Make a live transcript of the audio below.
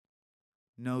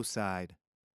No Side.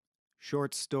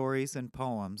 Short stories and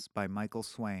poems by Michael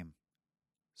Swaim.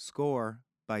 Score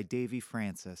by Davy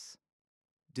Francis.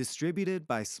 Distributed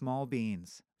by Small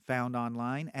Beans. Found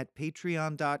online at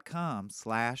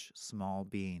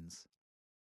patreon.com/smallbeans.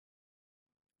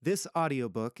 This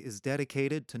audiobook is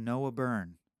dedicated to Noah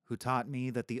Byrne, who taught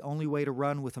me that the only way to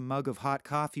run with a mug of hot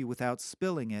coffee without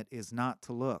spilling it is not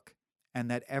to look, and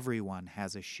that everyone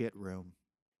has a shit room.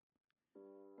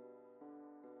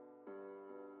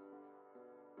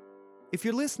 If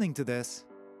you're listening to this,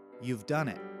 you've done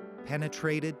it.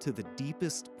 Penetrated to the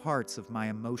deepest parts of my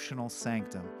emotional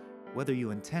sanctum, whether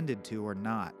you intended to or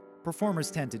not.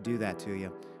 Performers tend to do that to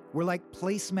you. We're like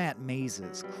placemat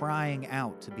mazes crying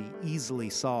out to be easily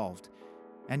solved.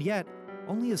 And yet,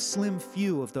 only a slim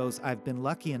few of those I've been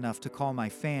lucky enough to call my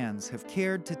fans have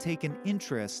cared to take an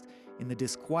interest in the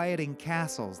disquieting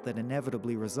castles that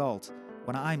inevitably result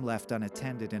when I'm left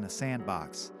unattended in a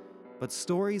sandbox. But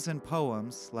stories and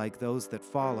poems, like those that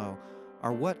follow,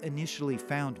 are what initially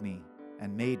found me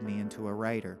and made me into a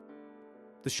writer.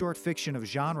 The short fiction of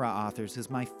genre authors is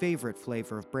my favorite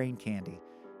flavor of brain candy,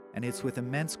 and it's with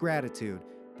immense gratitude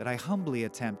that I humbly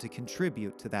attempt to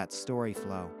contribute to that story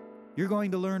flow. You're going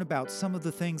to learn about some of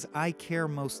the things I care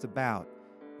most about,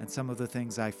 and some of the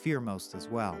things I fear most as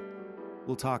well.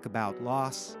 We'll talk about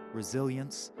loss,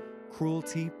 resilience,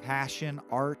 cruelty, passion,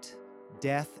 art,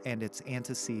 death and its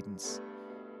antecedents,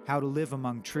 how to live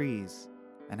among trees,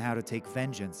 and how to take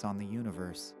vengeance on the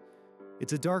universe.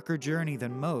 It's a darker journey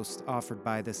than most offered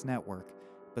by this network,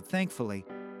 but thankfully,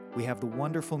 we have the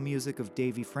wonderful music of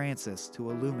Davy Francis to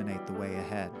illuminate the way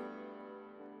ahead.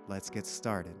 Let's get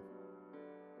started.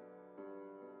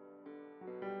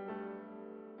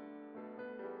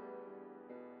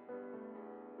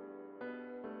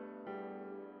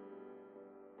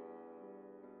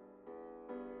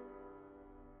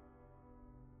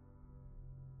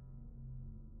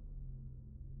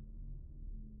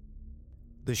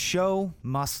 The show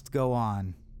must go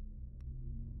on.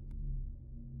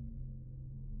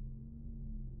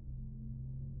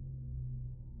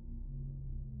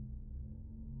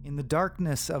 In the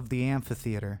darkness of the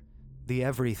amphitheater, the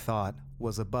every thought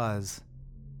was abuzz.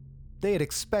 They had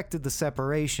expected the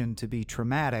separation to be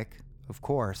traumatic, of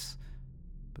course,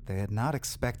 but they had not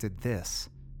expected this.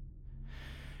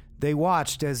 They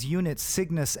watched as Unit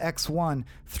Cygnus X1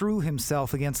 threw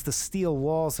himself against the steel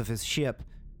walls of his ship.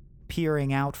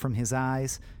 Peering out from his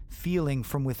eyes, feeling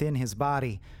from within his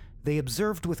body, they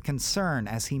observed with concern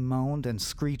as he moaned and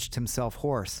screeched himself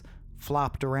hoarse,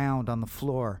 flopped around on the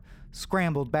floor,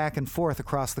 scrambled back and forth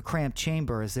across the cramped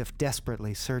chamber as if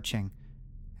desperately searching.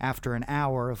 After an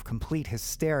hour of complete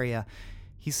hysteria,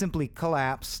 he simply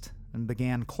collapsed and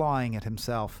began clawing at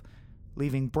himself,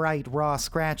 leaving bright, raw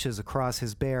scratches across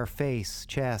his bare face,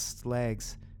 chest,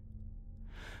 legs.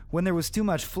 When there was too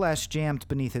much flesh jammed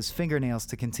beneath his fingernails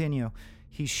to continue,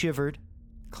 he shivered,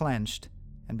 clenched,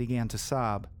 and began to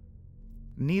sob.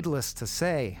 Needless to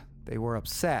say, they were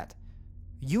upset.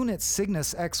 Unit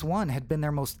Cygnus X1 had been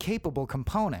their most capable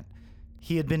component.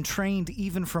 He had been trained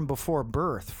even from before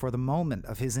birth for the moment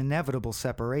of his inevitable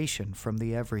separation from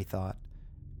the Everythought.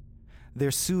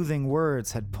 Their soothing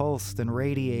words had pulsed and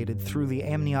radiated through the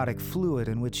amniotic fluid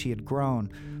in which he had grown,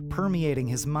 permeating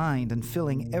his mind and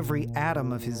filling every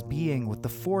atom of his being with the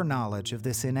foreknowledge of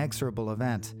this inexorable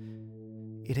event.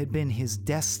 It had been his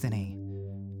destiny,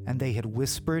 and they had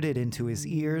whispered it into his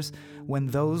ears when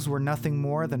those were nothing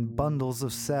more than bundles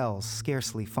of cells,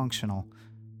 scarcely functional.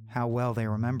 How well they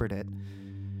remembered it.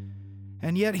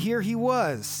 And yet here he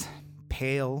was,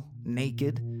 pale,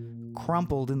 naked,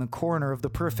 crumpled in the corner of the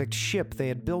perfect ship they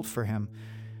had built for him.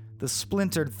 The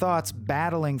splintered thoughts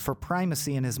battling for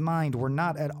primacy in his mind were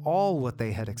not at all what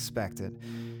they had expected.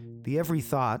 The every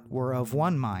thought were of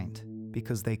one mind,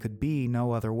 because they could be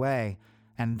no other way,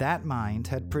 and that mind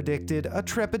had predicted a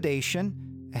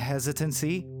trepidation, a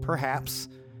hesitancy, perhaps,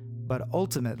 but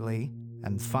ultimately,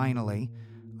 and finally,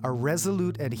 a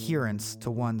resolute adherence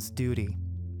to one's duty.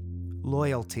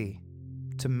 Loyalty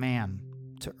to man,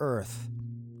 to earth,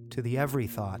 to the every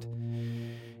thought.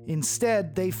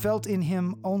 Instead, they felt in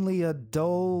him only a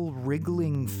dull,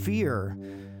 wriggling fear,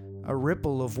 a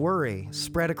ripple of worry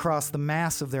spread across the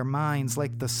mass of their minds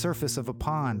like the surface of a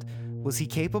pond. Was he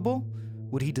capable?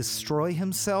 Would he destroy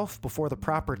himself before the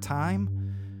proper time?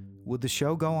 Would the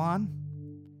show go on?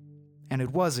 And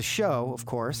it was a show, of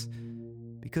course,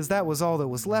 because that was all that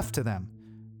was left to them.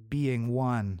 Being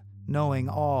one, knowing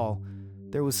all,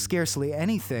 there was scarcely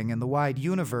anything in the wide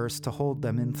universe to hold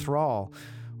them in thrall,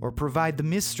 or provide the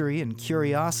mystery and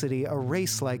curiosity a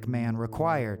race like man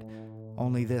required.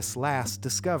 Only this last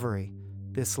discovery,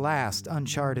 this last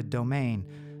uncharted domain,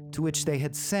 to which they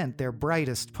had sent their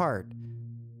brightest part.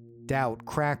 Doubt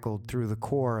crackled through the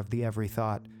core of the Every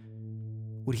Thought.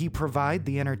 Would he provide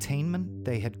the entertainment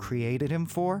they had created him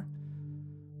for?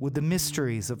 Would the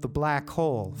mysteries of the black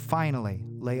hole finally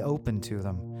lay open to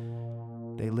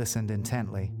them? They listened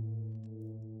intently.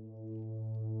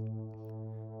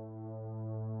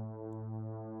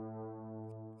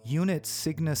 Unit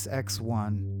Cygnus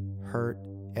X1 hurt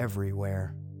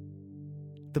everywhere.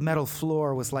 The metal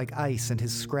floor was like ice and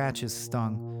his scratches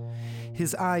stung.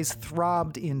 His eyes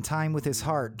throbbed in time with his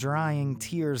heart, drying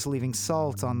tears, leaving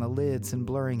salt on the lids and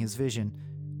blurring his vision.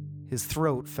 His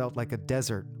throat felt like a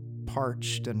desert,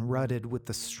 parched and rutted with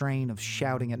the strain of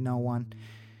shouting at no one.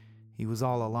 He was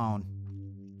all alone.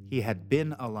 He had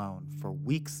been alone for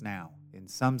weeks now, in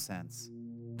some sense.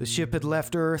 The ship had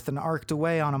left Earth and arced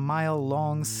away on a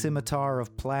mile-long scimitar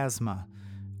of plasma,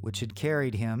 which had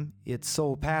carried him, its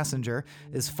sole passenger,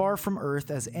 as far from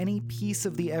Earth as any piece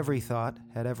of the Every Thought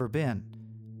had ever been.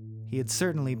 He had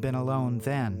certainly been alone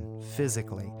then,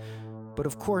 physically, but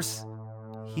of course,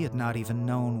 he had not even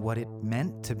known what it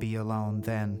meant to be alone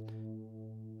then.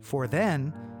 For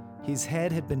then, his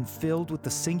head had been filled with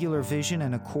the singular vision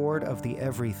and accord of the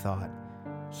Every Thought.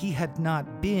 He had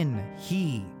not been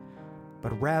he,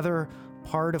 but rather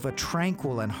part of a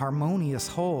tranquil and harmonious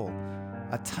whole,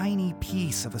 a tiny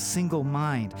piece of a single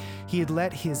mind. He had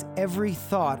let his every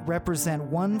thought represent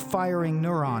one firing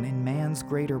neuron in man's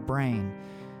greater brain.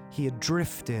 He had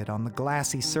drifted on the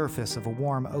glassy surface of a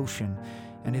warm ocean,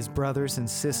 and his brothers and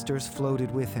sisters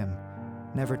floated with him,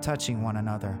 never touching one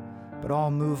another, but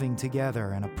all moving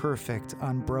together in a perfect,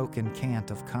 unbroken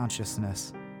cant of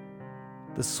consciousness.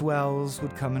 The swells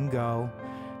would come and go,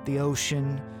 the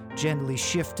ocean gently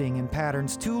shifting in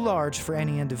patterns too large for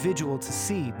any individual to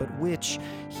see, but which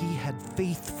he had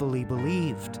faithfully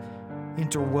believed,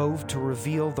 interwove to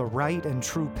reveal the right and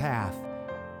true path.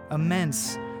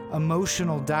 Immense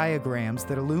emotional diagrams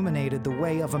that illuminated the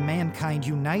way of a mankind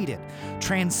united,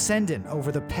 transcendent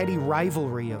over the petty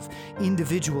rivalry of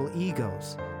individual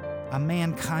egos. A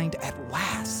mankind at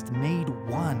last made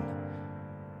one.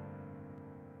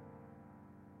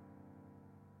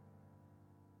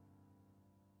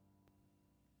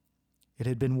 It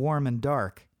had been warm and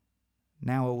dark.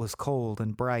 Now it was cold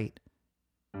and bright.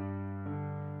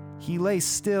 He lay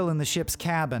still in the ship's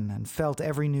cabin and felt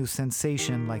every new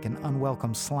sensation like an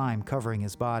unwelcome slime covering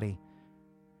his body.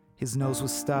 His nose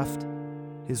was stuffed.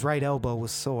 His right elbow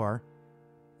was sore.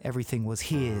 Everything was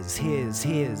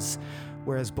his.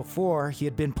 Whereas before he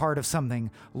had been part of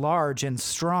something large and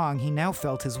strong, he now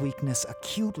felt his weakness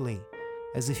acutely,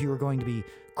 as if he were going to be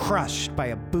crushed by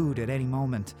a boot at any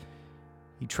moment.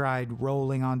 He tried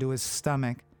rolling onto his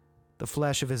stomach. The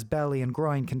flesh of his belly and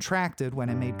groin contracted when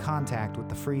it made contact with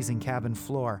the freezing cabin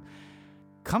floor.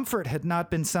 Comfort had not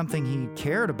been something he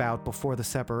cared about before the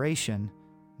separation.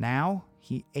 Now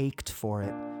he ached for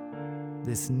it.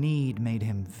 This need made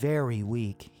him very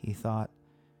weak, he thought.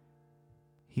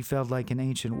 He felt like an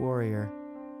ancient warrior,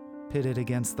 pitted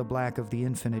against the black of the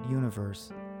infinite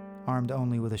universe, armed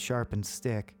only with a sharpened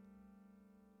stick.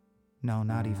 No,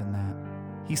 not even that.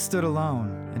 He stood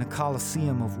alone in a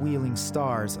coliseum of wheeling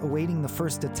stars, awaiting the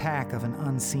first attack of an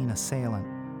unseen assailant.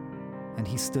 And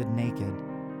he stood naked.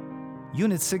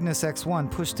 Unit Cygnus X1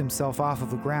 pushed himself off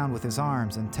of the ground with his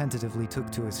arms and tentatively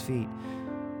took to his feet.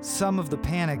 Some of the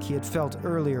panic he had felt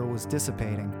earlier was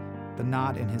dissipating. The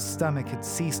knot in his stomach had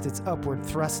ceased its upward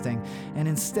thrusting and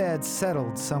instead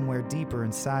settled somewhere deeper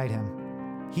inside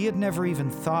him. He had never even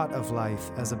thought of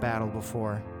life as a battle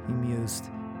before, he mused.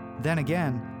 Then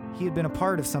again, he had been a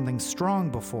part of something strong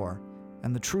before,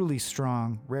 and the truly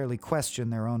strong rarely question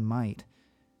their own might.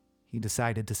 He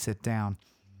decided to sit down.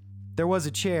 There was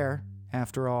a chair,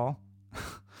 after all.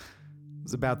 It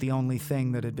was about the only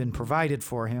thing that had been provided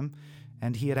for him,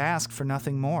 and he had asked for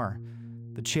nothing more.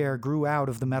 The chair grew out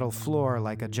of the metal floor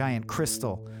like a giant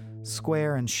crystal,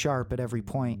 square and sharp at every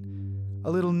point.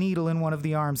 A little needle in one of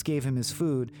the arms gave him his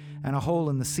food, and a hole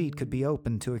in the seat could be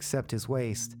opened to accept his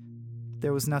waste.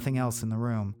 There was nothing else in the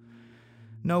room.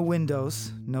 No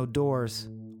windows, no doors,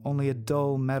 only a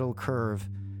dull metal curve.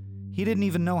 He didn't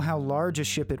even know how large a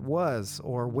ship it was,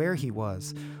 or where he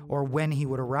was, or when he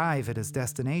would arrive at his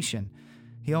destination.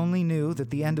 He only knew that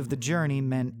the end of the journey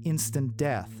meant instant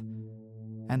death,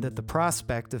 and that the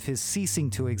prospect of his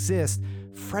ceasing to exist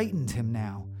frightened him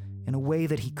now in a way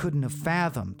that he couldn't have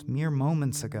fathomed mere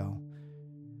moments ago.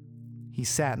 He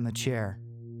sat in the chair,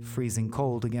 freezing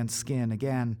cold against skin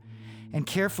again, and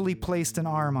carefully placed an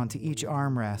arm onto each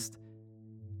armrest.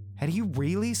 Had he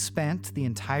really spent the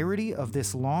entirety of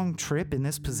this long trip in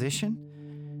this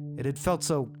position? It had felt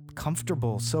so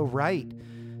comfortable, so right,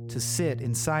 to sit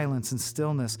in silence and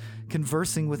stillness,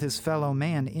 conversing with his fellow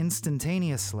man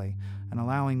instantaneously and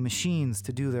allowing machines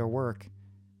to do their work.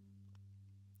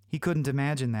 He couldn't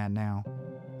imagine that now,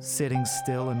 sitting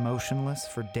still and motionless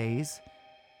for days.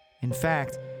 In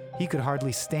fact, he could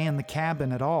hardly stay in the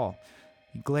cabin at all.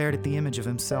 He glared at the image of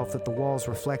himself that the walls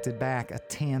reflected back, a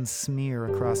tan smear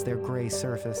across their gray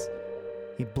surface.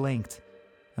 He blinked,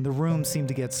 and the room seemed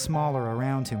to get smaller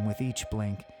around him with each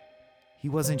blink. He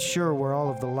wasn't sure where all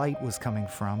of the light was coming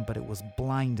from, but it was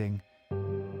blinding.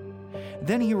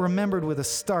 Then he remembered with a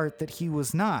start that he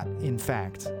was not, in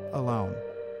fact, alone.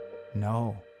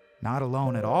 No, not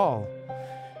alone at all.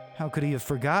 How could he have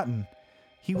forgotten?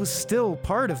 He was still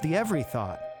part of the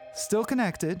Everythought, still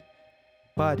connected,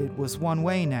 but it was one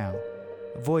way now,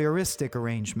 a voyeuristic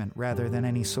arrangement rather than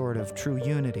any sort of true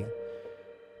unity.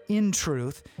 In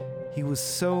truth, he was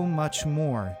so much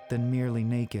more than merely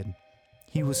naked.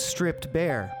 He was stripped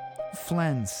bare,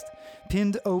 flensed,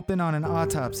 pinned open on an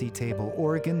autopsy table,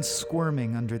 organs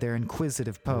squirming under their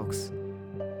inquisitive pokes.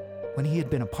 When he had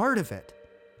been a part of it,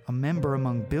 a member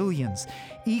among billions,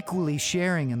 equally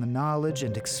sharing in the knowledge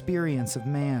and experience of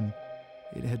man,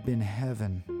 it had been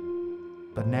heaven.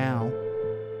 But now,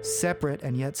 separate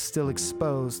and yet still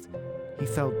exposed, he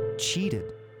felt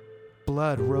cheated.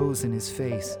 Blood rose in his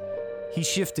face. He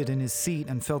shifted in his seat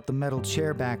and felt the metal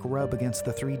chair back rub against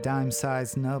the 3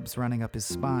 dime-sized nubs running up his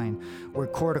spine, where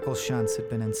cortical shunts had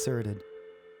been inserted.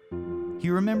 He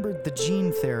remembered the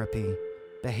gene therapy,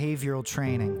 behavioral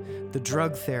training, the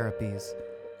drug therapies,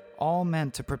 all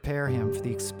meant to prepare him for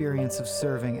the experience of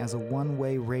serving as a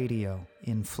one-way radio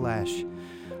in flesh,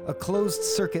 a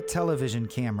closed-circuit television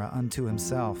camera unto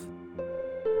himself.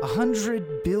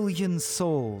 100 billion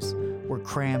souls were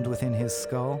crammed within his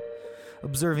skull,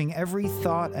 observing every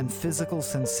thought and physical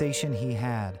sensation he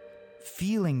had,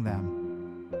 feeling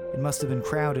them. It must have been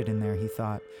crowded in there, he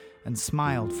thought, and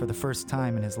smiled for the first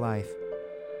time in his life.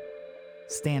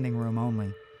 Standing room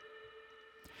only.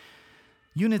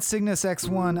 Unit Cygnus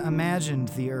X1 imagined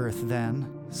the Earth then,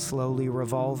 slowly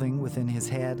revolving within his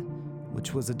head,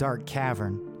 which was a dark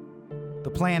cavern. The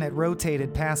planet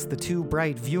rotated past the 2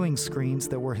 bright viewing screens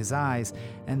that were his eyes,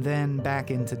 and then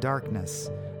back into darkness,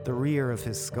 the rear of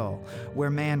his skull, where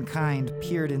mankind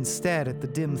peered instead at the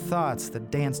dim thoughts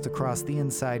that danced across the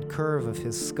inside curve of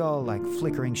his skull like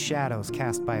flickering shadows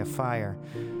cast by a fire.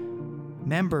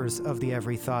 Members of the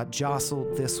Everythought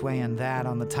jostled this way and that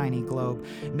on the tiny globe,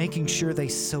 making sure they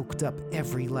soaked up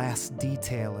every last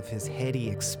detail of his heady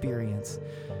experience.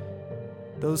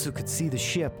 Those who could see the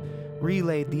ship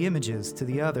relayed the images to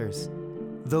the others.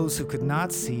 Those who could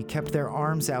not see kept their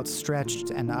arms outstretched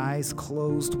and eyes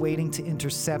closed, waiting to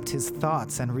intercept his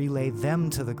thoughts and relay them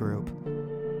to the group.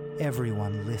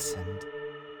 Everyone listened.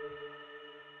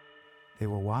 They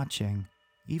were watching,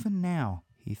 even now,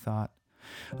 he thought,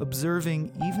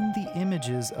 observing even the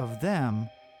images of them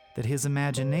that his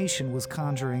imagination was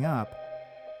conjuring up.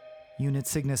 Unit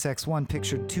Cygnus X1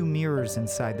 pictured 2 mirrors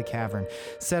inside the cavern,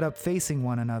 set up facing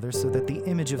one another so that the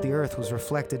image of the Earth was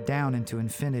reflected down into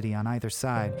infinity on either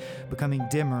side, becoming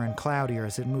dimmer and cloudier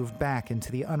as it moved back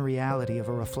into the unreality of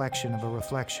a reflection of a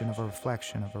reflection of a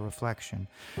reflection of a reflection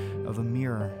of a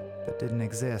mirror that didn't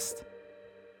exist.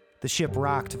 The ship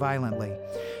rocked violently.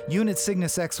 Unit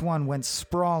Cygnus X1 went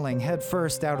sprawling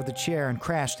headfirst out of the chair and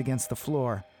crashed against the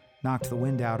floor, knocked the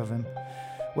wind out of him.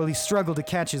 While he struggled to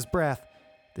catch his breath,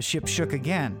 the ship shook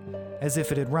again, as if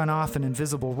it had run off an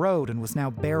invisible road and was now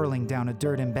barreling down a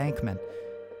dirt embankment.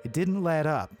 It didn't let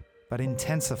up, but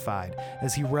intensified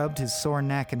as he rubbed his sore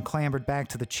neck and clambered back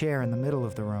to the chair in the middle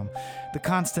of the room. The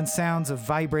constant sounds of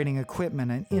vibrating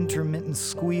equipment and intermittent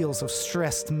squeals of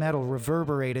stressed metal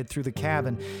reverberated through the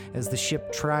cabin as the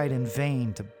ship tried in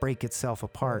vain to break itself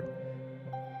apart.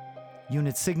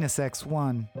 Unit Cygnus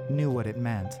X1 knew what it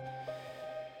meant.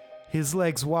 His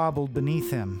legs wobbled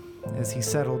beneath him as he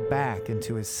settled back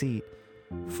into his seat,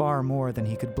 far more than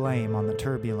he could blame on the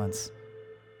turbulence.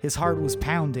 His heart was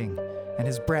pounding, and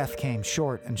his breath came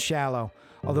short and shallow,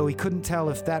 although he couldn't tell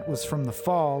if that was from the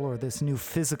fall or this new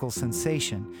physical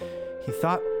sensation. He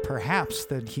thought perhaps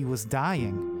that he was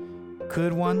dying.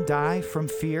 Could one die from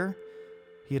fear?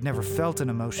 He had never felt an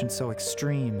emotion so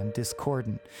extreme and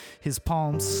discordant. His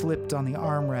palms slipped on the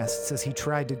armrests as he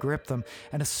tried to grip them,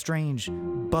 and a strange,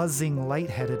 buzzing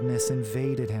lightheadedness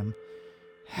invaded him.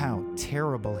 How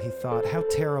terrible, he thought, how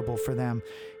terrible for them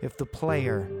if the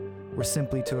player were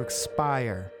simply to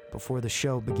expire before the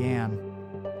show began.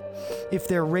 If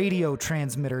their radio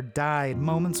transmitter died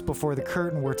moments before the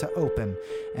curtain were to open,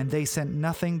 and they sent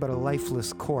nothing but a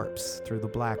lifeless corpse through the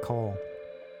black hole.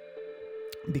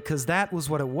 Because that was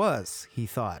what it was, he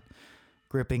thought.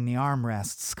 gripping the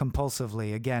armrests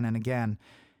compulsively again and again.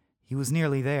 He was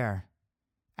nearly there,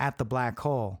 at the black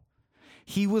hole.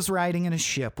 He was riding in a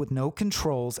ship with no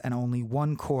controls and only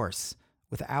one course,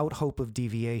 without hope of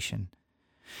deviation.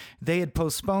 They had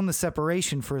postponed the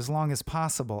separation for as long as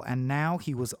possible, and now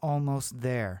he was almost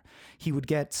there. He would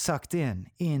get sucked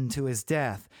into his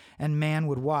death, and man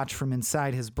would watch from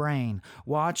inside his brain,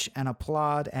 watch and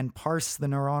applaud and parse the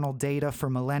neuronal data for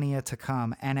millennia to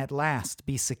come, and at last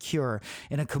be secure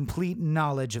in a complete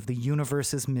knowledge of the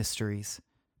universe's mysteries.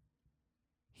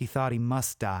 He thought he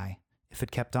must die if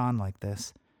it kept on like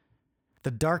this. The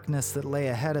darkness that lay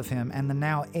ahead of him and the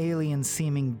now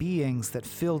alien-seeming beings that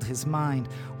filled his mind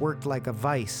worked like a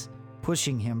vice,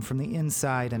 pushing him from the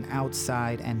inside and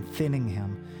outside and thinning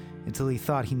him until he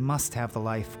thought he must have the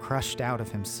life crushed out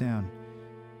of him soon.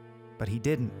 But he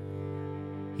didn't.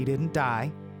 He didn't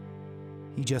die.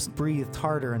 He just breathed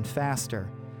harder and faster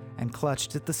and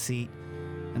clutched at the seat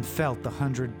and felt the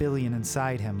 100 billion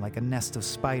inside him like a nest of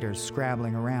spiders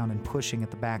scrabbling around and pushing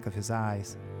at the back of his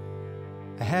eyes.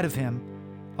 Ahead of him,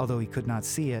 although he could not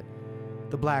see it,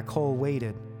 the black hole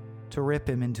waited to rip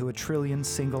him into a trillion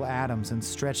single atoms and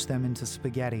stretch them into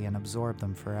spaghetti and absorb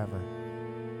them forever.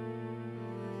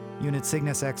 Unit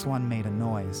Cygnus X1 made a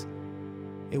noise.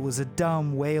 It was a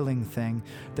dumb, wailing thing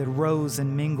that rose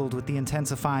and mingled with the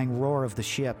intensifying roar of the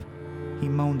ship. He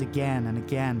moaned again and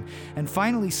again, and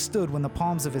finally stood when the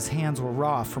palms of his hands were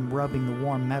raw from rubbing the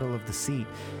warm metal of the seat.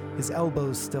 His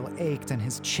elbows still ached and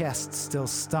his chest still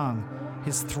stung.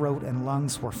 His throat and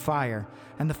lungs were fire,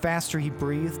 and the faster he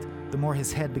breathed, the more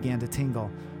his head began to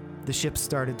tingle. The ship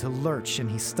started to lurch and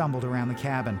he stumbled around the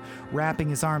cabin, wrapping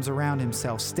his arms around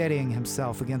himself, steadying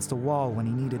himself against a wall when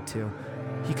he needed to.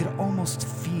 He could almost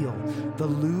feel the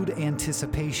lewd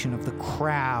anticipation of the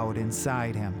crowd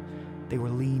inside him. They were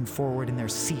leaned forward in their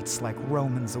seats like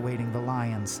Romans awaiting the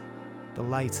lions. The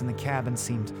lights in the cabin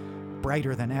seemed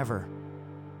brighter than ever.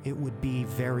 It would be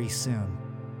very soon.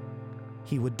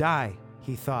 He would die,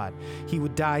 he thought. He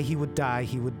would die, he would die,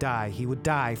 he would die. He would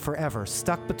die forever,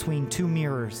 stuck between two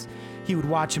mirrors. He would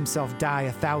watch himself die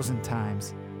 1,000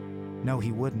 times. No,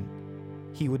 he wouldn't.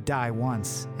 He would die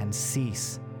once and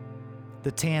cease.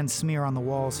 The tan smear on the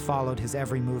walls followed his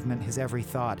every movement, his every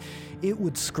thought. It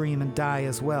would scream and die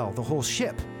as well, the whole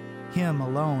ship. Him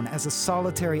alone, as a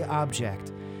solitary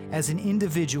object, as an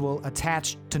individual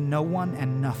attached to no one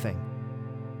and nothing.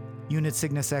 Unit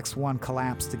Cygnus X1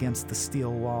 collapsed against the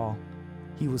steel wall.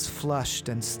 He was flushed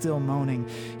and still moaning,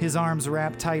 his arms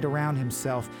wrapped tight around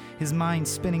himself, his mind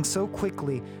spinning so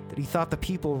quickly that he thought the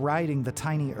people riding the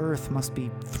tiny Earth must be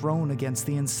thrown against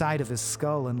the inside of his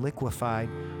skull and liquefied.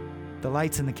 The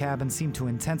lights in the cabin seemed to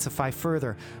intensify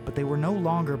further, but they were no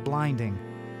longer blinding,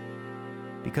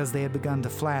 because they had begun to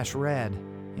flash red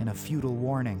in a futile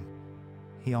warning.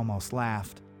 He almost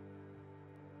laughed.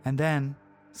 And then,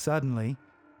 suddenly,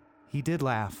 he did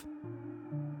laugh.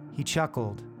 He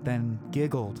chuckled, then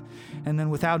giggled, and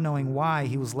then without knowing why,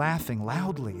 he was laughing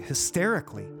loudly,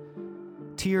 hysterically.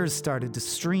 Tears started to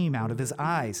stream out of his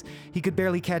eyes. He could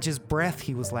barely catch his breath,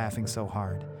 he was laughing so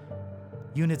hard.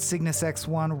 Unit Cygnus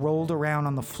X1 rolled around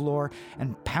on the floor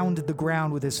and pounded the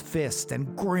ground with his fist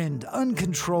and grinned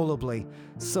uncontrollably,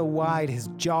 so wide his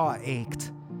jaw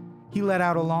ached. He let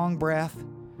out a long breath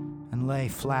and lay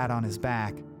flat on his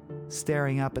back,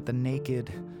 staring up at the naked,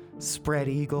 spread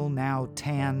eagle, now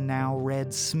tan, now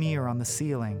red smear on the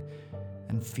ceiling,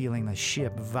 and feeling the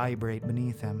ship vibrate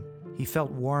beneath him. He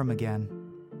felt warm again.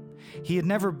 He had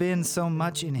never been so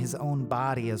much in his own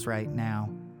body as right now,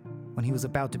 when he was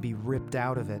about to be ripped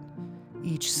out of it.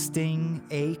 Each sting,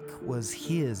 ache was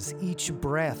his. Each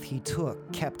breath he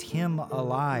took kept him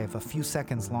alive a few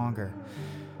seconds longer.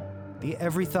 The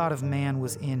every thought of man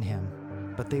was in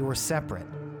him, but they were separate,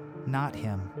 not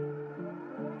him.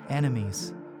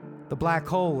 Enemies. The black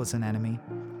hole was an enemy.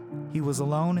 He was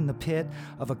alone in the pit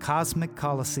of a cosmic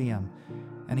coliseum,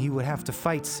 and he would have to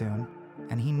fight soon,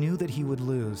 and he knew that he would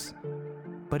lose.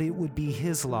 But it would be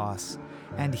his loss,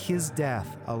 and his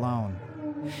death alone.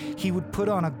 He would put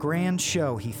on a grand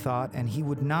show, he thought, and he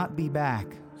would not be back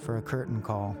for a curtain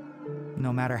call,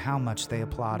 no matter how much they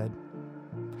applauded.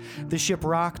 The ship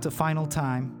rocked a final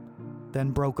time,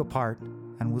 then broke apart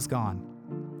and was gone.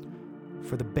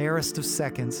 For the barest of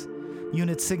seconds,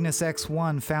 Unit Cygnus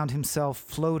X1 found himself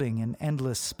floating in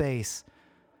endless space,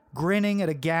 grinning at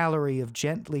a gallery of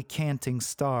gently canting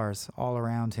stars all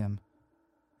around him.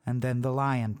 And then the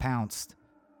lion pounced.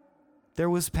 There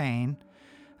was pain,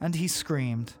 and he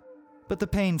screamed, but the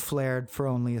pain flared for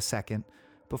only a second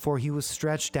before he was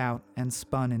stretched out and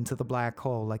spun into the black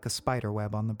hole like a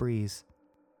spiderweb on the breeze.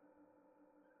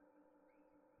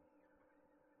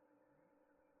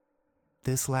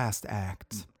 This last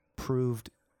act proved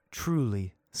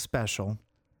truly special.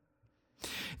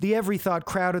 The Every Thought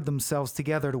crowded themselves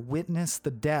together to witness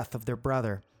the death of their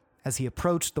brother. As he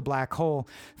approached the black hole,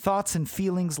 thoughts and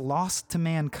feelings lost to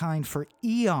mankind for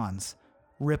eons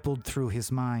rippled through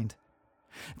his mind.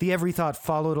 The Every Thought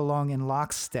followed along in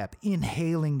lockstep,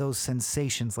 inhaling those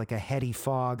sensations like a heady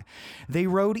fog. They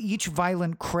rode each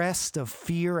violent crest of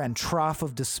fear and trough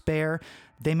of despair.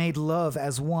 They made love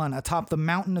as one atop the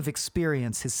mountain of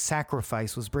experience his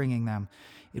sacrifice was bringing them.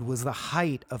 It was the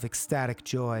height of ecstatic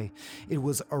joy. It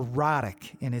was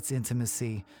erotic in its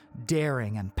intimacy,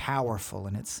 daring and powerful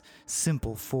in its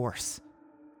simple force.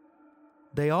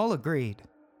 They all agreed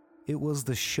it was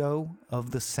the show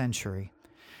of the century.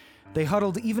 They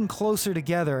huddled even closer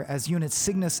together as Unit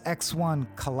Cygnus X1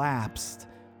 collapsed.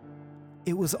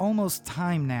 It was almost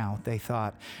time now, they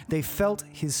thought. They felt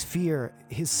his fear,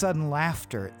 his sudden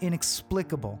laughter,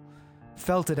 inexplicable,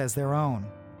 felt it as their own.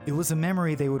 It was a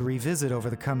memory they would revisit over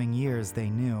the coming years, they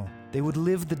knew. They would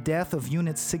live the death of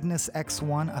Unit Cygnus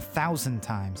X1 1,000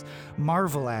 times,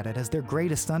 marvel at it as their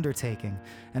greatest undertaking,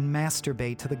 and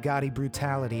masturbate to the gaudy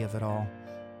brutality of it all.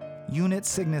 Unit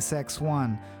Cygnus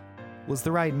X1 was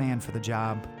the right man for the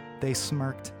job, they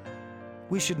smirked.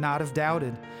 We should not have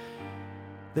doubted.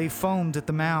 They foamed at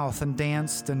the mouth and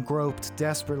danced and groped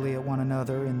desperately at one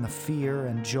another in the fear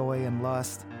and joy and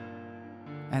lust.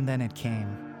 And then it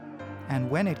came. And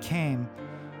when it came,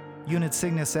 Unit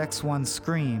Cygnus X1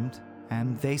 screamed,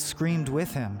 and they screamed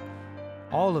with him.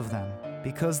 All of them,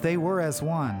 because they were as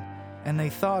one, and they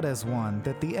thought as one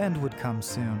that the end would come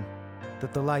soon,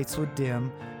 that the lights would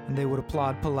dim, and they would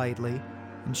applaud politely,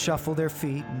 and shuffle their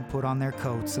feet and put on their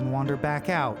coats and wander back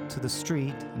out to the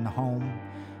street and home,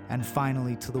 and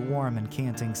finally to the warm and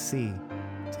canting sea,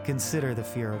 to consider the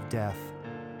fear of death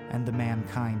and the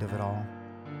mankind of it all.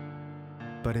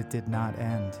 But it did not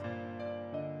end.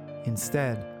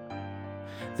 Instead,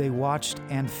 they watched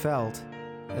and felt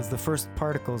as the first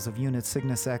particles of Unit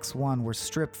Cygnus X1 were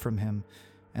stripped from him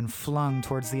and flung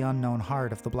towards the unknown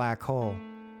heart of the black hole.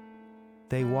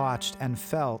 They watched and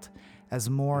felt as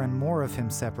more and more of him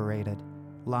separated,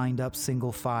 lined up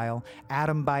single file,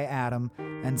 atom by atom,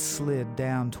 and slid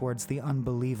down towards the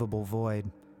unbelievable void.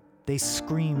 They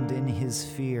screamed in his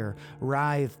fear,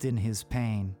 writhed in his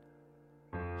pain.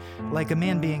 Like a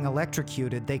man being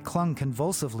electrocuted, they clung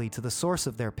convulsively to the source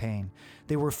of their pain.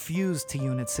 They were fused to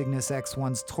Unit Cygnus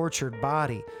X1's tortured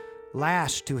body,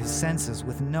 lashed to his senses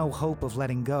with no hope of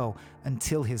letting go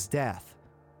until his death.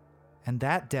 And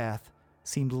that death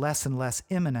seemed less and less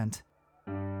imminent.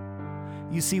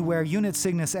 You see, where Unit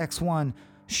Cygnus X1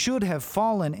 should have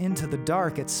fallen into the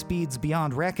dark at speeds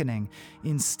beyond reckoning,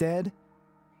 instead,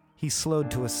 he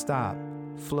slowed to a stop,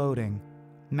 floating,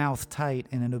 mouth tight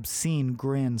in an obscene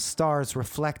grin, stars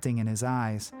reflecting in his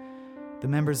eyes. The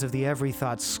members of the Every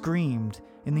Thought screamed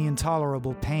in the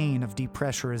intolerable pain of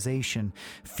depressurization,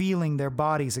 feeling their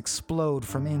bodies explode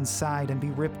from inside and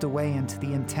be ripped away into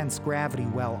the intense gravity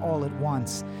well all at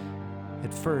once.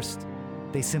 At first,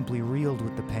 they simply reeled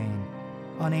with the pain,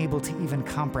 unable to even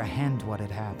comprehend what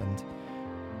had happened.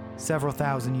 Several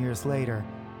thousand years later,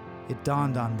 it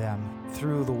dawned on them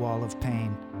through the wall of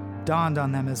pain, dawned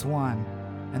on them as one,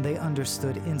 and they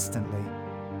understood instantly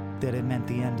that it meant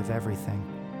the end of everything.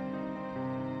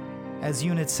 As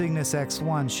Unit Cygnus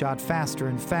X1 shot faster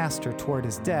and faster toward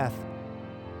his death,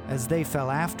 as they fell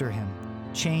after him,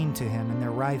 chained to him in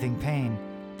their writhing pain,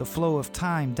 the flow of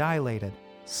time dilated,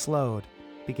 slowed,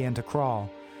 began to crawl.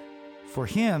 For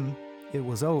him, it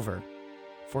was over.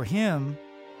 For him,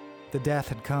 the death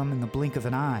had come in the blink of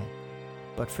an eye.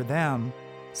 But for them,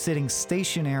 sitting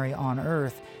stationary on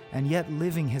Earth and yet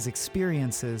living his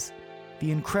experiences,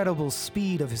 the incredible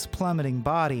speed of his plummeting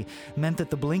body meant that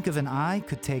the blink of an eye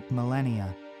could take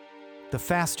millennia. The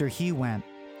faster he went,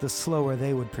 the slower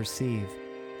they would perceive,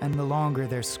 and the longer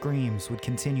their screams would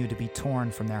continue to be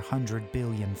torn from their 100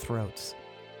 billion throats.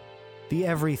 The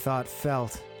Every Thought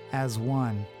felt, as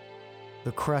one,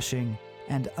 the crushing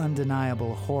and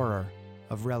undeniable horror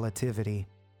of relativity.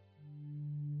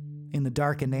 In the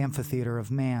darkened amphitheater of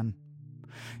man,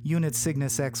 Unit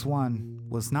Cygnus X1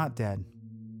 was not dead.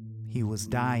 He was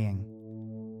dying.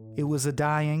 It was a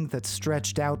dying that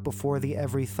stretched out before the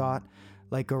Every Thought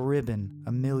like a ribbon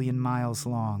 1,000,000 miles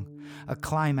long, a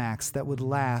climax that would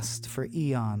last for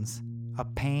eons, a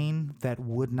pain that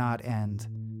would not end.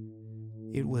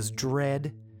 It was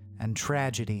dread and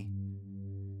tragedy.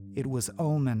 It was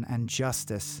omen and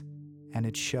justice, and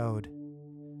it showed.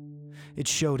 It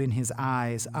showed in his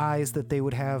eyes, eyes that they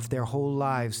would have their whole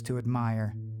lives to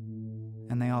admire.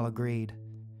 And they all agreed,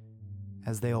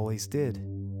 as they always did.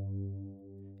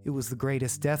 It was the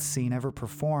greatest death scene ever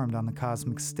performed on the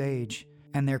cosmic stage,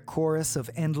 and their chorus of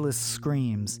endless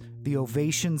screams, the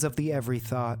ovations of the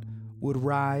Everythought, would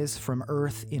rise from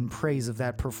Earth in praise of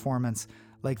that performance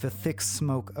like the thick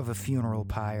smoke of a funeral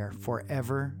pyre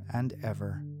forever and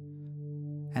ever.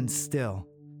 And still,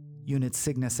 Unit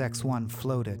Cygnus X1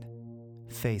 floated,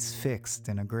 face fixed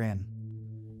in a grin.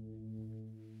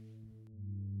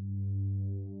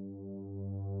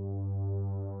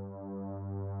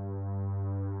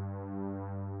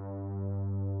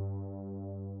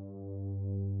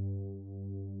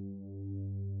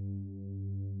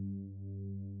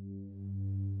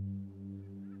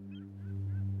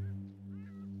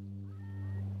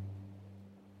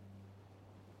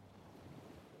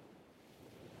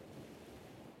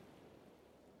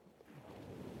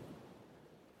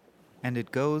 And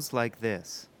it goes like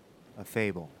this, a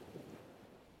fable.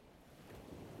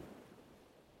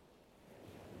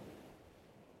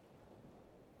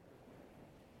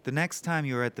 The next time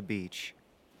you're at the beach,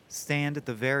 stand at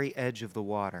the very edge of the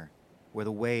water, where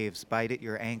the waves bite at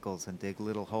your ankles and dig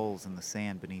little holes in the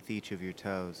sand beneath each of your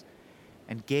toes,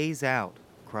 and gaze out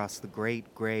across the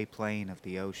great gray plain of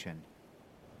the ocean.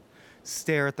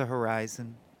 Stare at the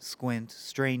horizon, squint,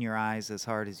 strain your eyes as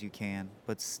hard as you can,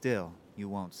 but still you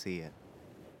won't see it.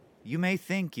 You may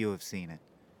think you have seen it,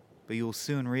 but you will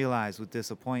soon realize with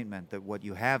disappointment that what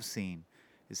you have seen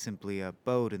is simply a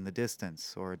boat in the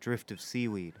distance, or a drift of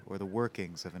seaweed, or the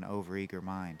workings of an overeager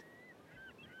mind.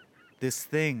 This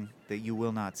thing that you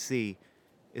will not see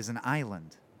is an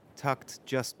island, tucked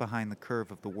just behind the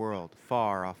curve of the world,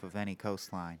 far off of any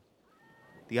coastline.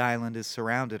 The island is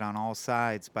surrounded on all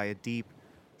sides by a deep,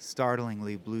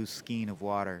 startlingly blue skein of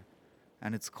water,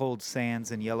 and its cold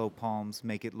sands and yellow palms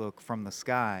make it look from the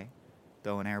sky,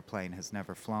 though an airplane has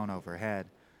never flown overhead,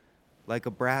 like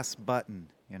a brass button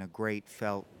in a great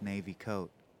felt navy coat.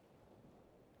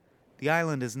 The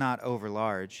island is not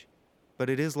overlarge, but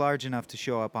it is large enough to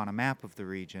show up on a map of the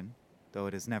region, though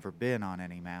it has never been on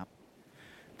any map.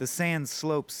 The sand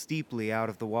slopes steeply out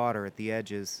of the water at the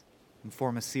edges and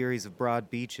form a series of broad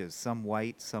beaches, some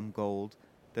white, some gold,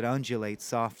 that undulate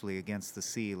softly against the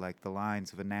sea like the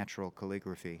lines of a natural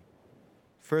calligraphy.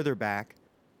 Further back,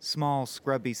 small,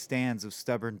 scrubby stands of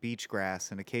stubborn beach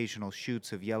grass and occasional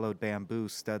shoots of yellowed bamboo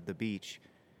stud the beach.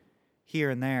 Here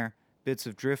and there, bits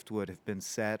of driftwood have been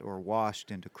set or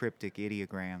washed into cryptic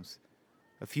ideograms.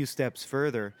 A few steps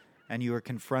further, and you are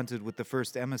confronted with the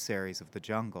first emissaries of the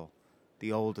jungle,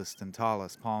 the oldest and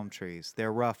tallest palm trees,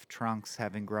 their rough trunks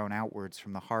having grown outwards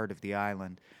from the heart of the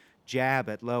island, jab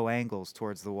at low angles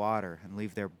towards the water and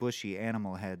leave their bushy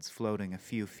animal heads floating a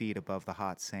few feet above the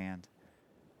hot sand.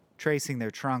 Tracing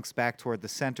their trunks back toward the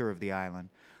center of the island,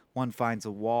 one finds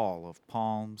a wall of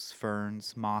palms,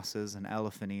 ferns, mosses, and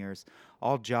elephant ears,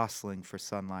 all jostling for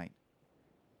sunlight.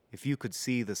 If you could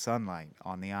see the sunlight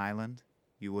on the island,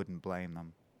 you wouldn't blame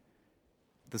them.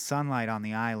 The sunlight on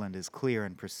the island is clear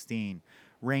and pristine,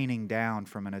 raining down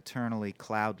from an eternally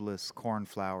cloudless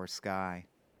cornflower sky.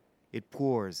 It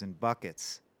pours in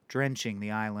buckets, drenching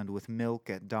the island with milk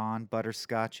at dawn,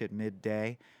 butterscotch at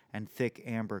midday, and thick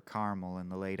amber caramel in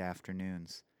the late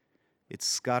afternoons. It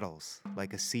scuttles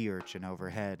like a sea urchin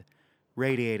overhead,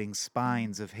 radiating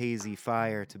spines of hazy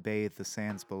fire to bathe the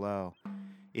sands below.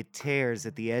 It tears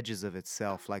at the edges of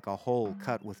itself like a hole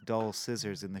cut with dull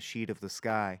scissors in the sheet of the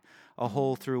sky, a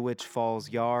hole through which falls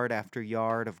yard after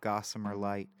yard of gossamer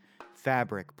light,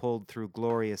 fabric pulled through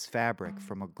glorious fabric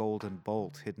from a golden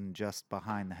bolt hidden just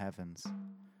behind the heavens.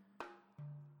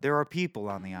 There are people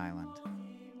on the island.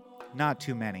 Not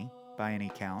too many, by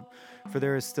any count, for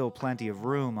there is still plenty of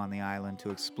room on the island to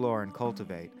explore and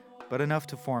cultivate, but enough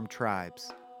to form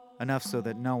tribes, enough so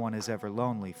that no one is ever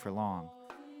lonely for long.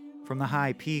 From the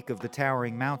high peak of the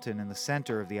towering mountain in the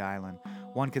center of the island,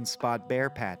 one can spot bare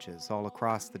patches all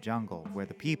across the jungle where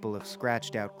the people have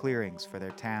scratched out clearings for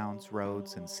their towns,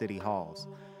 roads, and city halls.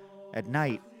 At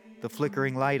night, the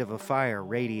flickering light of a fire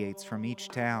radiates from each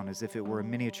town as if it were a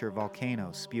miniature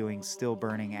volcano spewing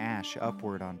still-burning ash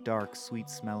upward on dark,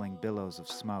 sweet-smelling billows of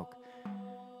smoke.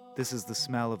 This is the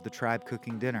smell of the tribe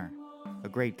cooking dinner, a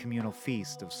great communal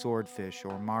feast of swordfish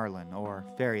or marlin or,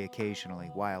 very occasionally,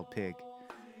 wild pig.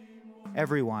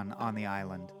 Everyone on the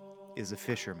island is a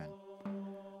fisherman.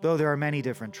 Though there are many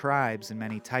different tribes and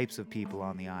many types of people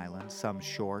on the island, some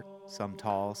short, some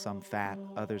tall, some fat,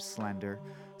 others slender,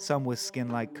 some with skin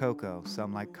like cocoa,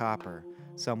 some like copper,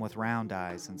 some with round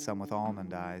eyes and some with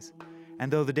almond eyes.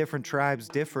 And though the different tribes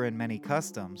differ in many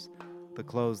customs, the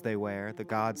clothes they wear, the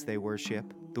gods they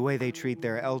worship, the way they treat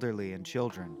their elderly and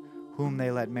children, whom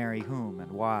they let marry whom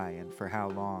and why and for how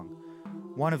long,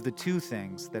 One of the two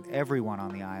things that everyone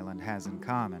on the island has in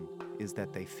common is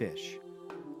that they fish.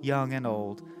 Young and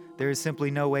old, there is simply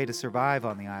no way to survive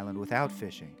on the island without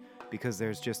fishing, because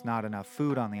there's just not enough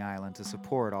food on the island to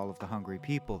support all of the hungry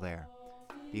people there.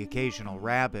 The occasional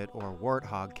rabbit or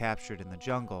warthog captured in the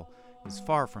jungle is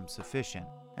far from sufficient,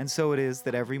 and so it is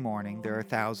that every morning there are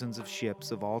thousands of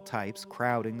ships of all types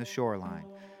crowding the shoreline,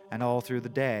 and all through the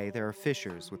day there are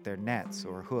fishers with their nets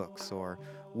or hooks or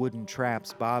wooden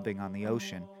traps bobbing on the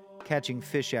ocean, catching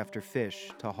fish after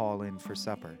fish to haul in for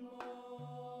supper.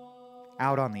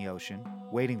 Out on the ocean,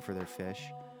 waiting for their fish,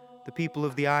 the people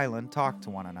of the island talk to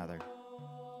one another.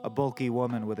 A bulky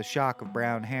woman with a shock of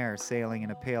brown hair sailing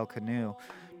in a pale canoe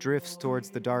drifts towards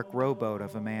the dark rowboat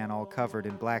of a man all covered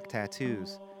in black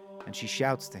tattoos, and she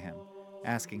shouts to him,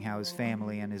 asking how his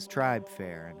family and his tribe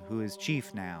fare, and who is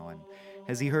chief now, and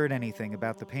has he heard anything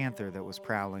about the panther that was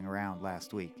prowling around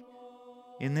last week.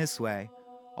 In this way,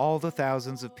 all the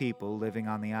thousands of people living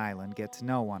on the island get to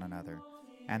know one another,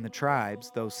 and the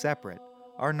tribes, though separate,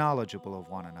 are knowledgeable of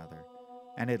one another,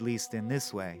 and at least in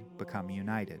this way become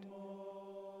united.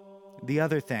 The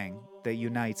other thing that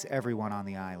unites everyone on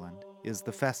the island is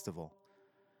the festival.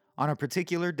 On a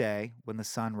particular day, when the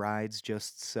sun rides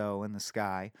just so in the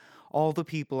sky, all the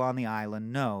people on the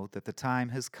island know that the time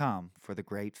has come for the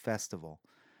great festival,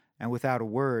 and without a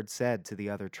word said to the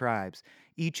other tribes,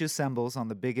 each assembles on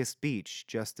the biggest beach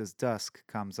just as dusk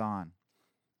comes on.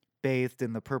 Bathed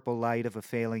in the purple light of a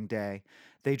failing day,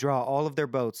 they draw all of their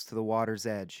boats to the water's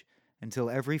edge,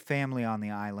 until every family on the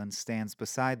island stands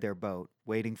beside their boat,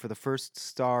 waiting for the first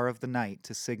star of the night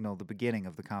to signal the beginning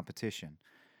of the competition.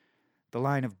 The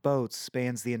line of boats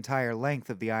spans the entire length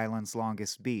of the island's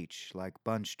longest beach, like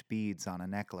bunched beads on a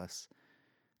necklace.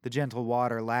 The gentle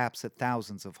water laps at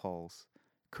thousands of holes,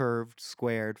 curved,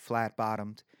 squared,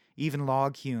 flat-bottomed, even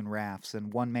log-hewn rafts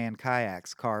and one-man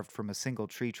kayaks carved from a single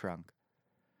tree trunk.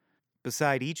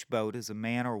 Beside each boat is a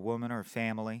man or woman or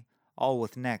family, all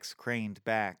with necks craned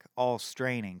back, all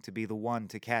straining to be the one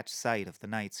to catch sight of the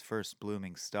night's first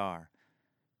blooming star.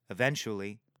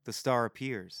 Eventually, the star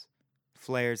appears,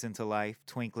 flares into life,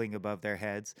 twinkling above their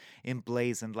heads,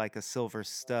 emblazoned like a silver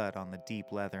stud on the deep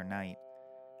leather night.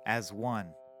 As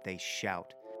one, they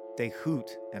shout, they hoot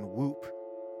and whoop,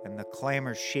 and the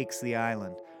clamor shakes the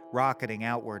island, rocketing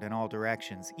outward in all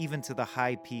directions, even to the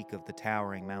high peak of the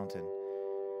towering mountain.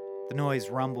 The noise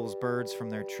rumbles birds from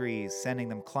their trees, sending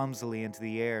them clumsily into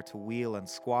the air to wheel and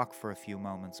squawk for a few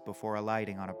moments before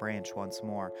alighting on a branch once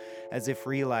more, as if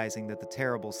realizing that the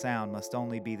terrible sound must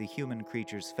only be the human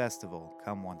creature's festival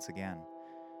come once again.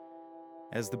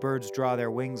 As the birds draw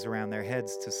their wings around their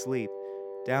heads to sleep,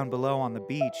 down below on the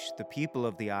beach, the people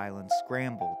of the island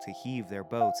scramble to heave their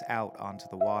boats out onto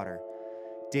the water.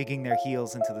 Digging their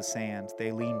heels into the sand,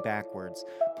 they lean backwards,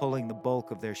 pulling the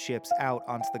bulk of their ships out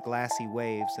onto the glassy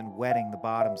waves and wetting the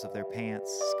bottoms of their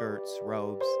pants, skirts,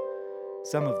 robes.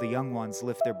 Some of the young ones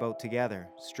lift their boat together,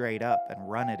 straight up, and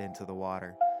run it into the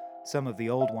water. Some of the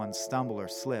old ones stumble or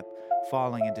slip,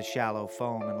 falling into shallow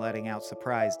foam and letting out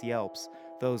surprised yelps.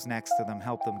 Those next to them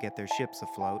help them get their ships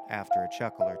afloat after a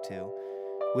chuckle or two.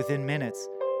 Within minutes,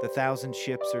 the 1,000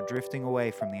 ships are drifting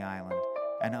away from the island,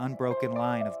 an unbroken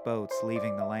line of boats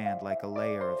leaving the land like a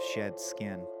layer of shed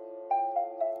skin.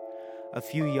 A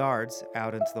few yards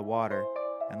out into the water,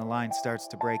 and the line starts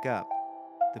to break up.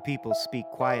 The people speak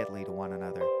quietly to one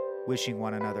another, wishing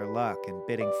one another luck and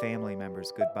bidding family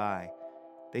members goodbye.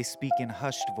 They speak in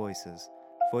hushed voices,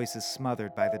 voices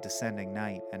smothered by the descending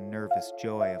night and nervous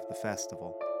joy of the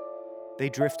festival. They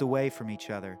drift away from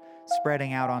each other,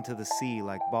 spreading out onto the sea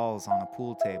like balls on a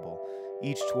pool table,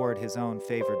 each toward his own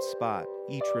favored spot,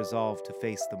 each resolved to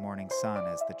face the morning sun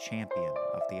as the champion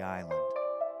of the island.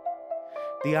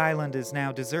 The island is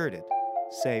now deserted,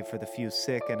 save for the few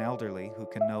sick and elderly who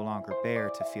can no longer bear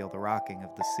to feel the rocking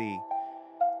of the sea.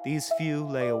 These few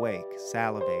lay awake,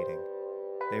 salivating.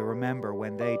 They remember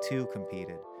when they too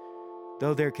competed.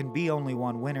 Though there can be only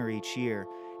one winner each year,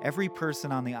 every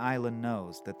person on the island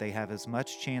knows that they have as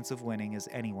much chance of winning as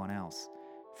anyone else,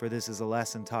 for this is a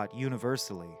lesson taught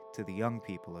universally to the young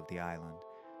people of the island.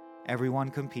 Everyone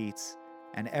competes,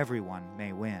 and everyone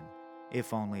may win,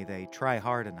 if only they try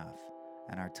hard enough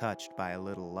and are touched by a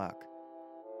little luck.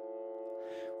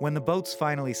 When the boats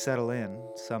finally settle in,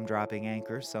 some dropping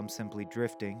anchor, some simply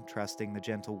drifting, trusting the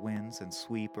gentle winds and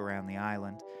sweep around the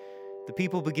island, the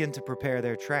people begin to prepare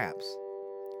their traps.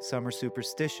 Some are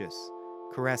superstitious,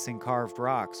 caressing carved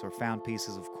rocks or found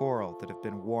pieces of coral that have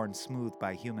been worn smooth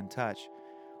by human touch,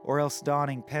 or else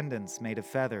donning pendants made of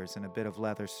feathers and a bit of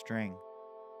leather string.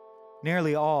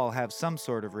 Nearly all have some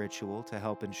sort of ritual to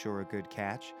help ensure a good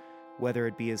catch, whether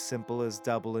it be as simple as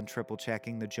double and triple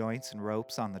checking the joints and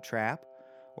ropes on the trap,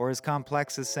 or as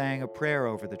complex as saying a prayer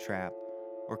over the trap,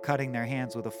 or cutting their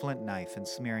hands with a flint knife and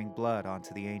smearing blood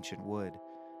onto the ancient wood.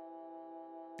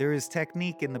 There is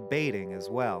technique in the baiting as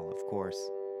well, of course.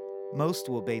 Most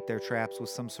will bait their traps with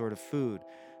some sort of food,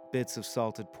 bits of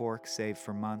salted pork saved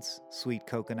for months, sweet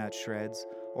coconut shreds,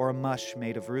 or a mush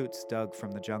made of roots dug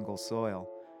from the jungle soil.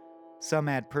 Some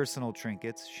add personal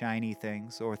trinkets, shiny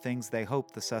things, or things they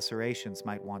hope the susurrations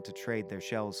might want to trade their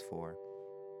shells for.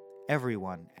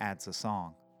 Everyone adds a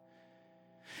song.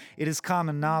 It is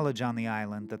common knowledge on the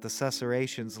island that the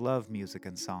susurrations love music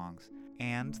and songs,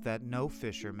 and that no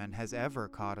fisherman has ever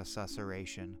caught a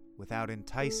susurration without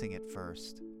enticing it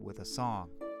first with a song.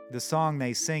 The song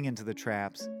they sing into the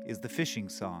traps is the fishing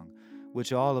song,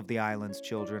 which all of the island's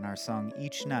children are sung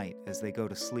each night as they go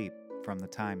to sleep from the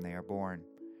time they are born.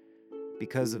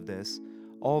 Because of this,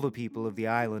 all the people of the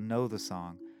island know the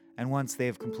song, and once they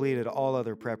have completed all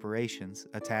other preparations,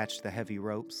 attached the heavy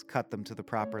ropes, cut them to the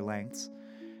proper lengths,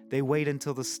 they wait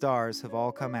until the stars have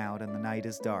all come out and the night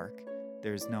is dark.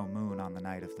 There is no moon on the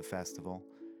night of the festival,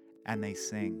 and they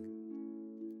sing.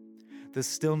 The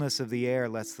stillness of the air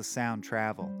lets the sound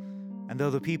travel, and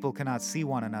though the people cannot see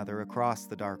one another across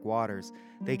the dark waters,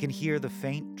 they can hear the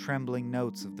faint, trembling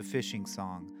notes of the fishing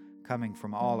song coming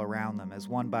from all around them as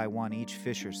one by one each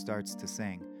fisher starts to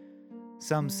sing.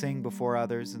 Some sing before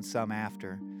others and some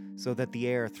after, so that the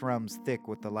air thrums thick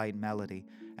with the light melody,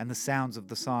 and the sounds of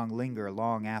the song linger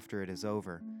long after it is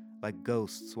over, like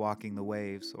ghosts walking the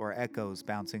waves or echoes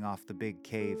bouncing off the big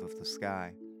cave of the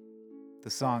sky. The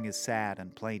song is sad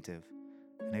and plaintive,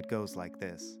 and it goes like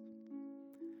this.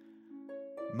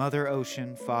 Mother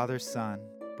Ocean, Father Sun,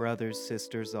 brothers,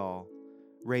 sisters all,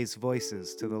 raise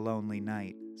voices to the lonely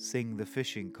night, sing the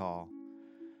fishing call.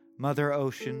 Mother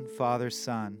Ocean, Father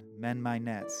Sun, mend my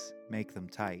nets, make them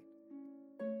tight.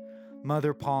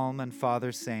 Mother Palm and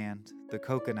Father Sand, the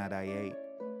coconut I ate,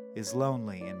 is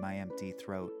lonely in my empty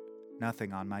throat,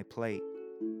 nothing on my plate,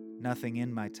 nothing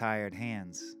in my tired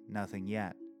hands, nothing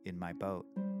yet in my boat.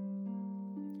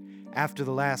 After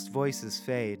the last voices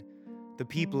fade, the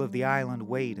people of the island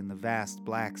wait in the vast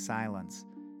black silence,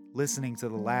 listening to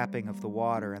the lapping of the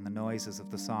water and the noises of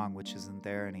the song which isn't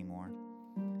there anymore.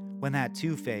 When that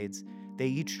too fades, they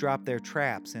each drop their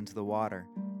traps into the water,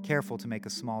 careful to make a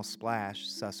small splash,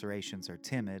 susurrations are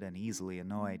timid and easily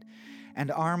annoyed,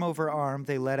 and arm over arm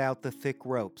they let out the thick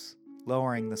ropes,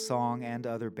 lowering the song and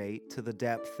other bait to the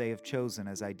depth they have chosen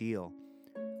as ideal.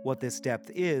 What this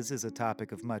depth is a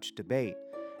topic of much debate,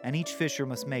 and each fisher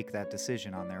must make that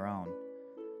decision on their own.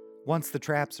 Once the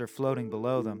traps are floating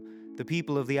below them, the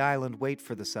people of the island wait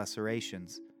for the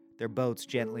susurrations, their boats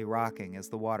gently rocking as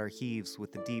the water heaves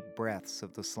with the deep breaths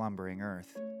of the slumbering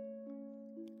earth.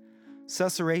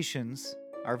 Susurrations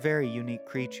are very unique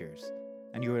creatures,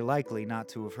 and you are likely not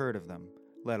to have heard of them,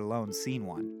 let alone seen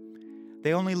one.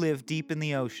 They only live deep in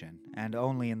the ocean, and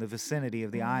only in the vicinity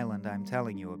of the island I'm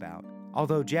telling you about.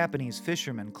 Although Japanese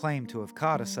fishermen claim to have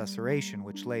caught a susurration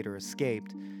which later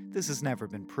escaped, this has never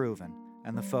been proven,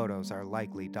 and the photos are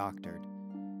likely doctored.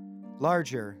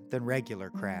 Larger than regular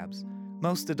crabs,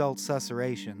 most adult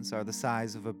susurrations are the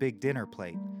size of a big dinner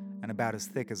plate and about as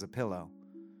thick as a pillow.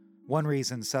 One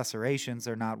reason susurrations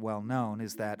are not well known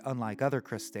is that, unlike other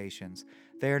crustaceans,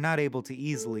 they are not able to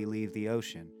easily leave the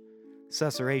ocean.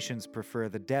 Susurrations prefer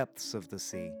the depths of the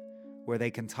sea, where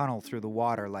they can tunnel through the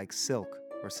water like silk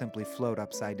or simply float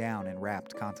upside down in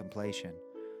rapt contemplation.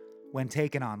 When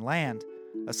taken on land,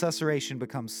 a susurration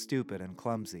becomes stupid and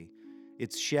clumsy.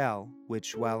 Its shell,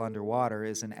 which while underwater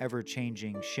is an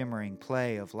ever-changing, shimmering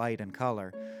play of light and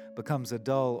color, becomes a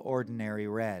dull, ordinary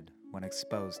red when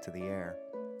exposed to the air.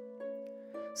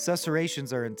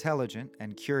 Susurrations are intelligent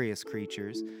and curious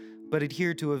creatures, but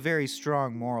adhere to a very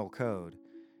strong moral code.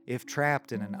 If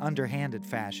trapped in an underhanded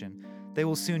fashion, they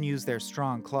will soon use their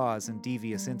strong claws and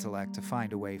devious intellect to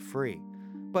find a way free.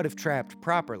 But if trapped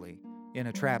properly, in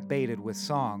a trap baited with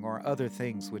song or other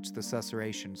things which the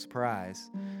susurrations prize,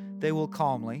 they will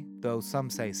calmly, though some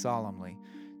say solemnly,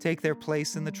 take their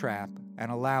place in the trap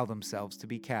and allow themselves to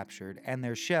be captured, and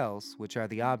their shells, which are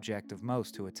the object of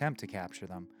most who attempt to capture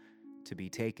them, to be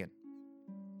taken.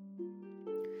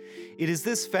 It is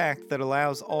this fact that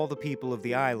allows all the people of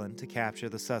the island to capture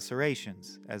the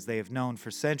susurrations, as they have known for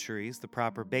centuries the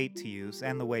proper bait to use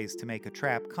and the ways to make a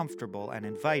trap comfortable and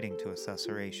inviting to a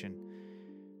susurration.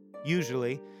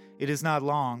 Usually, it is not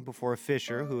long before a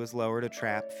fisher who has lowered a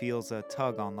trap feels a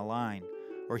tug on the line,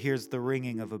 or hears the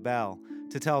ringing of a bell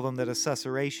to tell them that a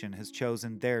susurration has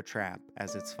chosen their trap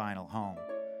as its final home.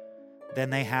 Then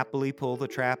they happily pull the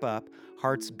trap up,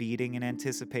 hearts beating in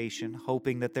anticipation,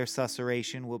 hoping that their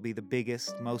susurration will be the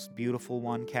biggest, most beautiful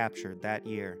one captured that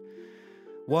year.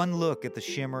 One look at the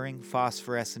shimmering,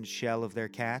 phosphorescent shell of their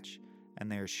catch,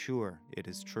 and they are sure it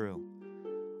is true.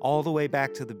 All the way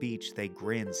back to the beach, they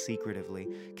grin secretively,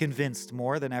 convinced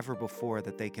more than ever before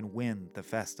that they can win the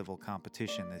festival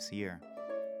competition this year.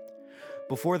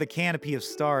 Before the canopy of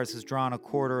stars has drawn a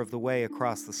quarter of the way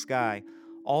across the sky,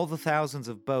 all the thousands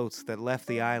of boats that left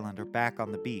the island are back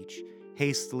on the beach,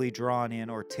 hastily drawn in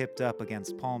or tipped up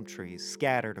against palm trees,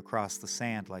 scattered across the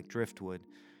sand like driftwood.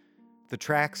 The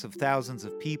tracks of thousands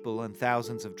of people and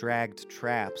thousands of dragged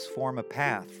traps form a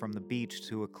path from the beach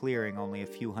to a clearing only a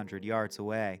few hundred yards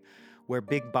away, where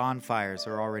big bonfires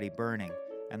are already burning,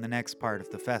 and the next part of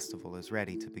the festival is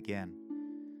ready to begin.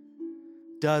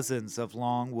 Dozens of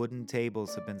long wooden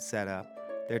tables have been set up,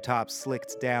 their tops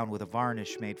slicked down with a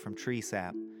varnish made from tree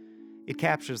sap. It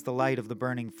captures the light of the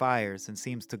burning fires and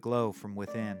seems to glow from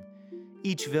within.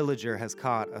 Each villager has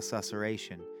caught a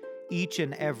susurration. Each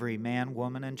and every man,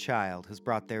 woman, and child has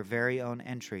brought their very own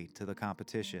entry to the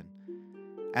competition.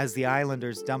 As the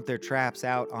islanders dump their traps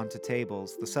out onto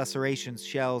tables, the susurration's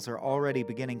shells are already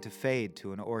beginning to fade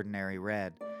to an ordinary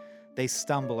red. They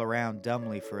stumble around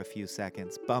dumbly for a few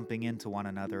seconds, bumping into one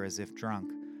another as if drunk,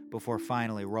 before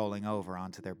finally rolling over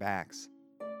onto their backs.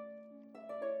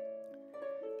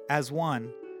 As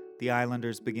one, the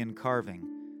islanders begin carving,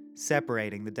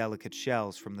 separating the delicate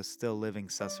shells from the still-living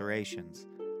susurrations.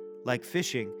 Like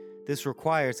fishing, this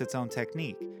requires its own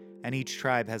technique, and each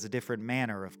tribe has a different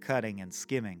manner of cutting and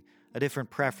skimming, a different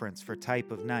preference for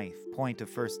type of knife, point of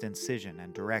first incision,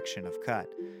 and direction of cut.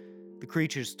 The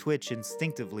creatures twitch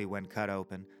instinctively when cut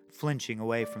open, flinching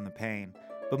away from the pain,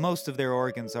 but most of their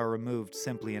organs are removed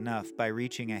simply enough by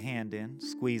reaching a hand in,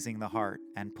 squeezing the heart,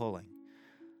 and pulling.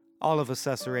 All of a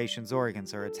susurration's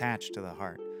organs are attached to the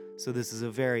heart, so this is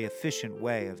a very efficient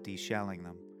way of deshelling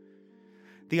them.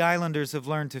 The islanders have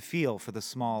learned to feel for the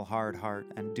small, hard heart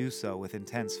and do so with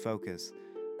intense focus.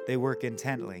 They work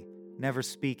intently, never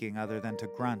speaking other than to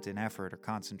grunt in effort or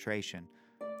concentration.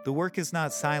 The work is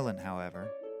not silent, however,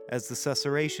 as the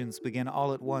susurrations begin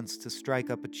all at once to strike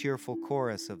up a cheerful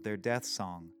chorus of their death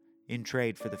song, in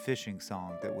trade for the fishing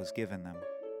song that was given them.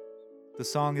 The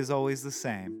song is always the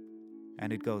same,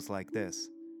 and it goes like this.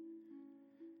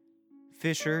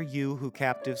 Fisher, you who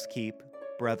captives keep,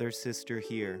 brother, sister,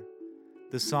 hear.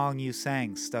 The song you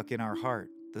sang stuck in our heart,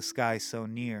 the sky so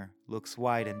near, looks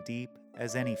wide and deep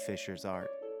as any fisher's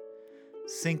art.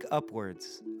 Sink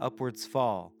upwards, upwards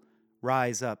fall,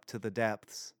 rise up to the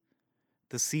depths.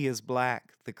 The sea is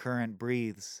black, the current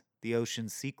breathes, the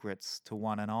ocean's secrets to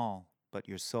one and all, but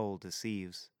your soul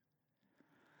deceives.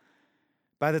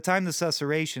 By the time the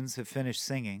susurrations have finished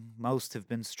singing, most have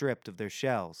been stripped of their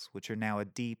shells, which are now a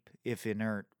deep, if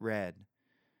inert, red.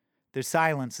 Their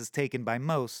silence is taken by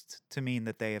most to mean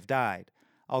that they have died,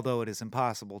 although it is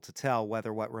impossible to tell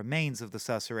whether what remains of the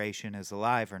susurration is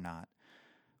alive or not.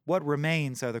 What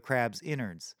remains are the crab's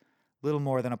innards, little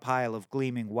more than a pile of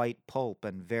gleaming white pulp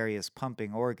and various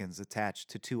pumping organs attached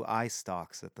to 2 eye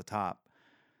stalks at the top.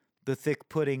 The thick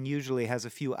pudding usually has a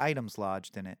few items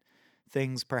lodged in it,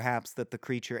 things perhaps that the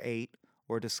creature ate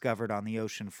or discovered on the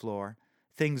ocean floor,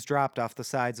 things dropped off the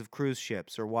sides of cruise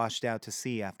ships or washed out to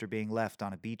sea after being left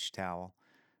on a beach towel,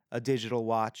 a digital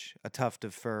watch, a tuft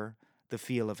of fur, the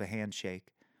feel of a handshake.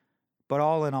 But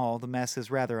all in all, the mess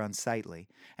is rather unsightly,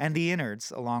 and the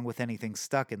innards, along with anything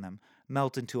stuck in them,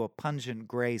 melt into a pungent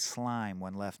gray slime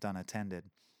when left unattended.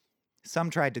 Some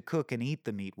tried to cook and eat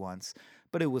the meat once,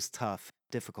 but it was tough,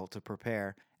 difficult to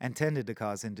prepare, and tended to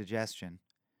cause indigestion.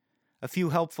 A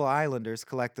few helpful islanders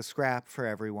collect the scrap for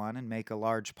everyone and make a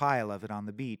large pile of it on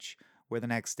the beach, where the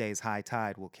next day's high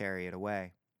tide will carry it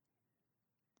away.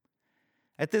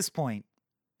 At this point,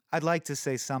 I'd like to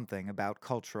say something about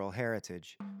cultural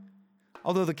heritage.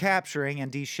 Although the capturing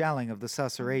and deshelling of the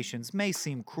susurrations may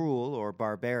seem cruel or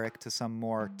barbaric to some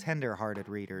more tender-hearted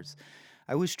readers,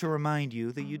 I wish to remind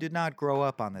you that you did not grow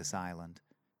up on this island,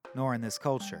 nor in this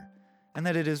culture, and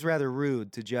that it is rather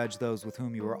rude to judge those with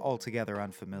whom you are altogether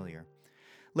unfamiliar.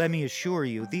 Let me assure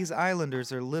you, these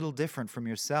islanders are little different from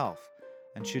yourself,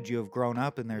 and should you have grown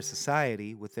up in their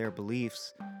society with their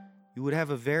beliefs, you would have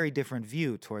a very different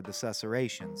view toward the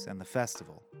susurrations and the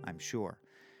festival, I'm sure.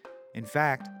 In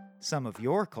fact, some of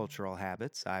your cultural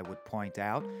habits, I would point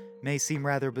out, may seem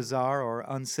rather bizarre or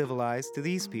uncivilized to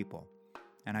these people,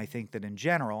 and I think that in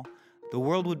general, the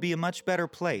world would be a much better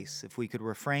place if we could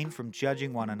refrain from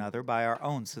judging one another by our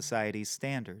own society's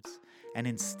standards, and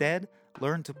instead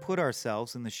learn to put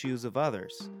ourselves in the shoes of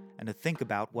others, and to think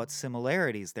about what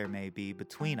similarities there may be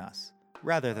between us,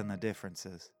 rather than the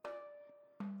differences.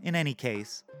 In any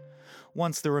case,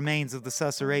 once the remains of the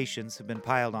susurrations have been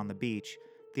piled on the beach,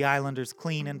 the islanders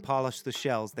clean and polish the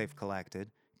shells they've collected,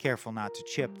 careful not to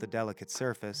chip the delicate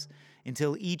surface,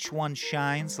 until each one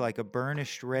shines like a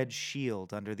burnished red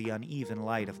shield under the uneven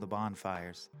light of the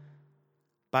bonfires.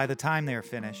 By the time they are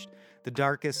finished, the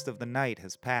darkest of the night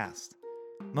has passed.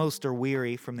 Most are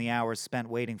weary from the hours spent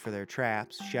waiting for their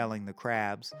traps, shelling the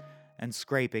crabs, and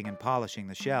scraping and polishing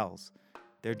the shells.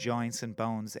 Their joints and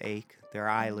bones ache, their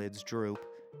eyelids droop.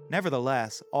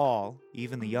 Nevertheless, all,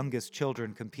 even the youngest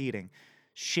children competing,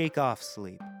 shake off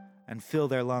sleep and fill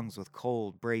their lungs with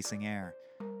cold, bracing air.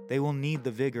 They will need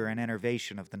the vigor and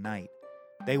enervation of the night.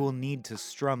 They will need to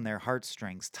strum their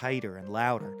heartstrings tighter and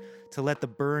louder, to let the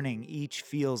burning each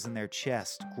feels in their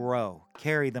chest grow,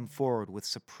 carry them forward with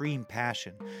supreme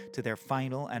passion to their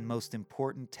final and most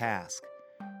important task,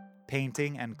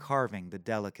 painting and carving the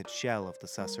delicate shell of the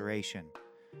susurration.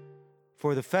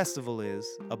 For the festival is,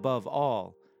 above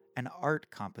all, an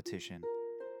art competition.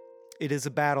 It is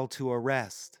a battle to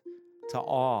arrest, to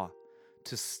awe,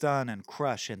 to stun and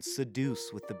crush and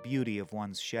seduce with the beauty of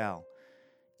one's shell.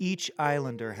 Each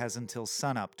islander has until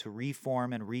sunup to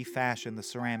reform and refashion the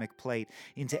ceramic plate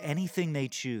into anything they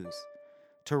choose,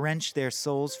 to wrench their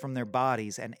souls from their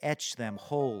bodies and etch them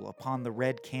whole upon the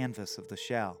red canvas of the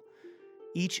shell.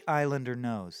 Each islander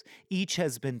knows, each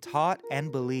has been taught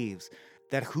and believes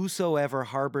that whosoever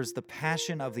harbors the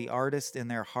passion of the artist in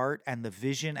their heart and the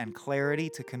vision and clarity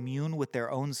to commune with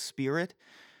their own spirit,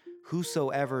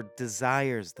 whosoever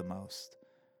desires the most,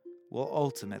 will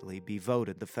ultimately be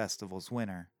voted the festival's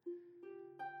winner.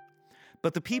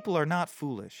 But the people are not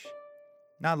foolish,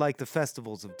 not like the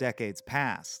festivals of decades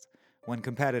past, when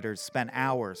competitors spent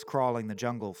hours crawling the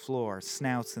jungle floor,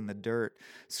 snouts in the dirt,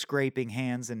 scraping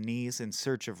hands and knees in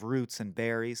search of roots and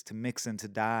berries to mix into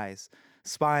dyes,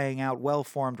 spying out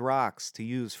well-formed rocks to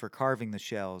use for carving the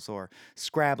shells, or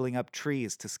scrabbling up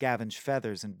trees to scavenge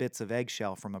feathers and bits of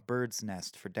eggshell from a bird's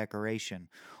nest for decoration,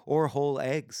 or whole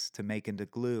eggs to make into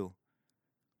glue.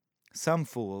 Some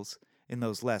fools, in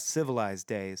those less civilized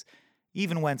days,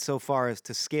 even went so far as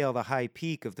to scale the high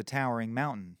peak of the towering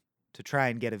mountain, to try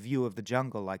and get a view of the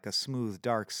jungle like a smooth,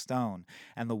 dark stone,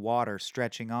 and the water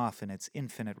stretching off in its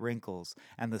infinite wrinkles,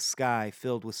 and the sky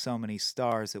filled with so many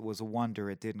stars it was a wonder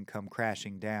it didn't come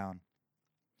crashing down.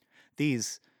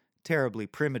 These terribly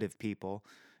primitive people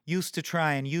used to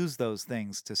try and use those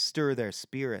things to stir their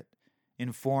spirit,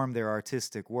 inform their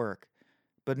artistic work,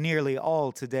 but nearly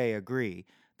all today agree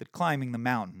that climbing the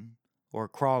mountain or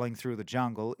crawling through the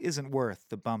jungle isn't worth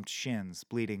the bumped shins,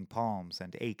 bleeding palms,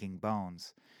 and aching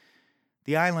bones.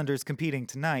 The islanders competing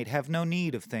tonight have no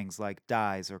need of things like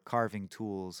dyes or carving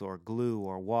tools or glue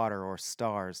or water or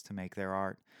stars to make their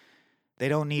art. They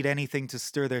don't need anything to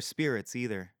stir their spirits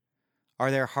either.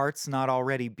 Are their hearts not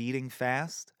already beating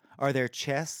fast? Are their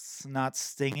chests not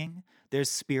stinging? Their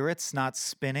spirits not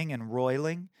spinning and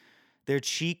roiling? Their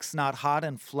cheeks not hot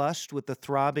and flushed with the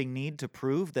throbbing need to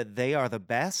prove that they are the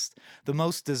best, the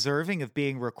most deserving of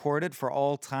being recorded for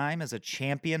all time as a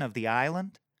champion of the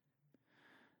island?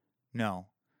 No,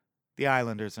 the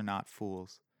islanders are not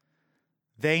fools.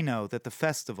 They know that the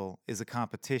festival is a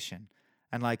competition,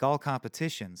 and like all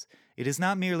competitions, it is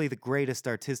not merely the greatest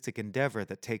artistic endeavor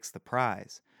that takes the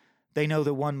prize. They know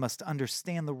that one must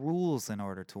understand the rules in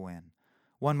order to win.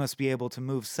 One must be able to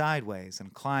move sideways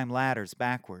and climb ladders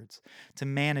backwards, to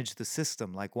manage the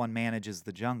system like one manages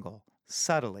the jungle,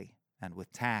 subtly and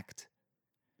with tact.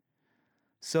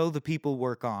 So the people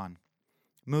work on,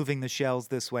 moving the shells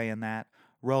this way and that,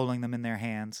 rolling them in their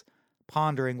hands,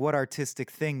 pondering what artistic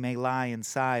thing may lie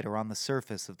inside or on the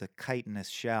surface of the chitinous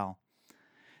shell.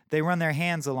 They run their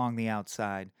hands along the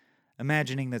outside,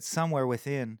 imagining that somewhere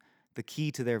within, the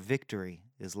key to their victory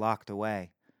is locked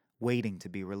away, waiting to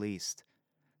be released.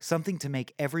 Something to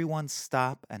make everyone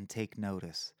stop and take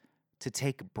notice, to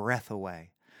take breath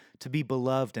away, to be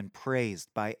beloved and praised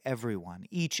by everyone.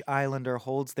 Each islander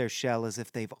holds their shell as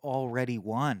if they've already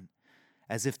won,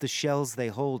 as if the shells they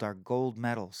hold are gold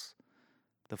medals.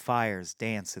 The fires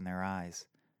dance in their eyes.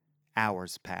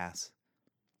 Hours pass.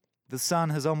 The sun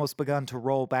has almost begun to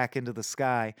roll back into the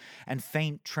sky, and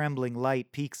faint, trembling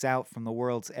light peeks out from the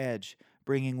world's edge,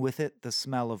 bringing with it the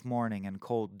smell of morning and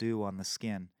cold dew on the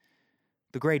skin.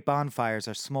 The great bonfires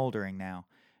are smoldering now,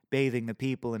 bathing the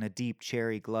people in a deep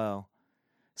cherry glow.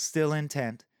 Still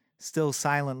intent, still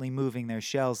silently moving their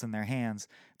shells in their hands,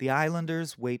 the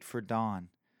islanders wait for dawn,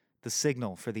 the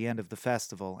signal for the end of the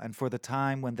festival and for the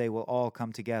time when they will all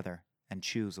come together and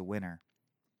choose a winner.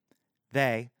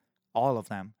 They, all of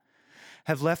them,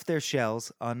 have left their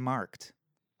shells unmarked.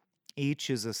 Each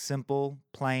is as simple,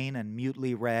 plain, and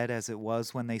mutely red as it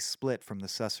was when they split from the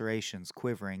susurration's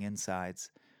quivering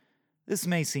insides. This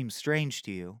may seem strange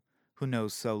to you, who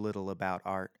knows so little about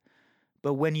art,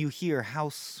 but when you hear how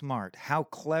smart, how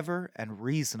clever, and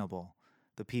reasonable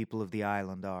the people of the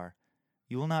island are,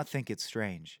 you will not think it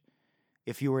strange.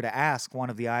 If you were to ask one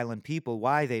of the island people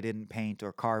why they didn't paint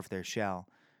or carve their shell,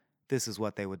 this is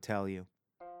what they would tell you.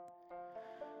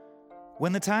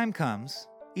 When the time comes,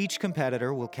 each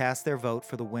competitor will cast their vote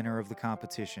for the winner of the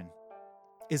competition.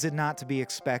 Is it not to be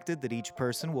expected that each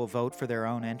person will vote for their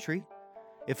own entry?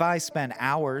 If I spend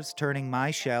hours turning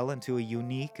my shell into a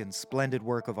unique and splendid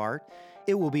work of art,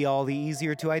 it will be all the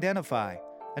easier to identify,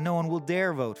 and no one will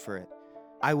dare vote for it.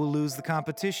 I will lose the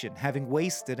competition, having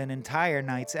wasted an entire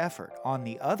night's effort. On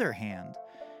the other hand,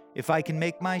 if I can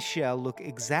make my shell look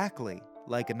exactly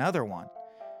like another one,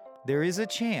 there is a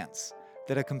chance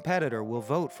that a competitor will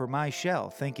vote for my shell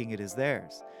thinking it is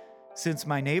theirs. Since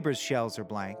my neighbor's shells are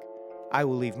blank, I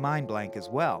will leave mine blank as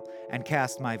well and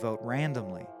cast my vote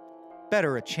randomly.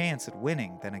 Better a chance at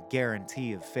winning than a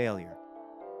guarantee of failure.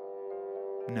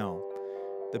 No,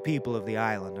 the people of the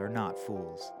island are not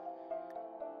fools.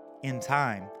 In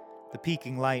time, the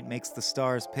peaking light makes the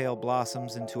stars' pale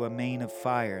blossoms into a mane of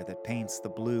fire that paints the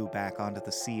blue back onto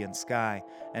the sea and sky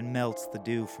and melts the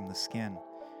dew from the skin.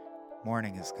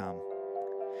 Morning has come.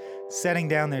 Setting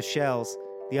down their shells,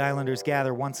 the islanders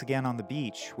gather once again on the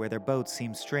beach, where their boats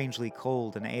seem strangely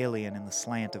cold and alien in the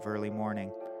slant of early morning.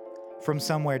 From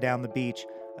somewhere down the beach,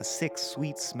 a sick,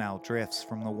 sweet smell drifts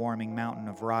from the warming mountain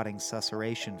of rotting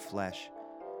susurration flesh.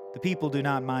 The people do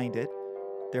not mind it.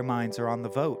 Their minds are on the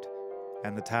vote,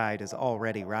 and the tide is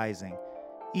already rising.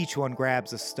 Each one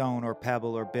grabs a stone or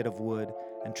pebble or bit of wood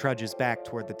and trudges back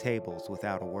toward the tables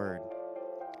without a word.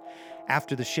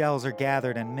 After the shells are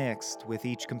gathered and mixed, with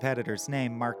each competitor's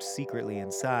name marked secretly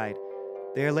inside,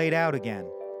 they are laid out again,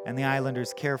 and the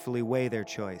islanders carefully weigh their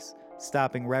choice,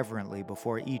 stopping reverently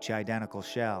before each identical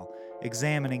shell,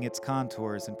 examining its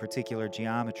contours and particular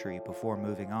geometry before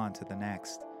moving on to the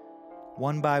next.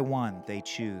 One by one, they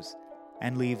choose,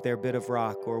 and leave their bit of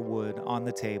rock or wood on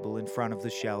the table in front of the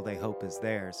shell they hope is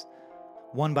theirs.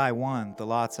 One by one, the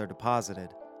lots are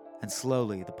deposited, and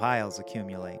slowly the piles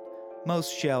accumulate.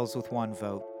 Most shells with one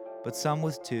vote, but some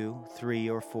with 2, 3,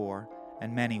 or 4,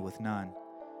 and many with none.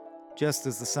 Just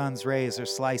as the sun's rays are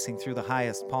slicing through the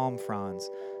highest palm fronds,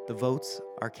 the votes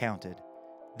are counted.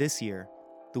 This year,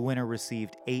 the winner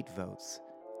received 8 votes.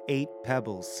 8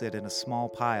 pebbles sit in a small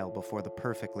pile before the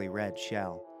perfectly red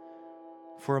shell.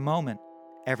 For a moment,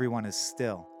 everyone is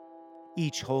still.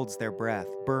 Each holds their breath,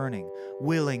 burning,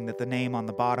 willing that the name on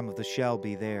the bottom of the shell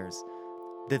be theirs,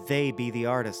 that they be the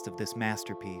artist of this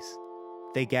masterpiece.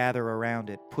 They gather around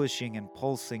it, pushing and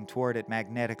pulsing toward it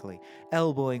magnetically,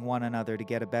 elbowing one another to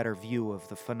get a better view of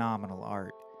the phenomenal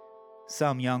art.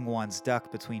 Some young ones duck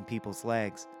between people's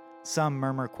legs. Some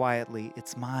murmur quietly,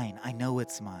 "It's mine, I know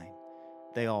it's mine."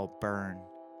 They all burn.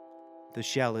 The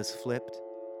shell is flipped.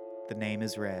 The name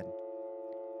is read.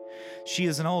 She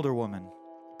is an older woman,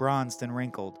 bronzed and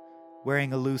wrinkled,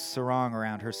 wearing a loose sarong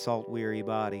around her salt-weary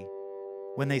body.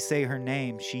 When they say her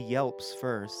name, she yelps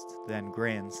first, then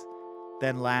grins,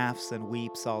 then laughs and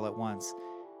weeps all at once.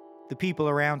 The people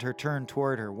around her turn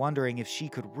toward her, wondering if she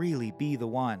could really be the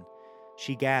one.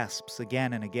 She gasps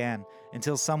again and again,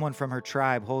 until someone from her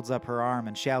tribe holds up her arm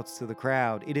and shouts to the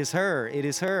crowd, "It is her! It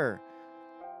is her!"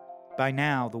 By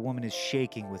now, the woman is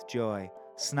shaking with joy,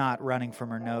 snot running from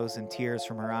her nose and tears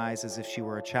from her eyes as if she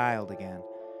were a child again.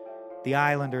 The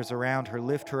islanders around her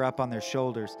lift her up on their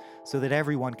shoulders so that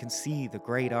everyone can see the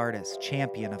great artist,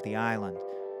 champion of the island.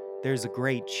 There's a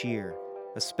great cheer,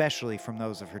 especially from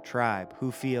those of her tribe,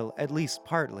 who feel, at least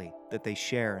partly, that they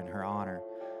share in her honor.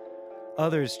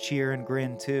 Others cheer and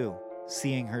grin too,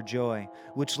 seeing her joy,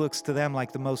 which looks to them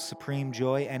like the most supreme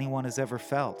joy anyone has ever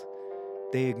felt.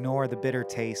 They ignore the bitter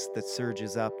taste that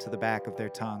surges up to the back of their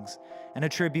tongues and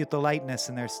attribute the lightness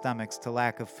in their stomachs to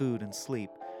lack of food and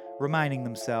sleep, reminding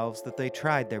themselves that they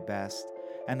tried their best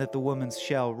and that the woman's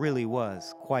shell really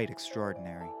was quite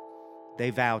extraordinary. They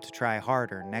vow to try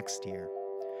harder next year.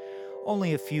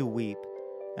 Only a few weep,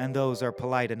 and those are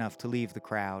polite enough to leave the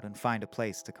crowd and find a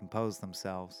place to compose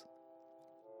themselves.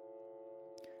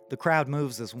 The crowd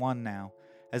moves as one now,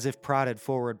 as if prodded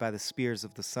forward by the spears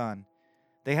of the sun.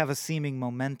 They have a seeming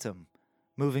momentum,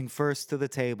 moving first to the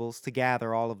tables to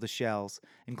gather all of the shells,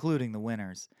 including the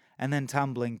winners, and then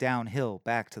tumbling downhill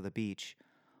back to the beach.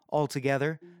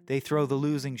 Altogether, they throw the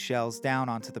losing shells down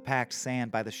onto the packed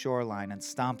sand by the shoreline and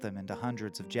stomp them into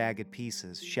hundreds of jagged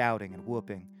pieces, shouting and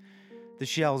whooping. The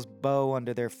shells bow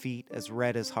under their feet as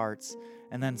red as hearts,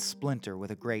 and then splinter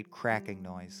with a great cracking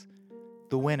noise.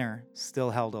 The winner, still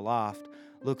held aloft,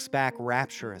 looks back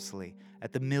rapturously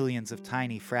at the millions of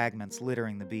tiny fragments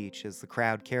littering the beach as the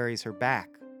crowd carries her back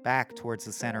towards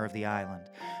the center of the island,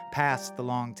 past the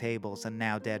long tables and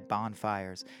now dead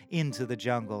bonfires, into the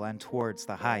jungle and towards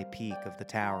the high peak of the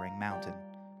towering mountain.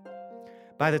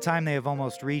 By the time they have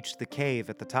almost reached the cave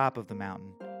at the top of the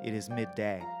mountain, it is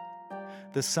midday.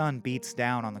 The sun beats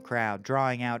down on the crowd,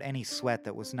 drawing out any sweat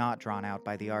that was not drawn out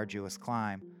by the arduous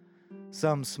climb.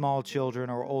 Some small children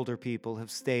or older people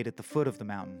have stayed at the foot of the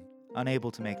mountain,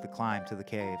 unable to make the climb to the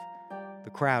cave. The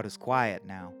crowd is quiet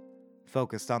now,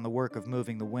 focused on the work of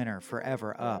moving the winner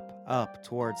forever up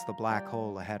towards the black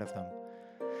hole ahead of them.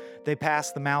 They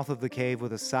pass the mouth of the cave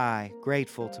with a sigh,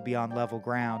 grateful to be on level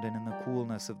ground and in the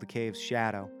coolness of the cave's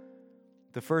shadow.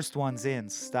 The first ones in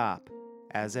stop,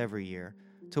 as every year,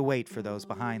 to wait for those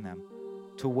behind them,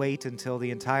 to wait until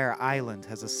the entire island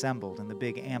has assembled in the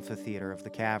big amphitheater of the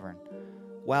cavern.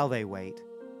 While they wait,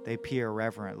 they peer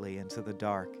reverently into the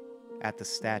dark at the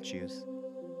statues.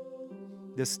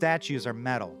 The statues are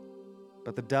metal,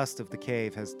 but the dust of the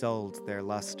cave has dulled their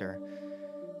luster.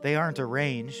 They aren't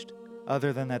arranged,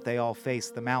 other than that they all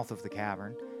face the mouth of the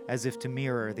cavern, as if to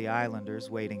mirror the islanders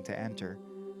waiting to enter.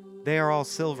 They are all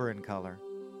silver in color,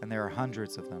 and there are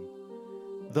hundreds of them.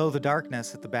 Though the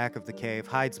darkness at the back of the cave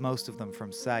hides most of them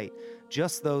from sight,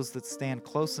 just those that stand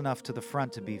close enough to the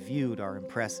front to be viewed are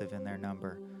impressive in their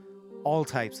number. All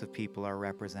types of people are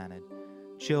represented.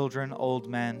 Children, old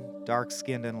men,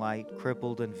 dark-skinned and light,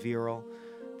 crippled and virile.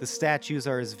 The statues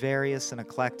are as various and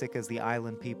eclectic as the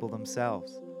island people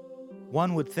themselves.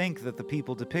 One would think that the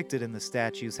people depicted in the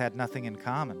statues had nothing in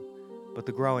common, but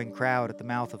the growing crowd at the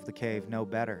mouth of the cave know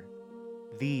better.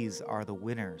 These are the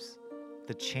winners,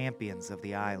 the champions of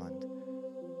the island.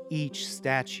 Each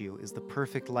statue is the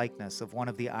perfect likeness of one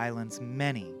of the island's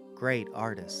many great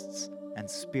artists and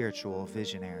spiritual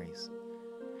visionaries.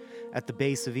 At the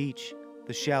base of each,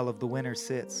 the shell of the winner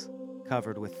sits,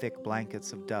 covered with thick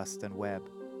blankets of dust and web.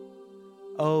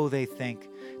 Oh, they think,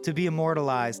 to be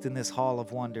immortalized in this hall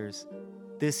of wonders.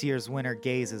 This year's winner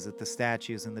gazes at the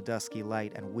statues in the dusky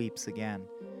light and weeps again.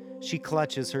 She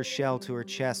clutches her shell to her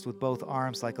chest with both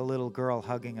arms like a little girl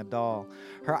hugging a doll.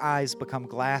 Her eyes become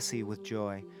glassy with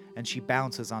joy, and she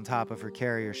bounces on top of her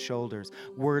carrier's shoulders,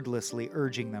 wordlessly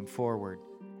urging them forward.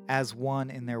 As one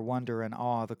in their wonder and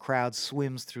awe, the crowd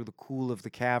swims through the cool of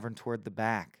the cavern toward the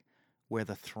back, where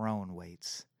the throne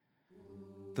waits.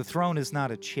 The throne is not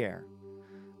a chair.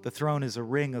 The throne is a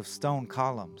ring of stone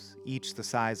columns, each the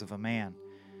size of a man.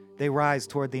 They rise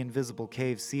toward the invisible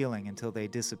cave ceiling until they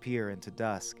disappear into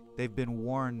dusk. They've been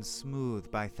worn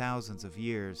smooth by thousands of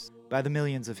years, by the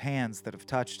millions of hands that have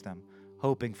touched them,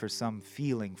 hoping for some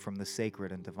feeling from the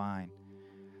sacred and divine.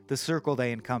 The circle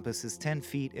they encompass is 10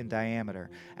 feet in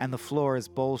diameter, and the floor is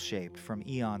bowl-shaped from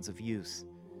eons of use.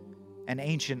 An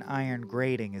ancient iron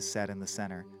grating is set in the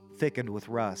center, thickened with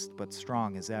rust but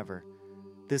strong as ever.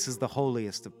 This is the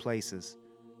holiest of places,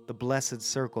 the blessed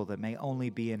circle that may only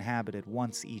be inhabited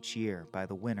once each year by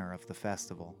the winner of the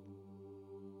festival.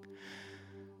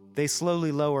 They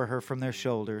slowly lower her from their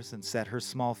shoulders and set her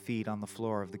small feet on the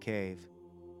floor of the cave.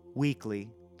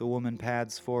 Weakly, the woman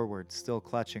pads forward, still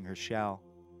clutching her shell.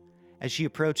 As she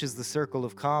approaches the circle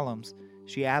of columns,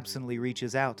 she absently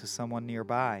reaches out to someone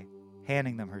nearby,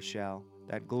 handing them her shell,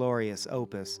 that glorious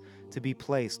opus, to be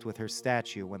placed with her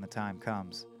statue when the time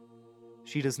comes.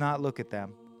 She does not look at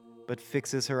them, but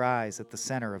fixes her eyes at the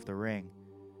center of the ring.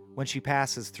 When she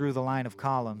passes through the line of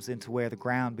columns into where the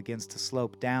ground begins to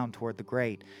slope down toward the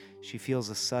grate, she feels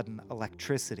a sudden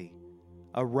electricity,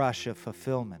 a rush of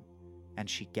fulfillment, and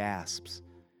she gasps.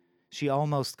 She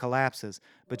almost collapses,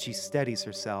 but she steadies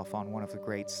herself on one of the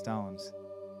great stones.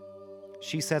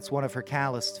 She sets one of her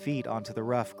calloused feet onto the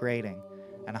rough grating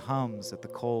and hums at the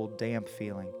cold, damp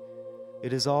feeling.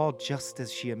 It is all just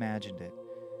as she imagined it.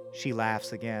 She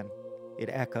laughs again. It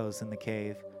echoes in the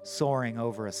cave, soaring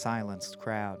over a silenced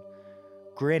crowd.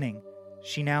 Grinning,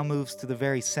 she now moves to the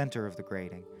very center of the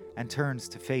grating and turns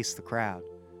to face the crowd.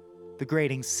 The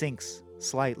grating sinks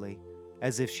slightly,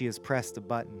 as if she has pressed a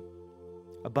button.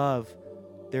 Above,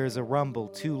 there is a rumble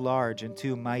too large and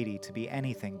too mighty to be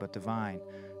anything but divine,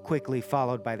 quickly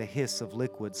followed by the hiss of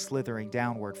liquid slithering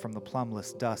downward from the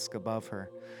plumbless dusk above her.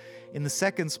 In the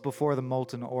seconds before the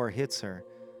molten ore hits her,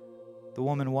 the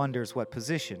woman wonders what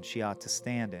position she ought to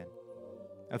stand in.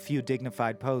 A few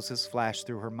dignified poses flash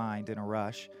through her mind in a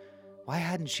rush. Why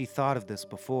hadn't she thought of this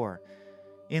before?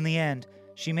 In the end,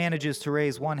 she manages to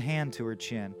raise one hand to her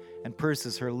chin and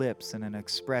purses her lips in an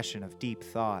expression of deep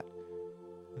thought.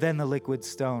 Then the liquid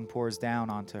stone pours down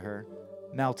onto her,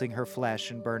 melting her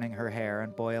flesh and burning her hair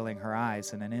and boiling her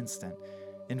eyes in an instant.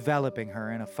 enveloping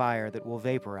her in a fire that will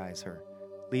vaporize her,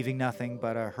 leaving nothing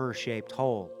but a her-shaped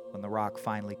hole when the rock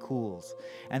finally cools,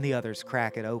 and the others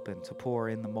crack it open to pour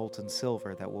in the molten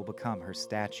silver that will become her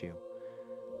statue.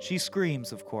 She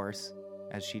screams, of course,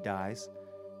 as she dies,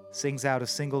 sings out a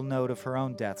single note of her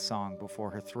own death song before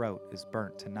her throat is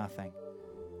burnt to nothing.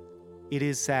 It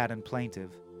is sad and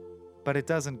plaintive, but it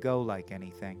doesn't go like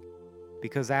anything,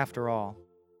 because after all,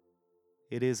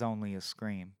 it is only a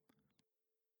scream.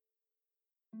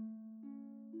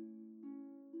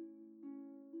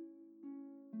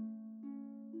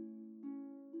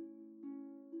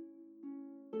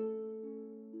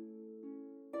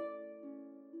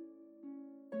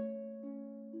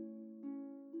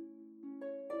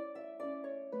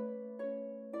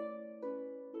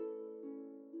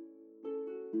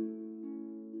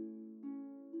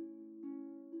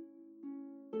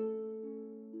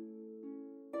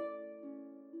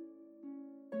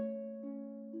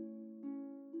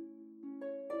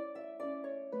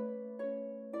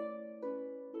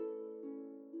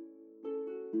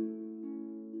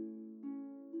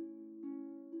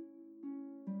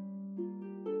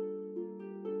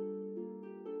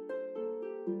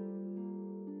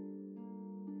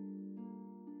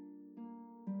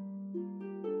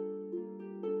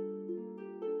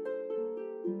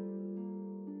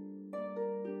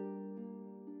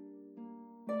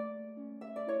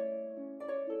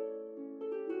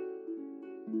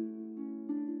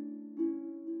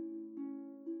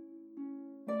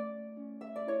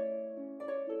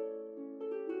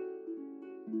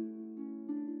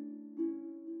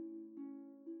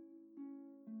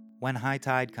 When high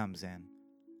tide comes in,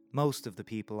 most of the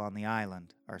people on the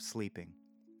island are sleeping.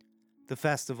 The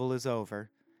festival is over,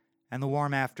 and the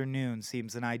warm afternoon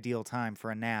seems an ideal time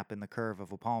for a nap in the curve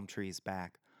of a palm tree's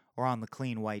back or on the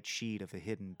clean white sheet of a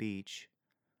hidden beach.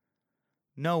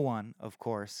 No one, of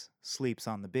course, sleeps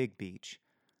on the big beach.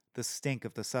 The stink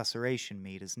of the susurration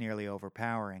meat is nearly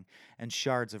overpowering, and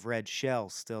shards of red shell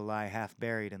still lie half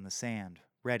buried in the sand,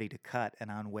 ready to cut an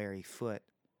unwary foot.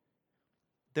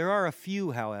 There are a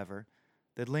few, however,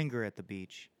 that linger at the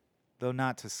beach, though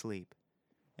not to sleep.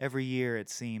 Every year, it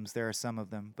seems, there are some of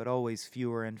them, but always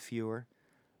fewer and fewer.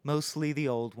 Mostly the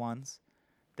old ones.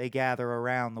 They gather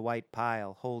around the white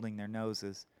pile, holding their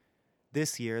noses.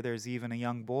 This year, there's even a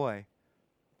young boy.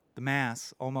 The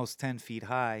mass, almost 10 feet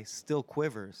high, still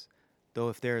quivers, though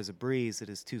if there is a breeze, it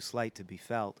is too slight to be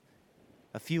felt.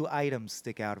 A few items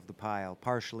stick out of the pile,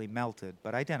 partially melted,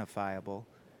 but identifiable.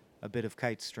 A bit of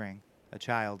kite string, a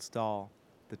child's doll,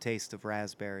 the taste of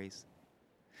raspberries.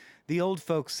 The old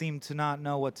folks seem to not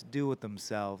know what to do with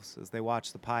themselves as they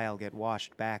watch the pile get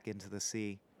washed back into the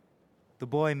sea. The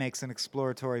boy makes an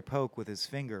exploratory poke with his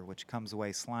finger, which comes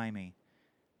away slimy.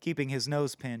 Keeping his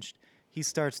nose pinched, he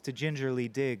starts to gingerly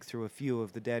dig through a few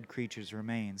of the dead creature's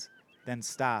remains, then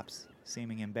stops,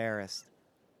 seeming embarrassed.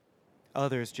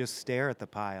 Others just stare at the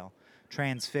pile,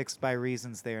 transfixed by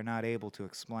reasons they are not able to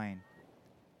explain.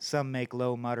 Some make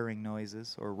low muttering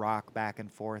noises or rock back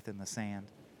and forth in the sand.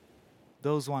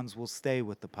 Those ones will stay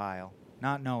with the pile,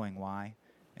 not knowing why,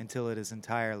 until it is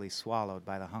entirely swallowed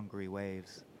by the hungry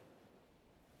waves.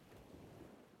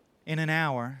 In an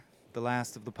hour, the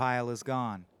last of the pile is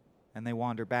gone, and they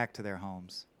wander back to their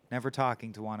homes, never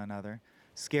talking to one another,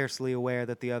 scarcely aware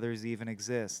that the others even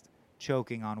exist,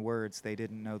 choking on words they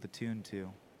didn't know the tune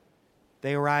to.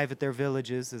 They arrive at their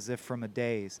villages as if from a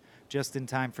daze, just in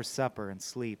time for supper and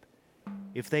sleep.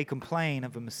 If they complain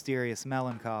of a mysterious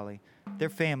melancholy, their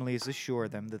families assure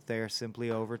them that they are simply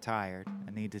overtired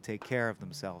and need to take care of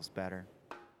themselves better.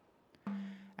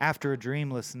 After a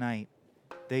dreamless night,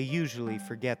 they usually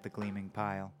forget the gleaming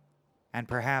pile. And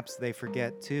perhaps they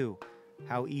forget, too,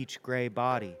 how each gray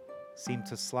body seemed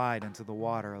to slide into the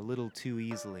water a little too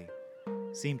easily,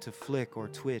 seemed to flick or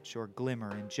twitch or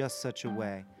glimmer in just such a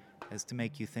way as to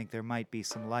make you think there might be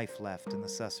some life left in the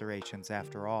susurrations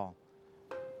after all.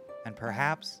 And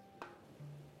perhaps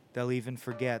they'll even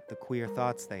forget the queer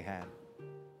thoughts they had,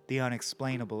 the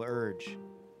unexplainable urge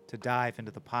to dive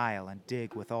into the pile and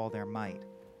dig with all their might,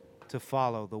 to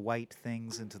follow the white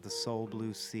things into the soul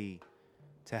blue sea,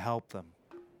 to help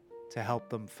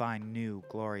them find new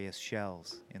glorious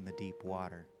shells in the deep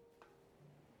water.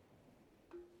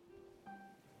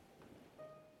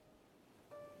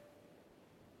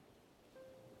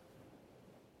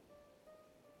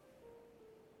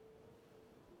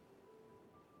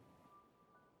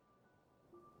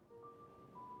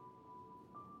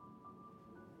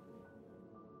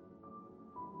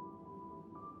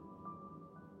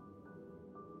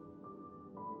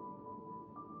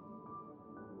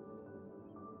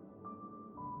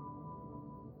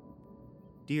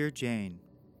 Dear Jane,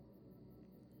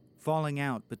 Falling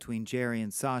out between Jerry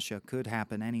and Sasha could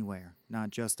happen anywhere,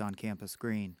 not just on Campus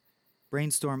Green.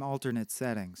 Brainstorm alternate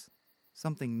settings.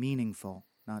 Something meaningful,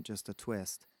 not just a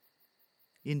twist.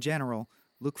 In general,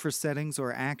 look for settings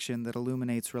or action that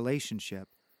illuminates relationship.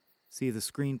 See the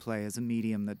screenplay as a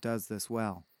medium that does this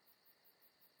well.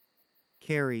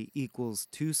 Carrie equals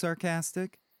too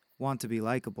sarcastic? Want to be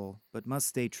likable, but must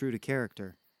stay true to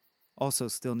character. Also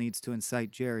still needs to incite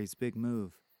Jerry's big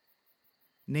move.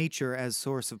 Nature as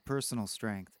source of personal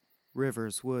strength.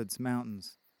 Rivers, woods,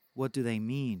 mountains. What do they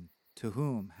mean? To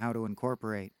whom? How to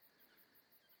incorporate?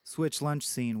 Switch lunch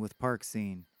scene with park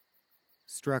scene.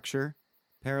 Structure.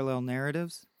 Parallel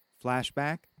narratives.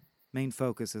 Flashback. Main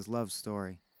focus is love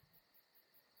story.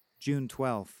 June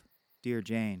 12th. Dear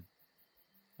Jane.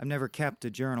 I've never kept a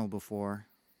journal before.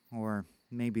 Or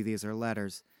maybe these are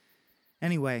letters.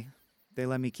 Anyway, they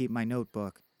let me keep my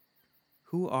notebook.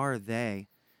 Who are they?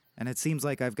 And it seems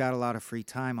like I've got a lot of free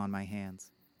time on my hands.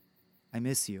 I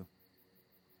miss you.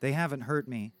 They haven't hurt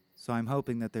me, so I'm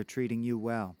hoping that they're treating you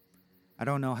well. I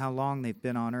don't know how long they've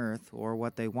been on Earth or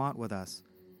what they want with us.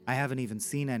 I haven't even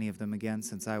seen any of them again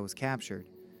since I was captured.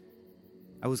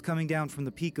 I was coming down from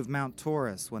the peak of Mount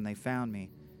Taurus when they found me.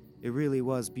 It really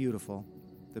was beautiful.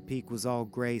 The peak was all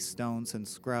gray stones and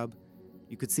scrub.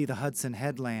 You could see the Hudson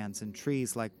headlands and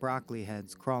trees like broccoli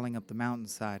heads crawling up the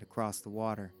mountainside across the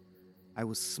water. I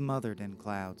was smothered in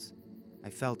clouds. I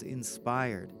felt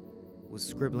inspired. Was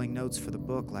scribbling notes for the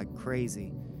book like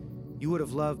crazy. You would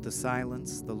have loved the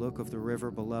silence, the look of the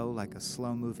river below like a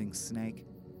slow-moving snake.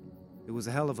 It was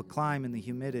a hell of a climb in the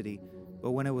humidity,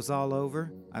 but when it was all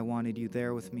over, I wanted you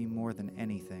there with me more than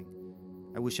anything.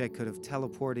 I wish I could have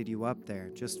teleported you up there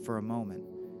just for a moment.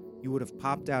 You would have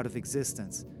popped out of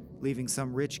existence, leaving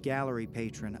some rich gallery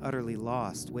patron utterly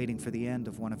lost, waiting for the end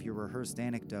of one of your rehearsed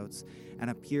anecdotes,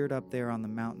 and appeared up there on the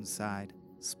mountainside,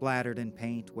 splattered in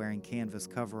paint, wearing canvas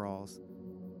coveralls.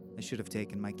 I should have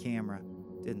taken my camera,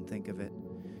 didn't think of it.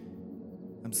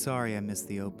 I'm sorry I missed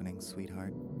the opening,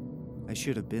 sweetheart. I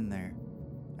should have been there.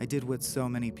 I did what so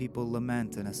many people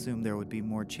lament and assume there would be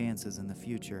more chances in the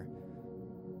future.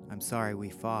 I'm sorry we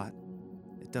fought.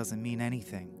 It doesn't mean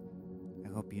anything.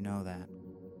 I hope you know that.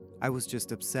 I was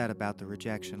just upset about the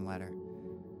rejection letter.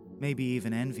 Maybe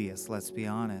even envious, let's be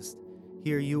honest.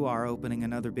 Here you are opening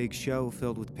another big show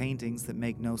filled with paintings that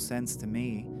make no sense to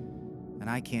me, and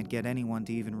I can't get anyone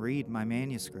to even read my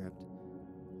manuscript.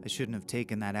 I shouldn't have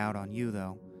taken that out on you,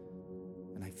 though,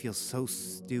 and I feel so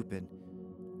stupid.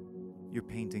 Your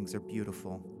paintings are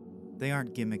beautiful. They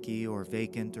aren't gimmicky or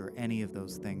vacant or any of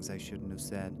those things I shouldn't have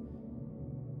said.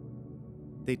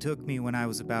 They took me when I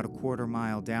was about a quarter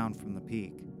mile down from the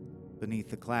peak, beneath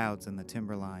the clouds and the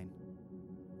timberline.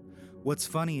 What's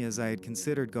funny is I had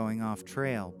considered going off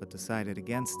trail, but decided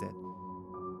against it.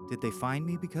 Did they find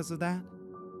me because of that?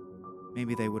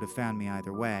 Maybe they would have found me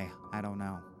either way, I don't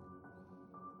know.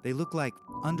 They look like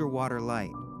underwater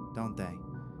light, don't they?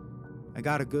 I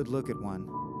got a good look at one,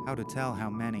 how to tell how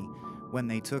many, when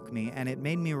they took me, and it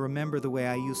made me remember the way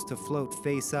I used to float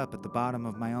face up at the bottom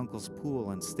of my uncle's pool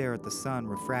and stare at the sun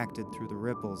refracted through the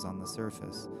ripples on the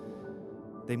surface.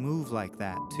 They move like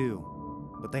that, too,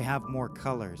 but they have more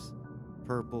colors.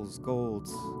 Purples,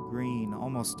 golds, green,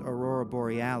 almost aurora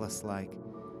borealis-like,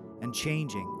 and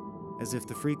changing, as if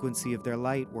the frequency of their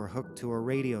light were hooked to a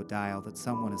radio dial that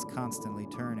someone is constantly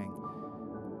turning.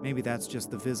 Maybe that's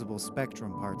just the visible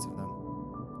spectrum parts of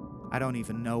them. I don't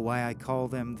even know why I call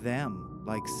them,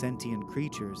 like sentient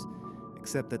creatures,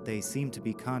 except that they seem to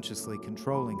be consciously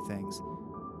controlling things.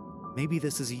 Maybe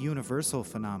this is a universal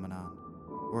phenomenon,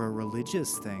 or a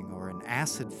religious thing, or an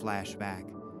acid flashback.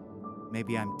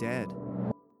 Maybe I'm dead.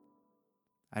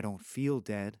 I don't feel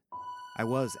dead. I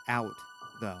was out,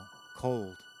 though,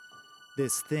 cold.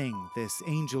 This thing, this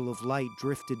angel of light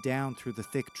drifted down through the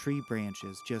thick tree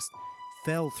branches, just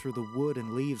fell through the wood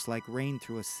and leaves like rain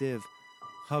through a sieve,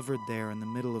 hovered there in the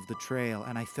middle of the trail,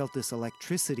 and I felt this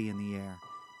electricity in the air.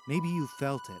 Maybe you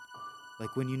felt it,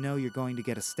 like when you know you're going to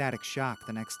get a static shock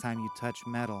the next time you touch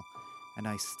metal. And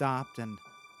I stopped, and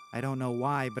I don't know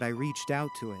why, but I reached out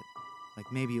to it, like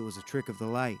maybe it was a trick of the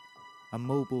light, a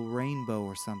mobile rainbow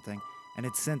or something, and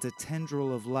it sent a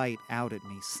tendril of light out at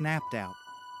me, snapped out,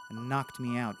 and knocked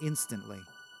me out instantly.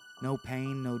 No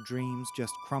pain, no dreams,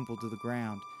 just crumpled to the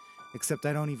ground. Except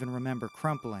I don't even remember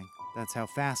crumpling. That's how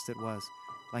fast it was.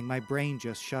 Like my brain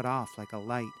just shut off like a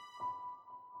light.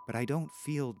 But I don't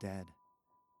feel dead.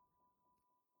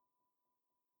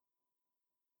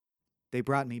 They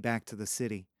brought me back to the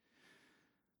city.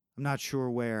 I'm not sure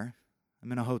where.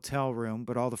 I'm in a hotel room,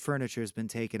 but all the furniture has been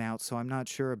taken out, so I'm not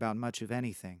sure about much of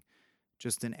anything.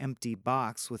 just an empty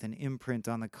box with an imprint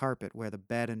on the carpet where the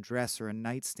bed and dresser and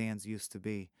nightstands used to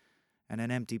be, and an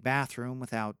empty bathroom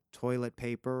without toilet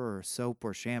paper or soap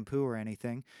or shampoo or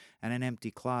anything, and an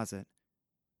empty closet.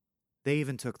 They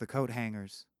even took the coat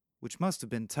hangers, which must have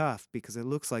been tough because it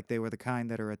looks like they were the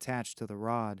kind that are attached to the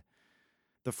rod.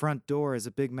 The front door is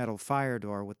a big metal fire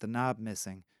door with the knob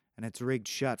missing, and it's rigged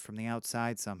shut from the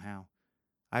outside somehow.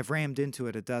 I've rammed into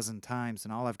it a dozen times,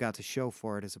 and all I've got to show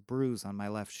for it is a bruise on my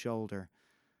left shoulder.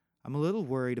 I'm a little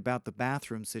worried about the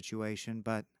bathroom situation,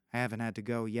 but I haven't had to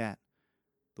go yet.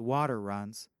 The water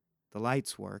runs. The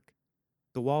lights work.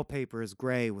 The wallpaper is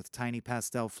gray with tiny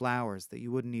pastel flowers that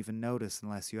you wouldn't even notice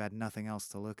unless you had nothing else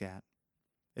to look at.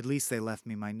 At least they left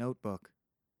me my notebook.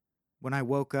 When I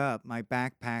woke up, my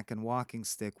backpack and walking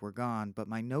stick were gone, but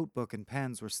my notebook and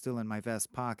pens were still in my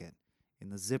vest pocket, in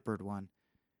the zippered one.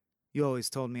 You always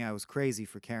told me I was crazy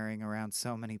for carrying around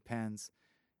so many pens.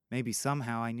 Maybe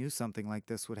somehow I knew something like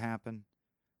this would happen.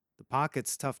 The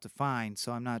pocket's tough to find,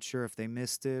 so I'm not sure if they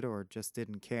missed it or just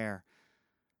didn't care.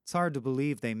 It's hard to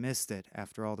believe they missed it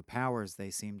after all the powers they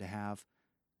seem to have.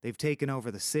 They've taken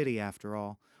over the city after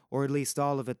all, or at least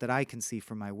all of it that I can see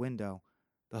from my window.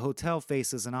 The hotel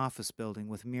faces an office building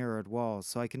with mirrored walls,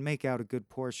 so I can make out a good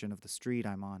portion of the street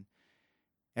I'm on.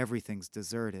 Everything's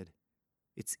deserted.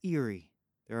 It's eerie.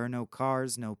 There are no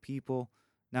cars, no people,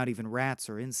 not even rats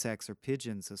or insects or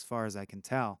pigeons as far as I can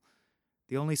tell.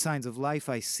 The only signs of life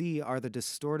I see are the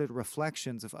distorted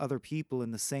reflections of other people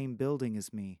in the same building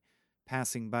as me,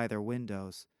 passing by their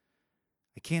windows.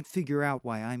 I can't figure out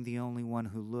why I'm the only one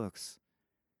who looks.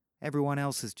 Everyone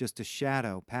else is just a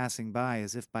shadow passing by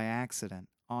as if by accident,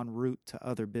 en route to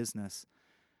other business.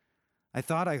 I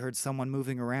thought I heard someone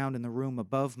moving around in the room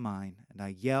above mine, and I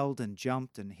yelled and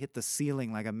jumped and hit the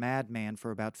ceiling like a madman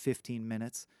for about 15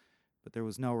 minutes, but there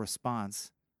was no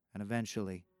response, and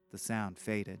eventually the sound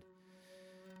faded.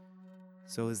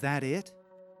 So is that it?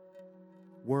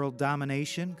 World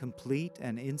domination, complete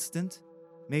and instant?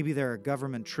 Maybe there are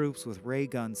government troops with ray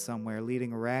guns somewhere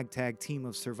leading a ragtag team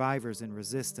of survivors in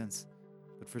resistance,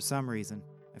 but for some reason,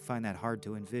 I find that hard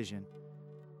to envision.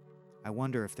 I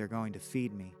wonder if they're going to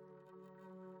feed me.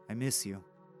 I miss you.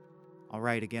 I'll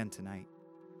write again tonight.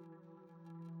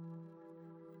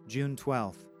 June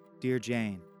 12th. Dear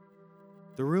Jane,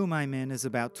 the room I'm in is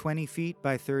about 20 feet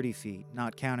by 30 feet,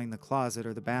 not counting the closet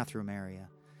or the bathroom area.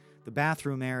 The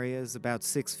bathroom area is about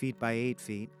 6 feet by 8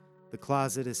 feet. The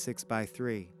closet is 6 by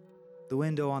 3. The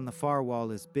window on the far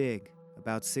wall is big,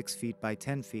 about 6 feet by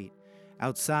 10 feet.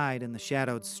 Outside in the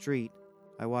shadowed street,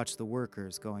 I watch the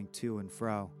workers going to and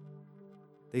fro.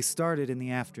 They started in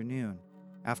the afternoon,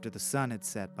 after the sun had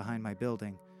set behind my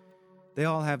building. They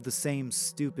all have the same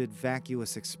stupid,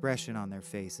 vacuous expression on their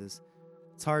faces.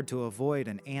 It's hard to avoid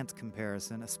an ant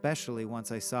comparison, especially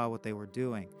once I saw what they were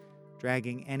doing,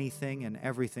 dragging anything and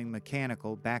everything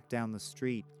mechanical back down the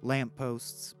street.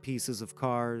 Lampposts, pieces of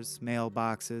cars,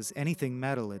 mailboxes, anything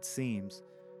metal it seems.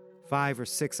 5 or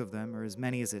 6 of them, or as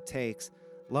many as it takes,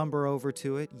 lumber over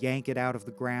to it, yank it out of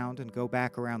the ground, and go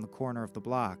back around the corner of the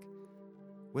block.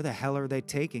 Where the hell are they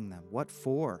taking them? What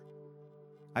for?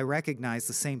 I recognize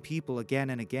the same people again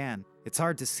and again. It's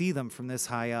hard to see them from this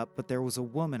high up, but there was a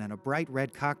woman in a bright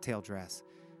red cocktail dress,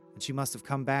 and she must have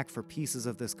come back for pieces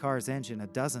of this car's engine a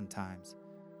dozen times.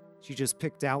 She just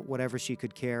picked out whatever she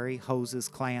could carry, hoses,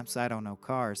 clamps, I don't know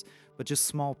cars, but just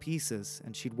small pieces,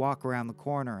 and she'd walk around the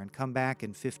corner and come back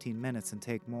in 15 minutes and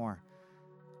take more.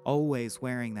 Always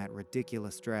wearing that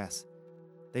ridiculous dress.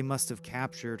 They must have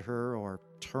captured her or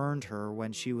turned her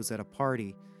when she was at a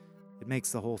party. It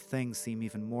makes the whole thing seem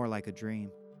even more like a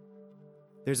dream.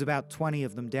 There's about 20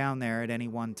 of them down there at any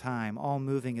one time, all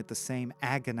moving at the same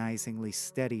agonizingly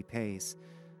steady pace.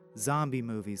 Zombie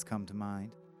movies come to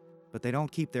mind, but they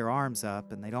don't keep their arms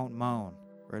up and they don't moan,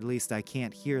 or at least I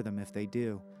can't hear them if they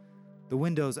do. The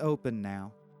window's open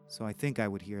now, so I think I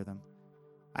would hear them.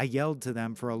 I yelled to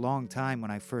them for a long time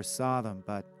when I first saw them,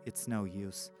 but it's no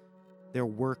use. They're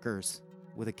workers,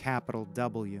 with a capital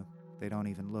W. They don't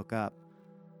even look up.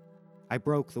 I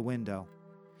broke the window.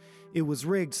 It was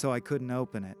rigged so I couldn't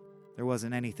open it. There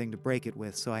wasn't anything to break it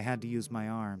with, so I had to use my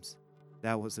arms.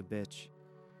 That was a bitch.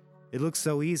 It looks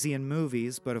so easy in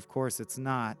movies, but of course it's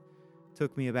not. It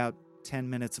took me about 10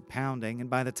 minutes of pounding, and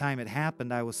by the time it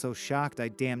happened, I was so shocked I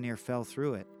damn near fell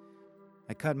through it.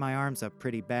 I cut my arms up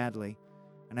pretty badly,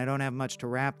 and I don't have much to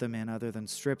wrap them in other than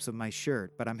strips of my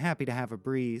shirt, but I'm happy to have a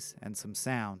breeze and some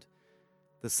sound.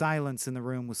 The silence in the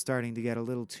room was starting to get a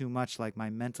little too much like my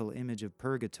mental image of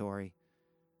purgatory.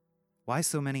 Why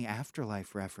so many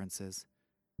afterlife references?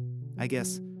 I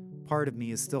guess part of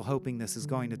me is still hoping this is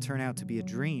going to turn out to be a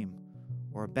dream,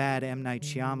 or a bad M. Night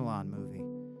Shyamalan movie.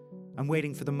 I'm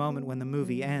waiting for the moment when the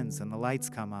movie ends and the lights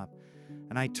come up,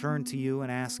 and I turn to you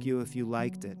and ask you if you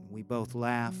liked it. We both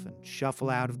laugh and shuffle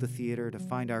out of the theater to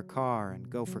find our car and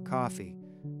go for coffee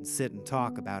and sit and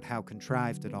talk about how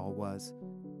contrived it all was.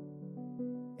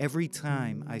 Every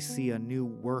time I see a new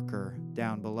worker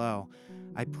down below,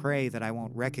 I pray that I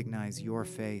won't recognize your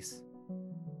face.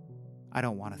 I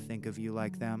don't want to think of you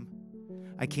like them.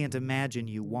 I can't imagine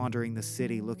you wandering the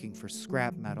city looking for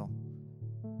scrap metal.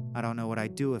 I don't know what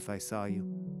I'd do if I saw you.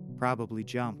 Probably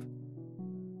jump.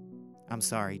 I'm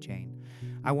sorry, Jane.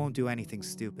 I won't do anything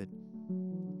stupid.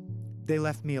 They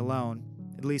left me alone,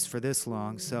 at least for this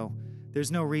long, so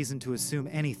there's no reason to assume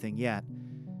anything yet.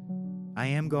 I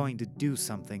am going to do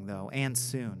something, though, and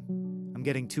soon. I'm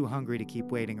getting too hungry to keep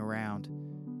waiting around.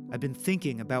 I've been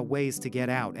thinking about ways to get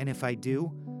out, and if I do,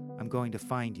 I'm going to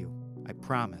find you. I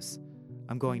promise.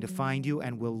 I'm going to find you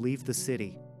and we'll leave the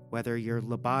city, whether you're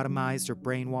lobotomized or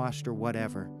brainwashed or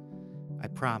whatever. I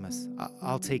promise.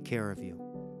 I'll take care of you.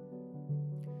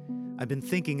 I've been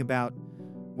thinking about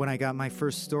when I got my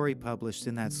first story published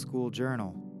in that school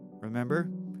journal. Remember?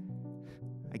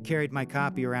 I carried my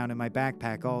copy around in my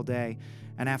backpack all day,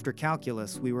 and after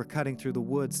calculus, we were cutting through the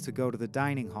woods to go to the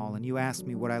dining hall, and you asked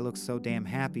me what I looked so damn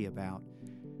happy about.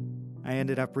 I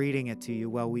ended up reading it to you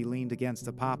while we leaned against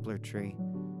a poplar tree.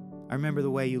 I remember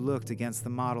the way you looked against the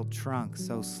mottled trunk,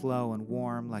 so slow and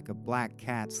warm like a black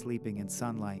cat sleeping in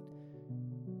sunlight.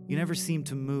 You never seemed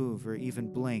to move or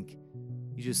even blink.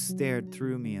 You just stared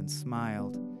through me and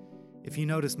smiled. If you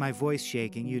noticed my voice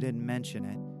shaking, you didn't mention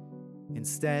it.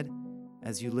 Instead,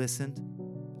 as you listened,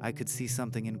 I could see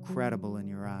something incredible in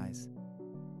your eyes.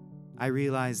 I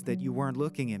realized that you weren't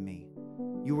looking at me.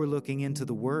 You were looking into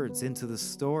the words, into the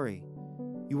story.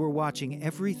 You were watching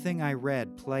everything I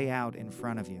read play out in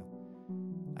front of you.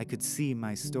 I could see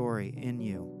my story in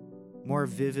you, more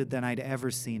vivid than I'd ever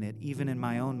seen it, even in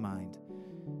my own mind.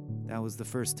 That was the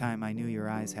first time I knew your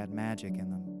eyes had magic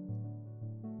in them.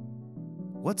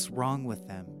 What's wrong with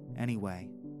them, anyway?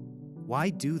 Why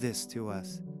do this to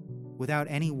us, without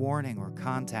any warning or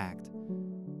contact?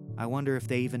 I wonder if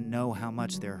they even know how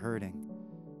much they're hurting.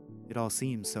 It all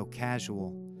seems so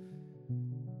casual.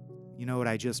 You know what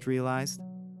I just realized?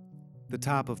 The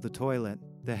top of the toilet,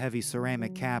 the heavy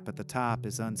ceramic cap at the top,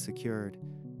 is unsecured.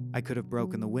 I could have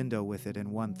broken the window with it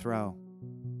in one throw.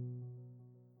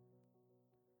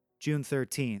 June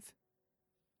 13th.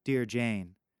 Dear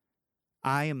Jane,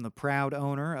 I am the proud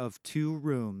owner of 2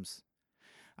 rooms.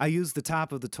 I used the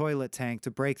top of the toilet tank to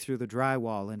break through the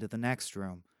drywall into the next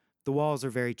room. The walls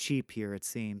are very cheap here, it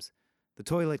seems. The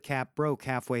toilet cap broke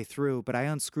halfway through, but I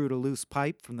unscrewed a loose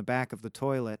pipe from the back of the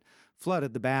toilet,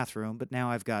 flooded the bathroom, but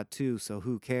now I've got 2, so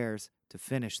who cares, to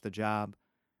finish the job.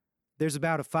 There's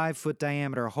about a 5-foot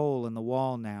diameter hole in the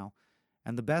wall now,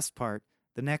 and the best part,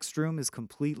 the next room is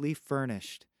completely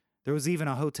furnished. There was even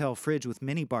a hotel fridge with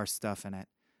minibar stuff in it.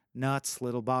 Nuts,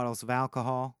 little bottles of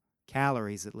alcohol,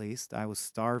 calories at least. I was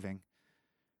starving.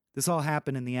 This all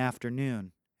happened in the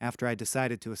afternoon, after I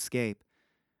decided to escape.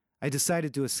 I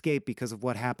decided to escape because of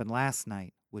what happened last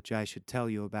night, which I should tell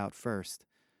you about first.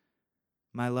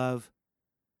 My love,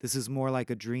 this is more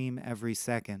like a dream every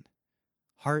second.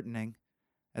 Heartening,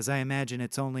 as I imagine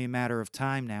it's only a matter of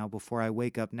time now before I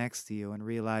wake up next to you and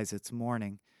realize it's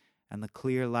morning and the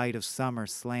clear light of summer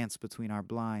slants between our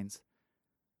blinds.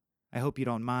 I hope you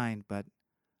don't mind, but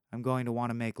I'm going to want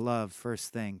to make love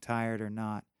first thing, tired or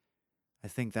not. I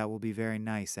think that will be very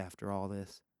nice after all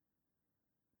this.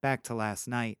 Back to last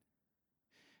night.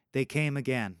 They came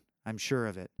again, I'm sure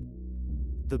of it.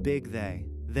 The big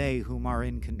they whom are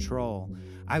in control.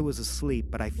 I was asleep,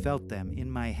 but I felt them in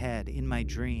my head, in my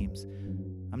dreams.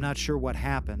 I'm not sure what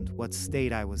happened, what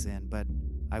state I was in, but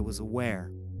I was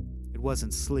aware. It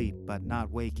wasn't sleep, but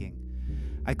not waking.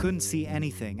 I couldn't see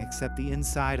anything except the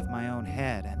inside of my own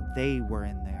head, and they were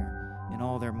in there, in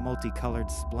all their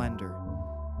multicolored splendor.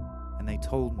 And they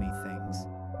told me things.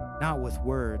 Not with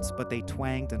words, but they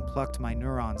twanged and plucked my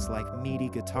neurons like meaty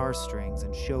guitar strings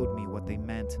and showed me what they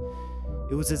meant.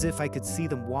 It was as if I could see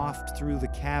them waft through the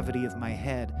cavity of my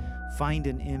head, find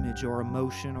an image or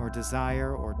emotion or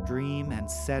desire or dream and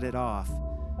set it off.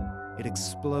 It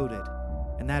exploded,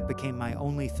 and that became my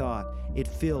only thought. It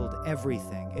filled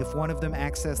everything. If one of them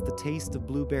accessed the taste of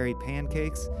blueberry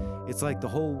pancakes, it's like the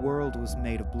whole world was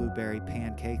made of blueberry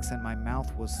pancakes and my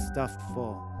mouth was stuffed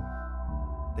full.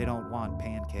 They don't want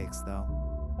pancakes, though.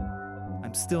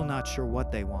 I'm still not sure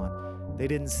what they want. They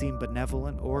didn't seem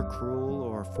benevolent or cruel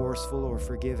or forceful or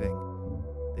forgiving.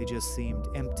 They just seemed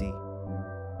empty.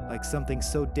 Like something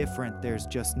so different there's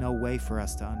just no way for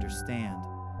us to understand.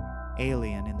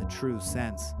 Alien in the true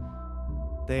sense.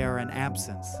 They are an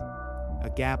absence. a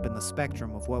gap in the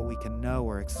spectrum of what we can know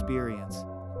or experience.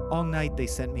 All night they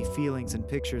sent me feelings and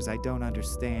pictures I don't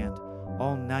understand.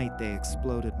 All night they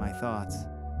exploded my thoughts.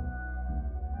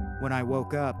 When I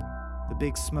woke up, the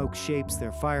big smoke shapes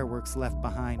their fireworks left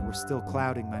behind were still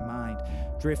clouding my mind,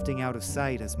 drifting out of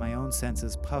sight as my own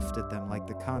senses puffed at them like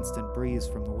the constant breeze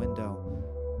from the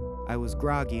window. I was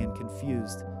groggy and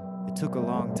confused. It took a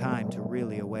long time to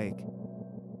really awake.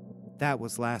 That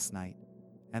was last night,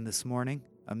 and this morning,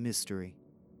 a mystery.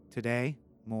 Today,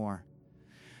 more.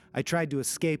 I tried to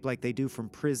escape like they do from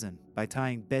prison, by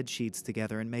tying bed sheets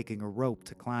together and making a rope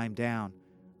to climb down.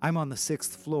 I'm on the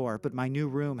 6th floor, but my new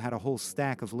room had a whole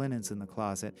stack of linens in the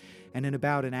closet, and in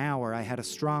about an hour I had a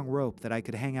strong rope that I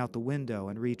could hang out the window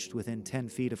and reached within 10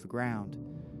 feet of the ground.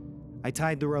 I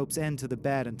tied the rope's end to the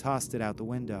bed and tossed it out the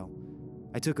window.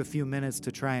 I took a few minutes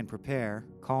to try and prepare,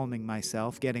 calming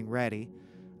myself, getting ready.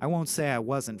 I won't say I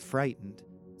wasn't frightened.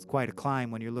 It's quite a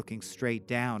climb when you're looking straight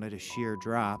down at a sheer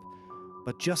drop.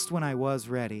 But just when I was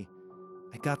ready,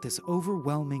 I got this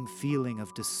overwhelming feeling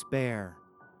of despair.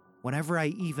 Whenever I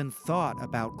even thought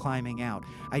about climbing out,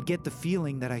 I'd get the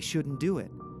feeling that I shouldn't do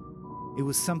it. It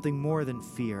was something more than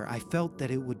fear. I felt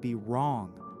that it would be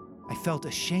wrong. I felt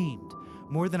ashamed,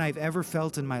 more than I've ever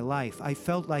felt in my life. I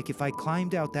felt like if I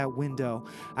climbed out that window,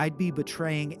 I'd be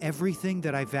betraying everything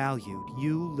that I valued.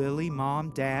 You, Lily, Mom,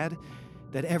 Dad,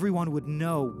 that everyone would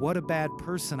know what a bad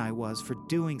person I was for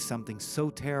doing something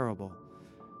so terrible.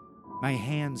 My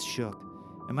hands shook,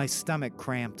 and my stomach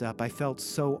cramped up. I felt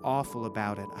so awful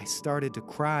about it. I started to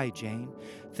cry, Jane,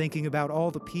 thinking about all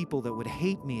the people that would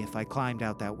hate me if I climbed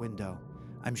out that window.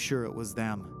 I'm sure it was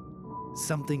them.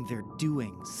 Something they're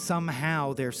doing.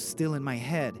 Somehow they're still in my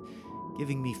head,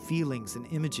 giving me feelings and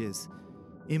images.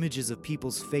 Images of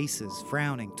people's faces,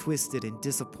 frowning, twisted in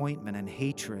disappointment and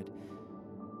hatred.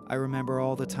 I remember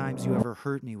all the times you ever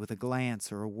hurt me with a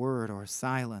glance or a word or a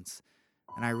silence,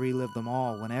 and I relive them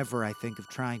all whenever I think of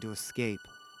trying to escape.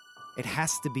 It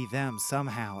has to be them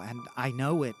somehow, and I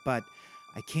know it, but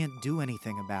I can't do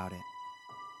anything about it.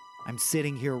 I'm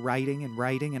sitting here writing,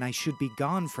 and I should be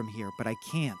gone from here, but I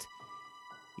can't.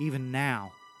 Even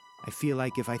now, I feel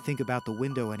like if I think about the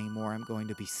window anymore, I'm going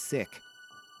to be sick.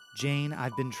 Jane,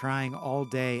 I've been trying all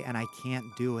day, and I can't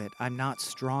do it. I'm not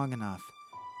strong enough.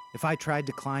 If I tried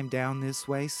to climb down this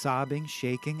way, sobbing,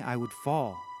 shaking, I would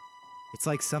fall. It's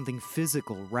like something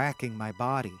physical racking my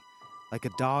body, like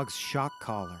a dog's shock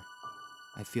collar.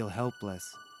 I feel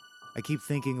helpless. I keep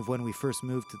thinking of when we first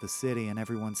moved to the city and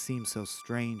everyone seemed so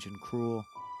strange and cruel.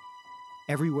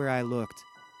 Everywhere I looked,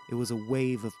 it was a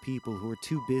wave of people who were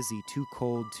too busy, too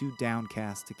cold, too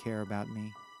downcast to care about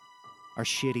me. Our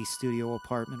shitty studio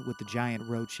apartment with the giant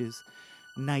roaches,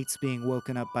 nights being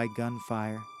woken up by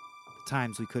gunfire, the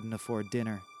times we couldn't afford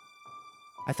dinner.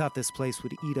 I thought this place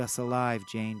would eat us alive,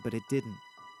 Jane, but it didn't.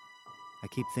 I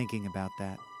keep thinking about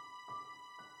that.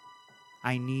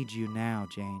 I need you now,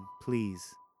 Jane. Please,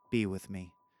 be with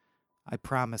me. I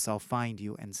promise I'll find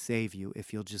you and save you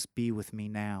if you'll just be with me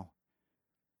now.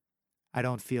 I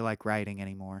don't feel like writing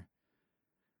anymore.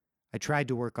 I tried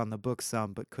to work on the book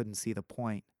some, but couldn't see the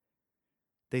point.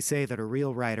 They say that a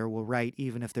real writer will write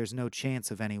even if there's no chance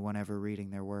of anyone ever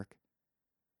reading their work.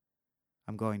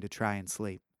 I'm going to try and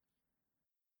sleep.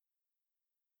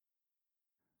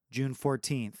 June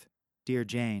 14th. Dear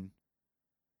Jane,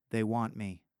 they want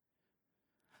me.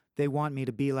 They want me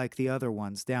to be like the other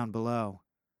ones down below.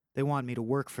 They want me to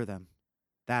work for them.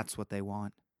 That's what they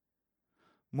want.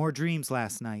 More dreams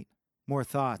last night. More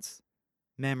thoughts.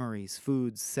 Memories,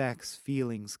 foods, sex,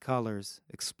 feelings, colors,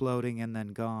 exploding and then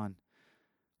gone.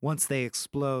 Once they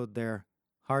explode, they're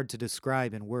hard to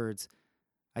describe in words.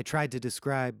 I tried to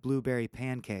describe blueberry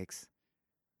pancakes.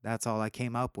 That's all I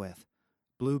came up with.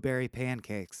 Blueberry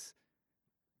pancakes.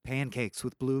 Pancakes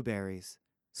with blueberries.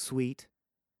 Sweet.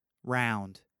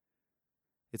 Round.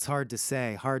 It's hard to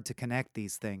say, hard to connect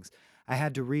these things. I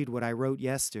had to read what I wrote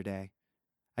yesterday.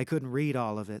 I couldn't read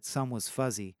all of it. Some was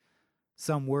fuzzy.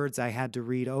 Some words I had to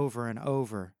read over and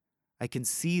over. I can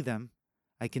see them.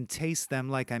 I can taste them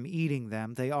like I'm eating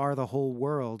them. They are the whole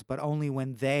world, but only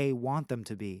when they want them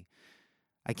to be.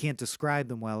 I can't describe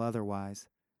them well otherwise.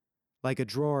 Like a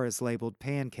drawer is labeled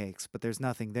pancakes, but there's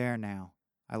nothing there now.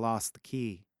 I lost the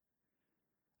key.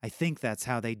 I think that's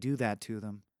how they do that to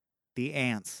them. The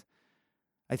ants.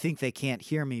 I think they can't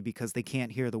hear me because they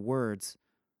can't hear the words.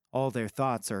 All their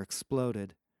thoughts are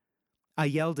exploded. I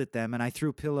yelled at them and I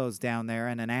threw pillows down there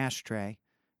and an ashtray.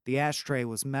 The ashtray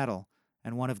was metal,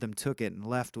 and one of them took it and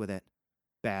left with it.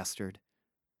 Bastard.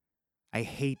 I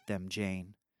hate them,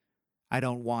 Jane. I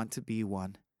don't want to be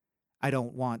one. I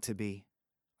don't want to be.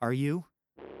 Are you?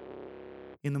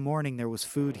 In the morning there was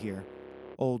food here.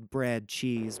 Old bread,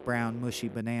 cheese, brown, mushy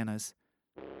bananas.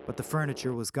 But the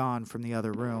furniture was gone from the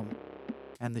other room.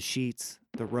 And the sheets,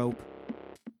 the rope.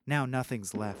 Now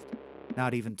nothing's left.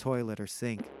 Not even toilet or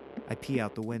sink. I pee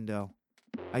out the window.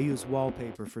 I use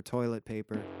wallpaper for toilet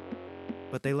paper.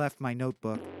 But they left my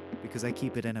notebook because I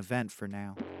keep it in a vent for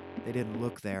now. They didn't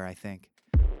look there, I think.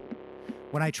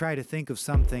 When I try to think of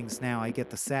some things now, I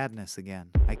get the sadness again.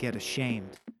 I get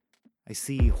ashamed. I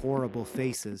see horrible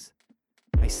faces.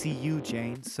 I see you,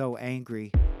 Jane, so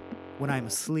angry. When I'm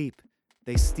asleep,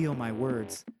 they steal my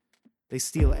words. They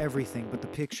steal everything but the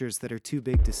pictures that are too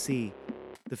big to see.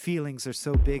 The feelings are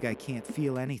so big I can't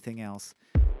feel anything else.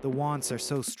 The wants are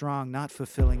so strong, not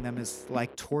fulfilling them is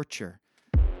like torture.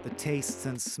 The tastes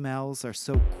and smells are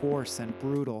so coarse and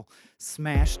brutal,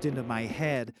 smashed into my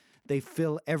head. They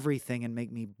fill everything and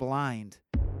make me blind.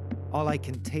 All I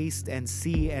can taste and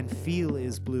see and feel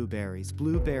is blueberries.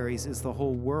 Blueberries is the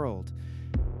whole world.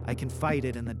 I can fight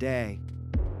it in the day.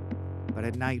 But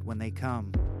at night when they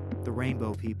come, the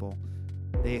rainbow people,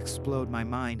 they explode my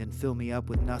mind and fill me up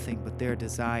with nothing but their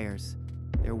desires,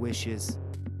 their wishes.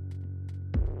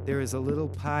 There is a little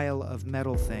pile of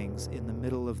metal things in the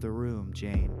middle of the room,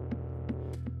 Jane.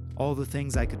 All the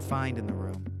things I could find in the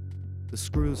room. The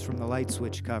screws from the light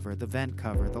switch cover, the vent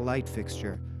cover, the light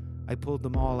fixture. I pulled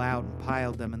them all out and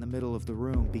piled them in the middle of the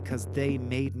room because they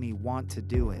made me want to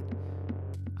do it.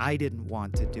 I didn't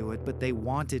want to do it, but they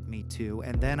wanted me to,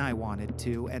 and then I wanted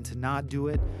to, and to not do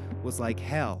it was like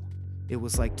hell. It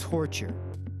was like torture.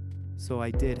 So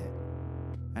I did it.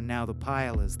 And now the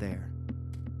pile is there.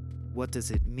 What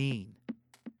does it mean?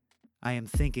 I am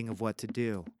thinking of what to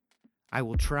do. I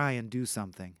will try and do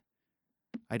something.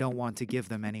 I don't want to give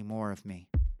them any more of me.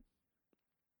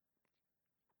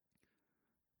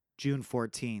 June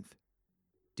 14th.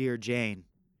 Dear Jane,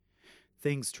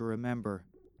 things to remember.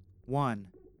 1.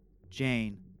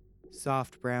 Jane,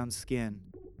 soft brown skin,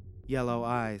 yellow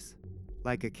eyes,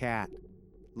 like a cat,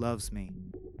 loves me.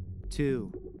 2.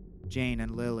 Jane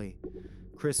and Lily,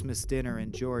 Christmas dinner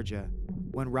in Georgia,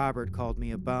 when Robert called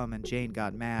me a bum and Jane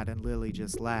got mad and Lily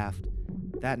just laughed.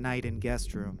 That night in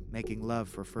guest room, making love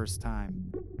for first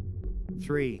time.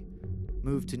 3.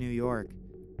 Moved to New York.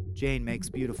 Jane makes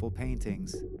beautiful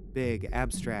paintings, big,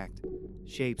 abstract,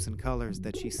 shapes and colors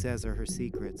that she says are her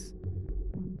secrets.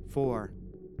 4.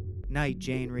 Night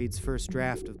Jane reads first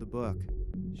draft of the book.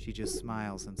 She just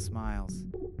smiles and smiles.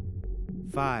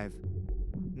 5.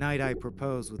 Night I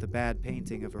propose with a bad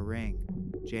painting of a ring.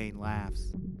 Jane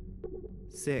laughs.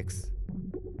 6.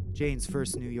 Jane's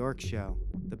first New York show,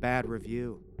 the bad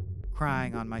review,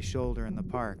 crying on my shoulder in the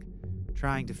park,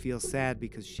 trying to feel sad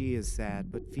because she is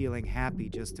sad, but feeling happy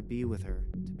just to be with her,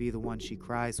 to be the one she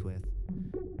cries with.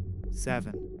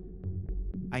 7.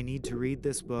 I need to read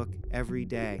this book every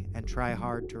day and try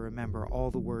hard to remember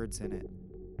all the words in it.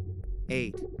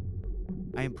 8.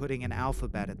 I am putting an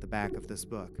alphabet at the back of this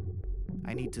book.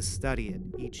 I need to study it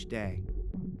each day.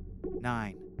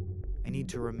 9. I need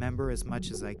to remember as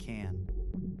much as I can.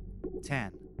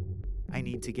 10. I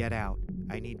need to get out.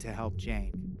 I need to help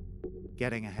Jane.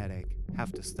 Getting a headache.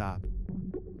 Have to stop.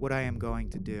 What I am going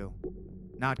to do.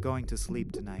 Not going to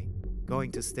sleep tonight.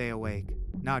 Going to stay awake.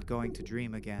 Not going to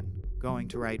dream again. Going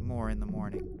to write more in the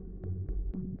morning.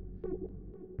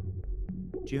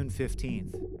 June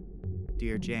 15th.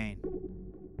 Dear Jane,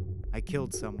 I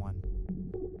killed someone.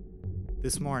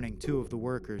 This morning, 2 of the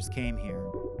workers came here.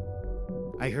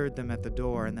 I heard them at the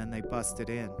door and then they busted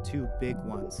in, 2 big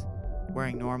ones,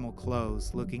 wearing normal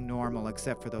clothes, looking normal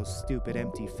except for those stupid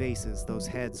empty faces, those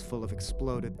heads full of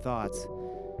exploded thoughts.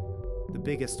 The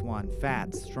biggest one,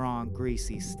 fat, strong,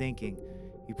 greasy, stinking.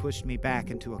 He pushed me back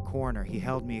into a corner. He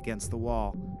held me against the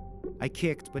wall. I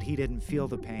kicked, but he didn't feel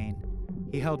the pain.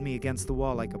 He held me against the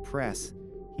wall like a press.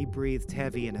 He breathed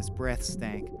heavy and his breath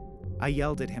stank. I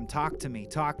yelled at him, talk to me,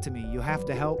 you have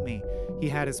to help me. He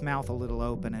had his mouth a little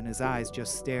open and his eyes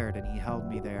just stared and he held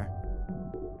me there.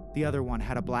 The other one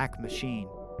had a black machine.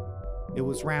 It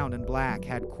was round and black,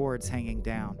 had cords hanging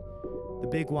down. The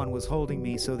big one was holding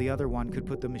me so the other one could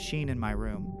put the machine in my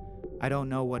room. I don't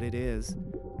know what it is.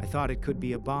 I thought it could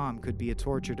be a bomb, could be a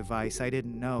torture device. I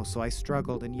didn't know, so I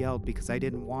struggled and yelled because I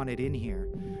didn't want it in here.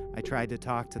 I tried to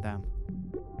talk to them.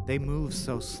 They move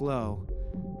so slow.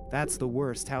 That's the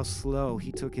worst, how slow.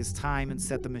 He took his time and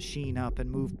set the machine up and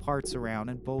moved parts around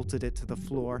and bolted it to the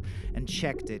floor and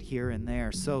checked it here and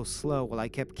there, so slow while I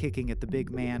kept kicking at the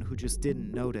big man who just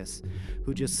didn't notice,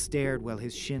 who just stared while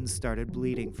his shins started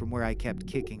bleeding from where I kept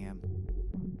kicking him.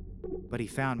 But he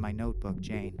found my notebook,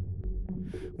 Jane.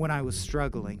 When I was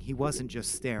struggling, he wasn't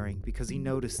just staring because he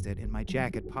noticed it in my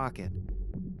jacket pocket.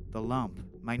 The lump,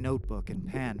 my notebook and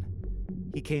pen.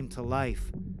 He came to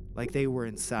life, like they were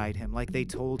inside him, like they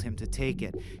told him to take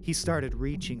it. He started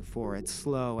reaching for it,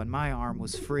 slow, and my arm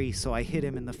was free, so I hit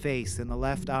him in the face, in the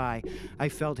left eye. I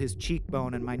felt his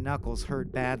cheekbone and my knuckles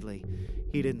hurt badly.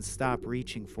 He didn't stop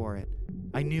reaching for it.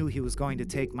 I knew he was going to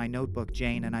take my notebook,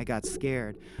 Jane, and I got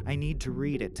scared. I need to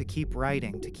read it, to keep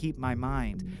writing, to keep my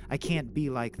mind. I can't be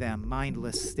like them,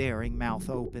 mindless, staring, mouth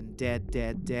open, dead,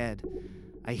 dead, dead.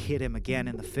 I hit him again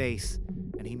in the face,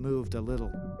 and he moved a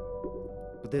little.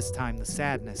 But this time the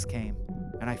sadness came,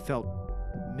 and I felt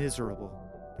miserable,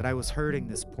 that I was hurting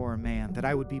this poor man, that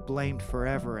I would be blamed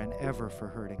forever and ever for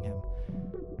hurting him.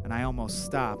 And I almost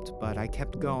stopped, but I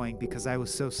kept going because I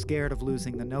was so scared of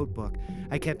losing the notebook.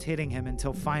 I kept hitting him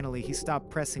until finally he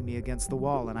stopped pressing me against the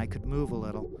wall and I could move a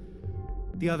little.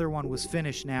 The other one was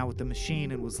finished now with the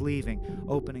machine and was leaving,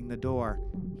 opening the door.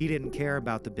 He didn't care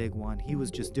about the big one. He was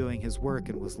just doing his work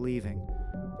and was leaving.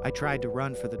 I tried to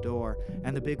run for the door,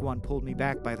 and the big one pulled me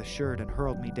back by the shirt and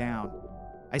hurled me down.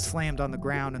 I slammed on the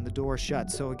ground and the door shut,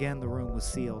 so again the room was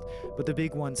sealed. But the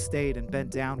big one stayed and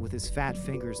bent down with his fat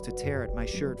fingers to tear at my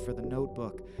shirt for the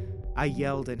notebook. I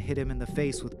yelled and hit him in the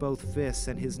face with both fists,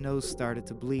 and his nose started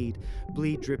to bleed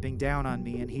dripping down on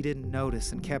me, and he didn't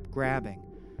notice and kept grabbing.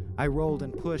 I rolled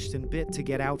and pushed and bit to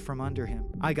get out from under him.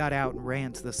 I got out and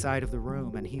ran to the side of the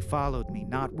room, and he followed me,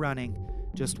 not running,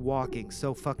 just walking,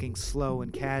 so fucking slow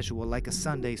and casual, like a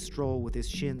Sunday stroll with his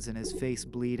shins and his face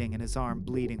bleeding and his arm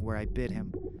bleeding where I bit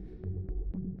him.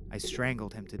 I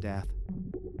strangled him to death.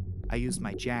 I used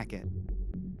my jacket.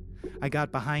 I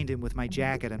got behind him with my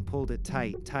jacket and pulled it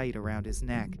tight around his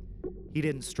neck. He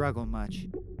didn't struggle much.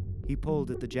 He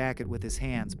pulled at the jacket with his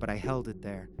hands, but I held it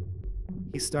there.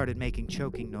 He started making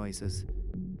choking noises.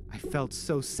 I felt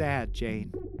so sad,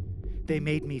 Jane. They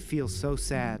made me feel so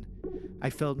sad. I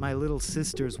felt my little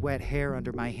sister's wet hair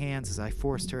under my hands as I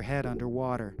forced her head under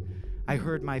water. I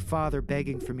heard my father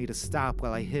begging for me to stop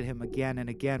while I hit him again and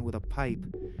again with a pipe.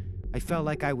 I felt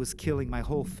like I was killing my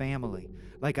whole family,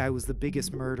 like I was the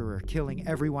biggest murderer, killing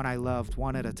everyone I loved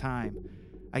one at a time.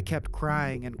 I kept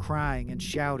crying and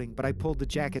shouting, but I pulled the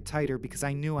jacket tighter because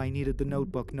I knew I needed the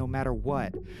notebook no matter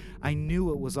what. I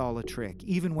knew it was all a trick,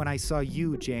 even when I saw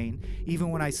you, Jane. Even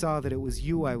when I saw that it was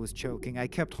you I was choking, I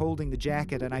kept holding the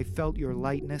jacket and I felt your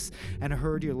lightness and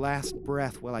heard your last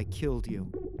breath while I killed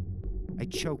you. I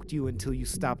choked you until you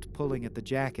stopped pulling at the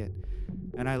jacket,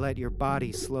 and I let your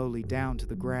body slowly down to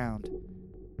the ground.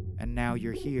 And now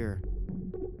you're here,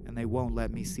 and they won't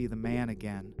let me see the man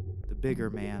again, the bigger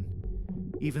man.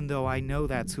 Even though I know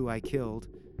that's who I killed.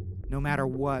 No matter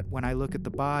what, when I look at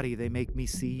the body, they make me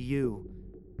see you.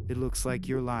 It looks like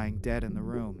you're lying dead in the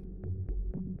room.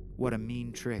 What a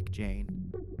mean trick,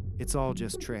 Jane. It's all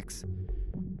just tricks.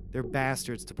 They're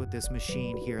bastards to put this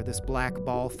machine here, this black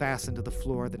ball fastened to the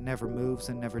floor that never moves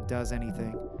and never does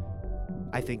anything.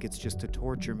 I think it's just to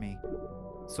torture me.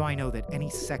 So I know that any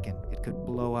second it could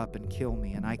blow up and kill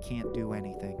me, and I can't do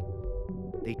anything.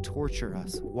 They torture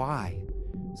us. Why?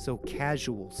 So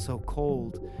casual, so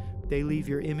cold. They leave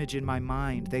your image in my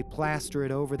mind. They plaster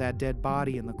it over that dead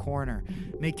body in the corner.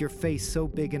 Make your face so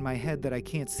big in my head that I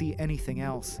can't see anything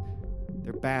else.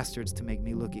 They're bastards to make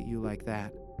me look at you like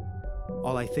that.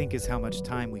 All I think is how much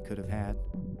time we could have had.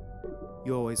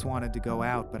 You always wanted to go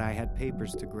out, but I had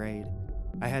papers to grade.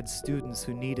 I had students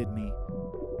who needed me.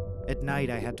 At night,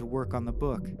 I had to work on the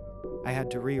book. I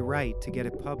had to rewrite to get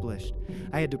it published.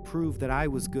 I had to prove that I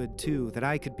was good too, that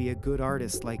I could be a good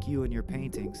artist like you and your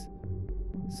paintings.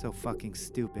 So fucking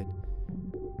stupid.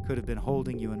 Could have been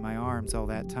holding you in my arms all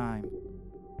that time.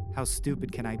 How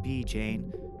stupid can I be,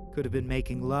 Jane? Could have been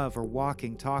making love or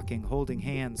walking, talking, holding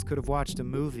hands. Could have watched a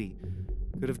movie.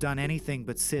 Could have done anything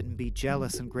but sit and be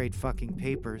jealous and grade fucking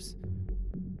papers.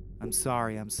 I'm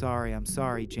sorry,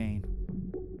 Jane.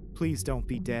 Please don't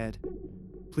be dead.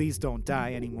 Please don't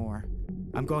die anymore.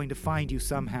 I'm going to find you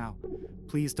somehow.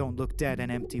 Please don't look dead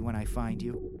and empty when I find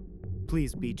you.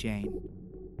 Please be Jane.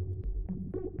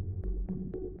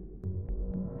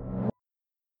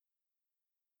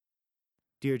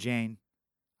 Dear Jane,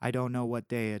 I don't know what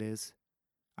day it is.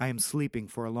 I am sleeping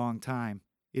for a long time.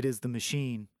 It is the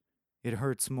machine. It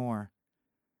hurts more.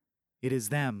 It is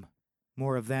them,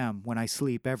 more of them, when I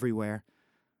sleep everywhere.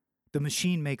 The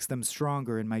machine makes them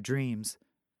stronger in my dreams.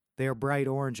 They are bright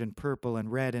orange and purple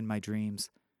and red in my dreams.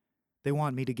 They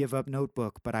want me to give up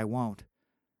notebook, but I won't.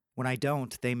 When I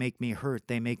don't, they make me hurt,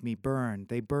 they make me burn.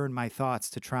 They burn my thoughts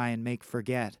to try and make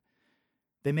forget.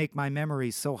 They make my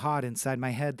memories so hot inside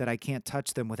my head that I can't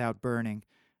touch them without burning,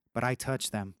 but I touch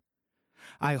them.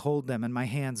 I hold them and my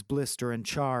hands blister and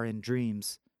char in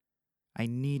dreams. I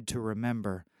need to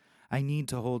remember. I need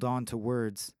to hold on to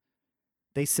words.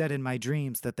 They said in my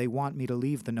dreams that they want me to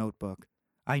leave the notebook.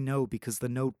 I know because the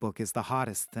notebook is the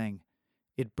hottest thing.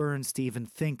 It burns to even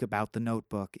think about the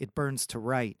notebook. It burns to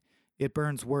write. It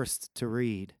burns worse to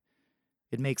read.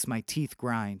 It makes my teeth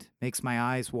grind, makes my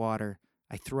eyes water.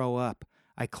 I throw up.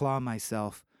 I claw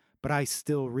myself. But I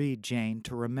still read, Jane,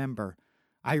 to remember.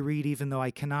 I read even though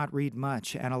I cannot read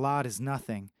much, and a lot is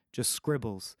nothing, just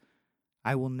scribbles.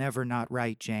 I will never not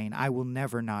write, Jane. I will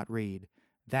never not read.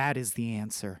 That is the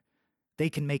answer. They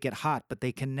can make it hot, but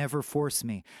they can never force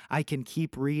me. I can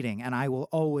keep reading, and I will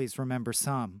always remember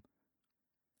some.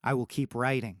 I will keep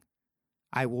writing.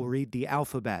 I will read the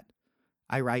alphabet.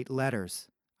 I write letters.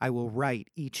 I will write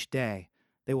each day.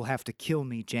 They will have to kill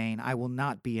me, Jane. I will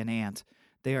not be an ant.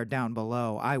 They are down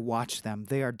below. I watch them.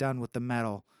 They are done with the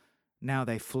metal. Now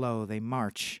they flow. They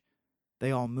march.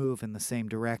 They all move in the same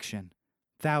direction.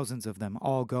 Thousands of them,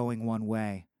 all going one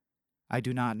way. I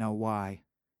do not know why.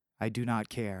 I do not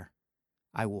care.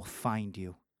 I will find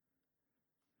you.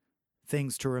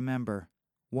 Things to remember.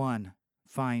 1.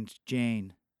 Find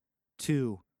Jane.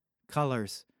 2.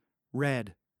 Colors.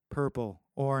 Red, purple,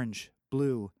 orange,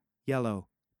 blue, yellow,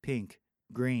 pink,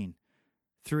 green.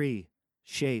 3.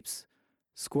 Shapes.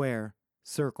 Square,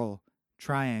 circle,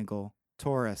 triangle,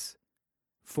 torus.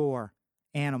 4.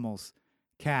 Animals.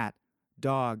 Cat,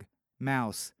 dog,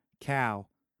 mouse, cow,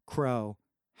 crow,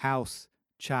 house,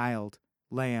 child,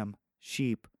 lamb,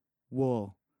 sheep,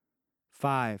 wool.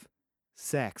 5.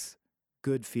 Sex,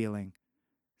 good feeling.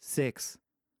 6.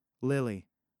 Lily,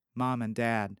 mom and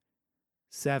dad.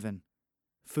 7.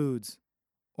 Foods,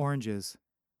 oranges,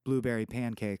 blueberry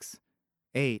pancakes.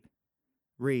 8.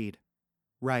 Read,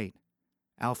 write,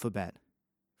 alphabet,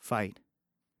 fight.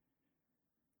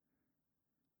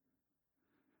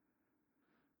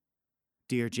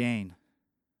 Dear Jane,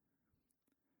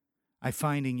 I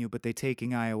finding you, but they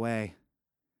taking I away.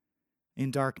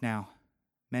 In dark now,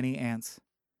 many ants.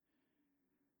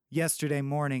 Yesterday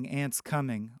morning, ants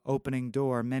coming, opening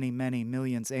door, many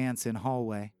millions ants in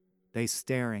hallway. They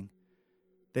staring.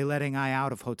 They letting I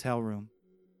out of hotel room.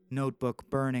 Notebook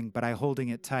burning, but I holding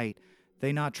it tight.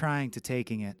 They not trying to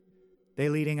taking it. They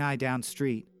leading I down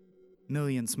street.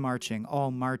 Millions marching,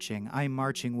 all marching, I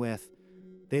marching with.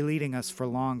 They leading us for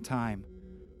long time.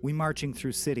 We marching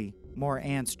through city, more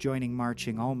ants joining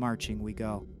marching, all marching we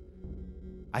go.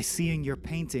 I seeing your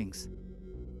paintings.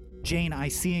 Jane, I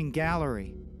seeing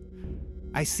gallery.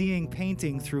 I seeing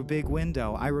painting through big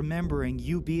window. I remembering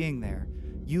you being there,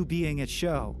 you being at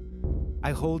show.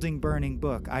 I holding burning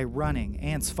book, I running,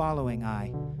 ants following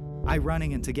I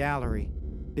running into gallery,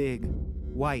 big,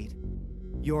 white,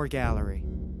 your gallery.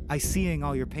 I seeing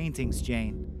all your paintings,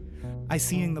 Jane. I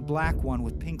seeing the black one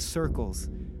with pink circles.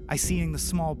 I seeing the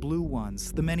small blue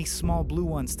ones, the many small blue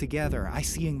ones together. I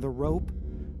seeing the rope.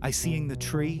 I seeing the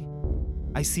tree.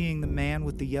 I seeing the man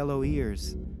with the yellow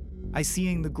ears. I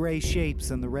seeing the gray shapes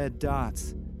and the red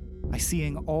dots. I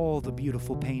seeing all the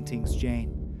beautiful paintings,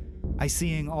 Jane. I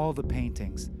seeing all the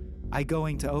paintings. I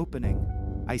going to opening.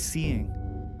 I seeing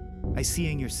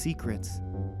your secrets.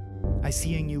 I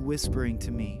seeing you whispering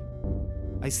to me.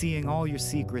 I seeing all your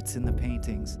secrets in the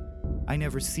paintings. I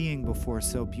never seeing before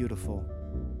so beautiful.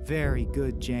 Very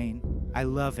good, Jane. I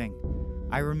loving.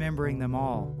 I remembering them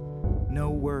all.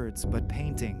 No words, but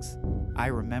paintings. I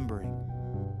remembering.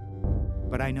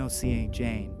 But I know seeing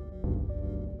Jane.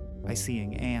 I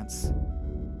seeing ants.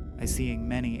 I seeing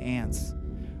many ants.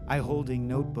 I holding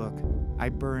notebook. I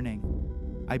burning.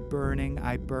 I burning,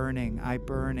 I burning, I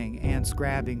burning. Ants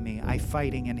grabbing me. I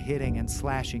fighting and hitting and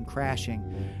slashing, crashing.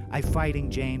 I fighting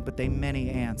Jane, but they many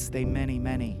ants. They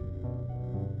many.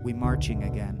 We marching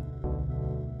again.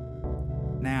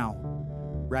 Now,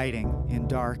 writing in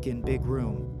dark in big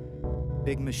room,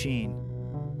 big machine,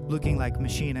 looking like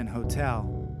machine and hotel,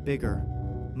 bigger,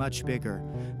 much bigger,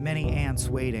 many ants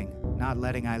waiting, not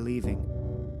letting I leaving,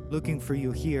 looking for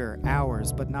you here,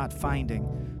 hours, but not finding,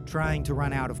 trying to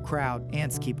run out of crowd,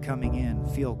 ants keep coming in,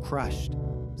 feel crushed,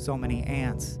 so many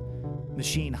ants,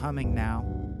 machine humming now,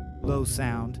 low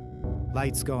sound,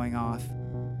 lights going off,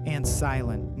 ants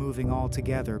silent, moving all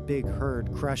together, big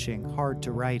herd crushing, hard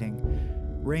to writing.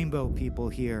 Rainbow people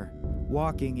here,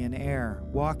 walking in air,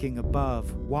 walking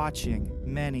above, watching,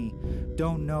 many,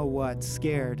 don't know what,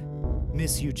 scared.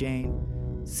 Miss you, Jane.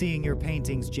 Seeing your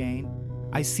paintings, Jane.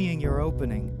 I seeing your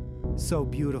opening. So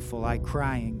beautiful, I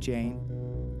crying, Jane.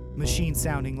 Machine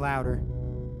sounding louder.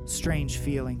 Strange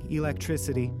feeling,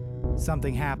 electricity,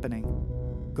 something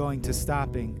happening. Going to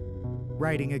stopping.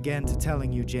 Writing again to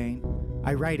telling you, Jane.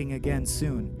 I writing again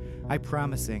soon. I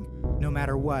promising, no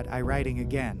matter what, I writing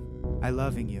again. I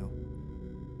loving you.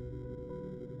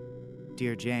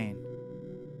 Dear Jane,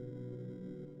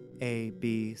 A,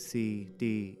 B, C,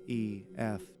 D, E,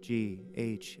 F, G,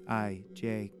 H, I,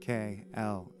 J, K,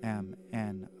 L, M,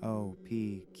 N, O,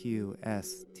 P, Q,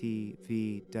 S, T,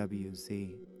 V, W,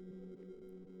 Z.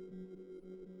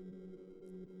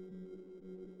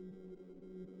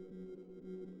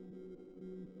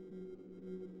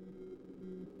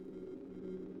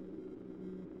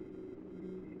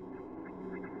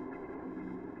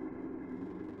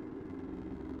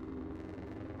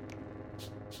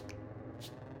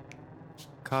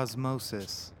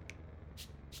 Cosmosis.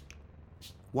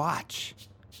 Watch.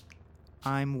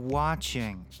 I'm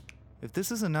watching. If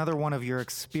this is another one of your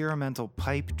experimental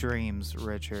pipe dreams,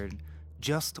 Richard,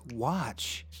 just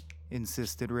watch,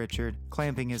 insisted Richard,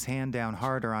 clamping his hand down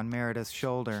harder on Meredith's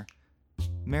shoulder.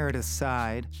 Meredith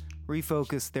sighed,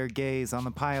 refocused their gaze on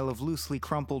the pile of loosely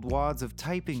crumpled wads of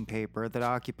typing paper that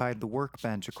occupied the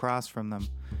workbench across from them.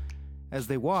 As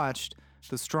they watched,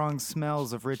 the strong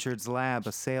smells of Richard's lab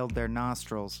assailed their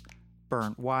nostrils.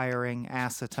 Burnt wiring,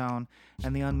 acetone,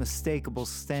 and the unmistakable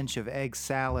stench of egg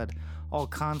salad all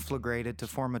conflagrated to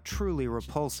form a truly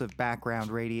repulsive background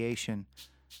radiation.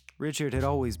 Richard had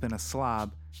always been a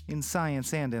slob, in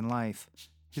science and in life.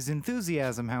 His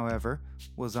enthusiasm, however,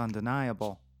 was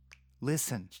undeniable.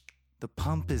 Listen, the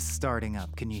pump is starting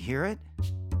up. Can you hear it?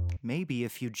 Maybe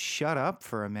if you'd shut up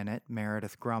for a minute,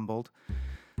 Meredith grumbled.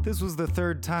 This was the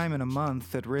third time in a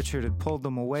month that Richard had pulled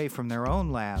them away from their own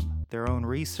lab, their own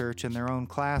research, and their own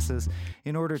classes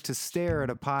in order to stare at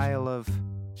a pile of,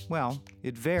 well,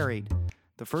 it varied.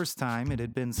 The first time it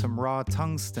had been some raw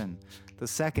tungsten, the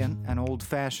second an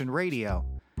old-fashioned radio,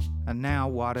 and now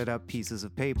wadded up pieces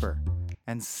of paper.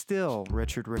 And still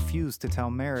Richard refused to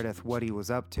tell Meredith what he was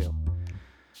up to.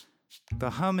 The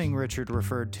humming Richard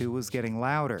referred to was getting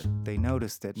louder. They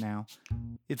noticed it now.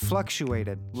 It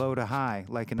fluctuated, low to high,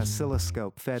 like an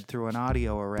oscilloscope fed through an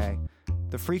audio array.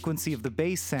 The frequency of the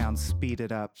bass sounds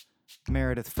speeded up.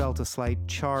 Meredith felt a slight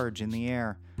charge in the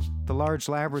air. The large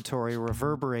laboratory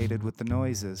reverberated with the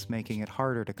noises, making it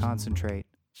harder to concentrate.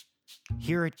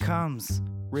 Here it comes.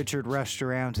 Richard rushed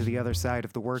around to the other side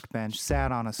of the workbench,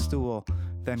 sat on a stool,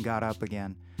 then got up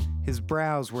again. His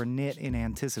brows were knit in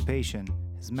anticipation,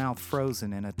 his mouth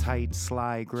frozen in a tight,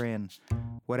 sly grin.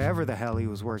 Whatever the hell he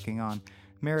was working on,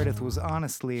 Meredith was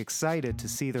honestly excited to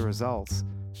see the results.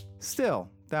 Still,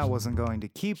 that wasn't going to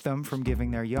keep them from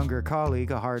giving their younger colleague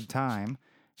a hard time.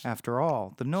 After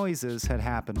all, the noises had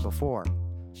happened before.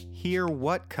 Hear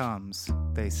what comes,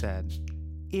 they said.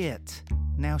 It.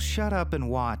 Now shut up and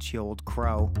watch, you old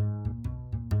crow.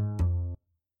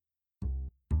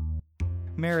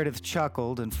 Meredith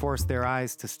chuckled and forced their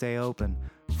eyes to stay open,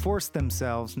 forced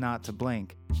themselves not to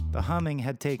blink. The humming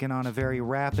had taken on a very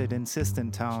rapid,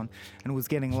 insistent tone and was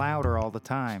getting louder all the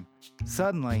time.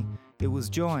 Suddenly, it was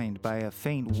joined by a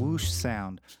faint whoosh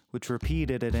sound, which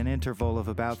repeated at an interval of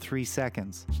about 3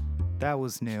 seconds. That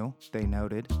was new, they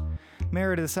noted.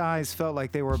 Meredith's eyes felt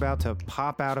like they were about to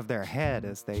pop out of their head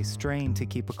as they strained to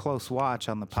keep a close watch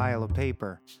on the pile of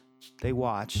paper. They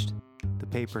watched. The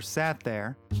paper sat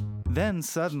there. Then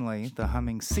suddenly, the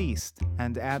humming ceased,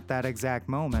 and at that exact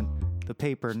moment, the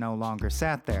paper no longer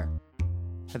sat there.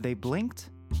 Had they blinked?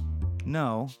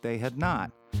 No, they had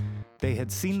not. They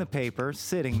had seen the paper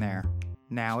sitting there.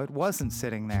 Now it wasn't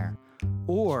sitting there.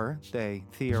 Or, they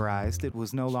theorized, it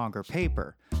was no longer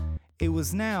paper. It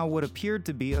was now what appeared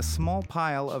to be a small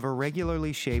pile of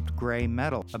irregularly shaped gray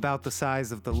metal, about the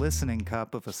size of the listening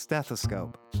cup of a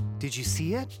stethoscope. Did you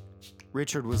see it?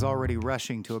 Richard was already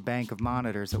rushing to a bank of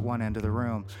monitors at one end of the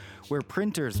room, where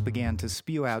printers began to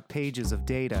spew out pages of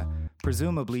data,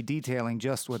 presumably detailing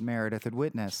just what Meredith had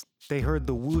witnessed. They heard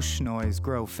the whoosh noise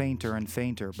grow fainter and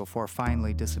fainter before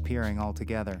finally disappearing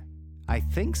altogether. I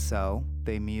think so,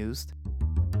 they mused.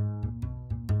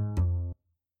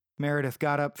 Meredith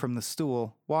got up from the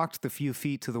stool, walked the few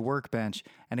feet to the workbench,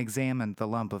 and examined the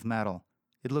lump of metal.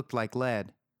 It looked like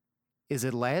lead. Is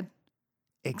it lead?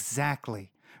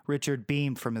 Exactly. Richard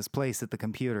beamed from his place at the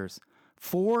computers.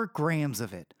 4 grams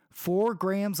of it. 4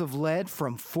 grams of lead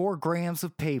from 4 grams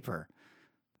of paper.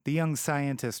 The young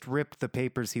scientist ripped the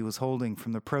papers he was holding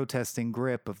from the protesting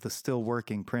grip of the still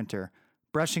working printer.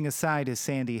 Brushing aside his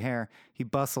sandy hair, he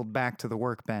bustled back to the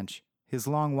workbench. His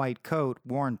long white coat,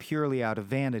 worn purely out of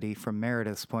vanity from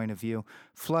Meredith's point of view,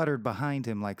 fluttered behind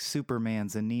him like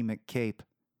Superman's anemic cape.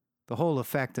 The whole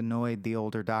effect annoyed the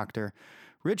older doctor.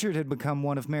 Richard had become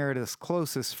one of Meredith's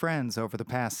closest friends over the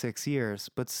past 6 years,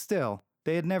 but still,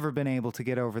 they had never been able to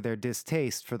get over their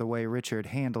distaste for the way Richard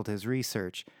handled his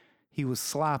research. He was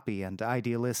sloppy and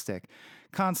idealistic,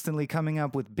 constantly coming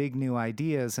up with big new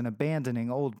ideas and abandoning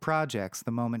old projects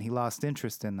the moment he lost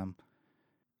interest in them.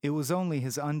 It was only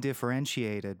his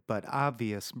undifferentiated but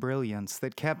obvious brilliance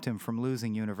that kept him from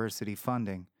losing university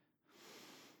funding.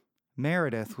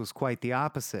 Meredith was quite the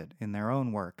opposite in their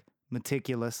own work,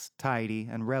 meticulous, tidy,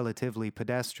 and relatively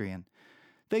pedestrian.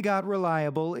 They got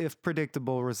reliable, if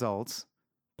predictable, results,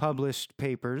 published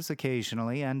papers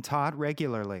occasionally, and taught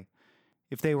regularly.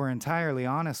 If they were entirely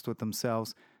honest with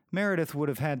themselves, Meredith would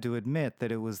have had to admit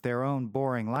that it was their own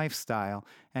boring lifestyle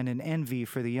and an envy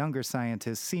for the younger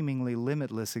scientists' seemingly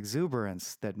limitless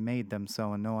exuberance that made them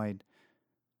so annoyed.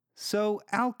 "So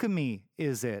alchemy,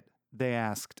 is it?" they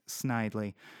asked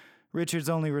snidely. Richard's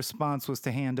only response was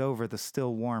to hand over the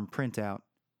still warm printout.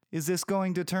 "Is this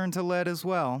going to turn to lead as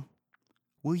well?"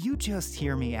 "Will you just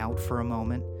hear me out for a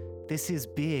moment? This is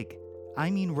big. I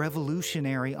mean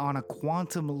revolutionary on a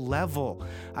quantum level.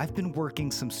 I've been working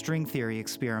some string theory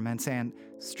experiments, and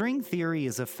string theory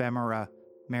is ephemera,"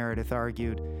 Meredith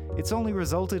argued. "It's only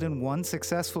resulted in one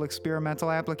successful experimental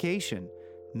application."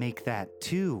 "Make that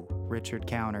two," Richard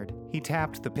countered. He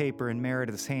tapped the paper in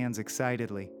Meredith's hands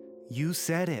excitedly. "You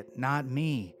said it, not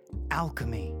me.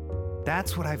 Alchemy.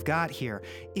 That's what I've got here.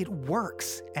 It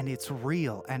works, and it's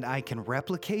real, and I can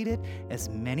replicate it as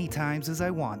many times as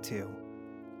I want to."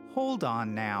 "Hold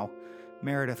on now."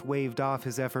 Meredith waved off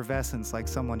his effervescence like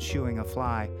someone shooing a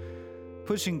fly.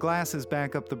 Pushing glasses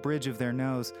back up the bridge of their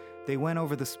nose, they went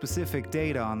over the specific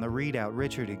data on the readout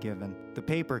Richard had given. The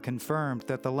paper confirmed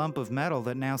that the lump of metal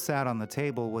that now sat on the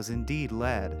table was indeed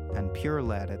lead, and pure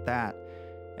lead at that.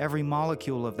 Every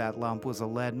molecule of that lump was a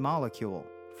lead molecule,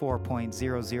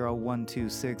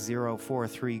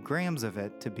 4.00126043 grams of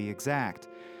it to be exact.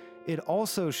 It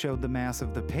also showed the mass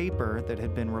of the paper that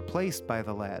had been replaced by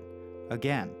the lead.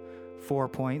 Again,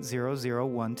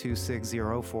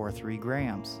 4.00126043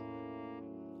 grams.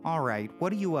 "All right,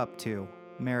 what are you up to?"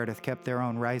 Meredith kept their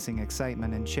own rising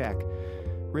excitement in check.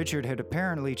 Richard had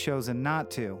apparently chosen not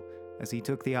to, as he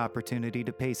took the opportunity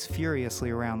to pace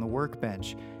furiously around the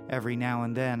workbench, every now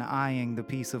and then eyeing the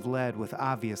piece of lead with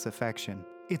obvious affection.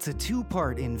 "It's a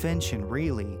two-part invention,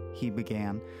 really," he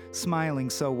began, smiling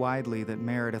so widely that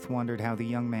Meredith wondered how the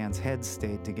young man's head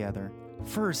stayed together.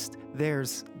 "First,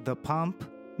 there's the pump,"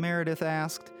 Meredith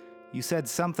asked. "You said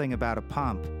something about a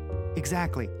pump."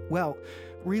 "Exactly. Well,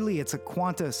 really it's a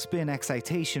quanta spin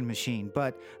excitation machine,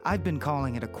 but I've been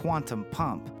calling it a quantum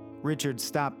pump." Richard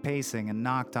stopped pacing and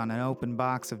knocked on an open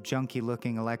box of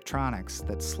junky-looking electronics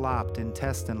that slopped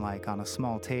intestine-like on a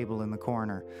small table in the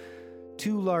corner.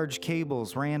 Two large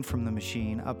cables ran from the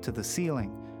machine up to the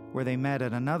ceiling, where they met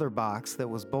at another box that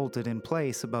was bolted in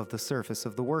place above the surface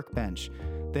of the workbench,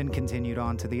 then continued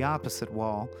on to the opposite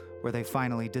wall, where they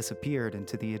finally disappeared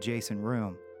into the adjacent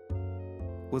room.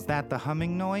 "Was that the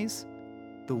humming noise?"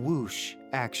 "The whoosh,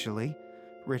 actually,"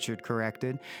 Richard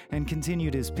corrected, and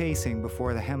continued his pacing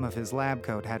before the hem of his lab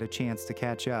coat had a chance to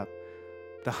catch up.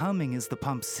 "The humming is the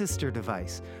pump's sister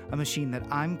device, a machine that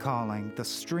I'm calling the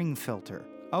string filter."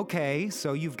 "Okay,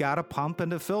 so you've got a pump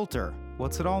and a filter.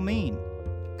 What's it all mean?"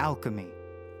 "Alchemy.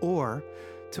 Or,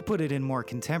 to put it in more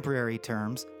contemporary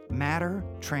terms, matter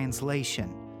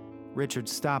translation." Richard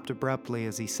stopped abruptly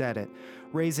as he said it,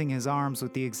 raising his arms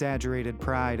with the exaggerated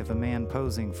pride of a man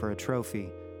posing for a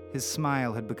trophy. His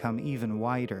smile had become even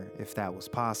wider, if that was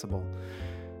possible.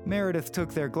 Meredith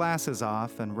took their glasses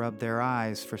off and rubbed their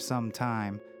eyes for some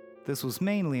time. This was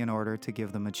mainly in order to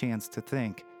give them a chance to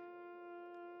think.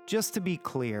 "Just to be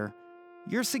clear,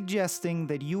 you're suggesting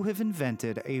that you have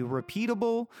invented a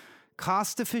repeatable,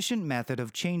 cost-efficient method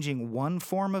of changing one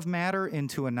form of matter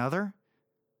into another?"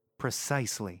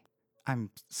 "Precisely.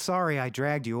 I'm sorry I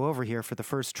dragged you over here for the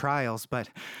first trials, but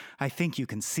I think you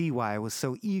can see why I was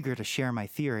so eager to share my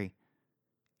theory."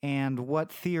 "And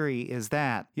what theory is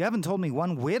that? You haven't told me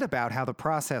one whit about how the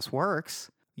process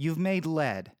works." "You've made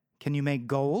lead. Can you make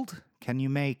gold? Can you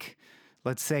make,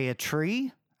 let's say, a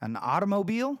tree? An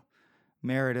automobile?"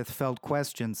 Meredith felt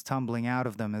questions tumbling out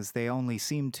of them as they only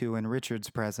seemed to in Richard's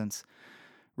presence.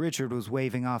 Richard was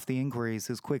waving off the inquiries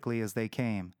as quickly as they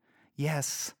came.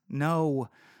 "Yes, no.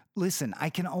 Listen,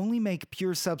 I can only make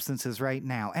pure substances right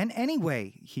now. And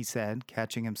anyway," he said,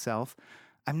 catching himself,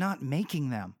 "I'm not making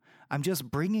them. I'm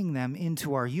just bringing them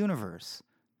into our universe."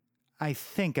 "I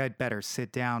think I'd better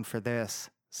sit down for this,"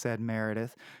 said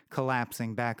Meredith,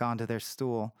 collapsing back onto their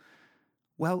stool.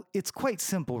 "Well, it's quite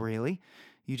simple, really.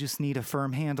 You just need a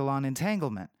firm handle on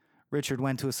entanglement." Richard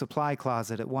went to a supply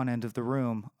closet at one end of the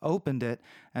room, opened it,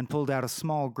 and pulled out a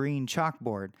small green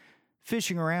chalkboard.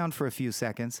 Fishing around for a few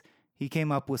seconds, he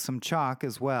came up with some chalk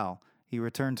as well. He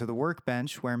returned to the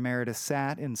workbench where Meredith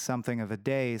sat in something of a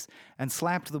daze and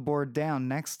slapped the board down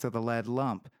next to the lead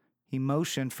lump. He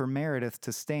motioned for Meredith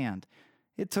to stand.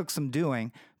 It took some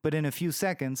doing, but in a few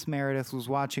seconds, Meredith was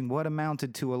watching what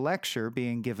amounted to a lecture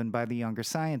being given by the younger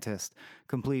scientist,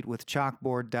 complete with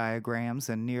chalkboard diagrams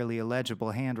and nearly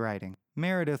illegible handwriting.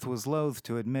 Meredith was loath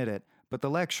to admit it, but the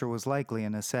lecture was likely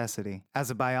a necessity. As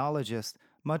a biologist,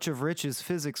 much of Rich's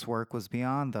physics work was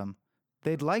beyond them.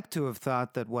 They'd like to have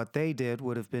thought that what they did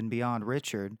would have been beyond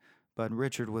Richard, but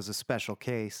Richard was a special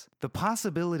case. The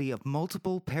possibility of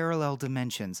multiple parallel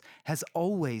dimensions has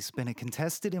always been a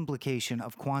contested implication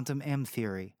of quantum M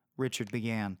theory, Richard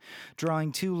began,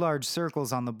 drawing two large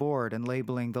circles on the board and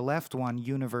labeling the left one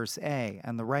Universe A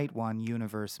and the right one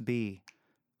Universe B.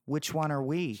 Which one are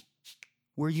we?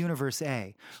 We're Universe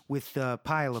A, with the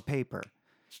pile of paper.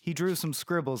 He drew some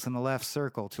scribbles in the left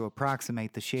circle to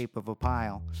approximate the shape of a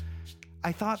pile.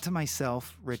 I thought to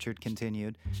myself, Richard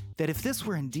continued, that if this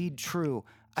were indeed true,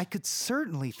 I could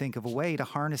certainly think of a way to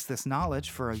harness this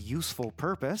knowledge for a useful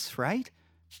purpose, right?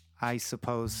 I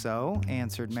suppose so,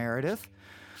 answered Meredith,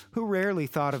 who rarely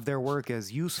thought of their work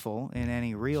as useful in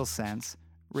any real sense.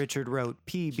 Richard wrote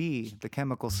PB, the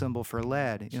chemical symbol for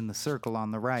lead, in the circle on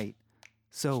the right.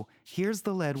 So here's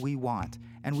the lead we want,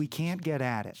 and we can't get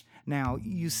at it. Now,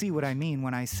 you see what I mean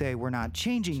when I say we're not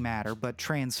changing matter, but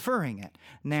transferring it.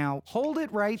 Now, hold it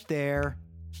right there.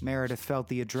 Meredith felt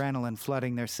the adrenaline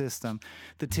flooding their system.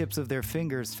 The tips of their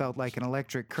fingers felt like an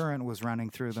electric current was running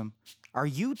through them. Are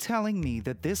you telling me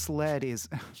that this lead is...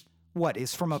 what,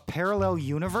 is from a parallel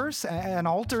universe? An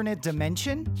alternate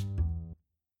dimension?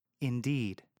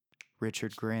 Indeed,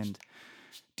 Richard grinned.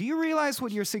 Do you realize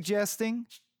what you're suggesting?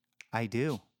 I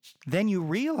do. Then you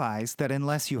realize that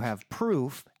unless you have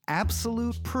proof,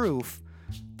 absolute proof,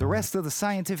 the rest of the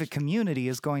scientific community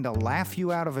is going to laugh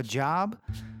you out of a job?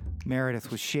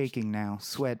 Meredith was shaking now,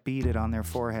 sweat beaded on their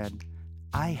forehead.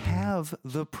 I have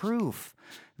the proof.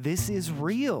 This is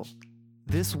real.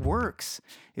 This works.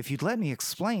 If you'd let me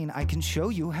explain, I can show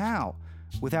you how.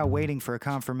 Without waiting for a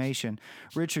confirmation,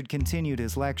 Richard continued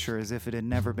his lecture as if it had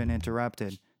never been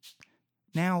interrupted.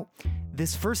 Now,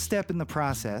 this first step in the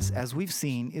process, as we've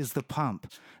seen, is the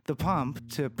pump. The pump,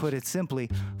 to put it simply,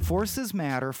 forces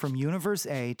matter from Universe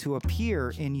A to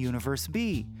appear in Universe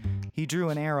B. He drew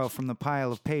an arrow from the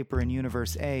pile of paper in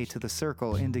Universe A to the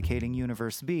circle indicating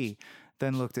Universe B,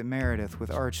 then looked at Meredith with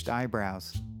arched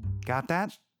eyebrows. Got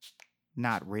that?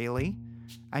 Not really.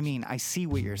 I mean, I see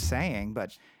what you're saying,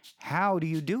 but how do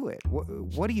you do it?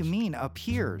 What do you mean,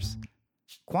 appears?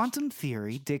 Quantum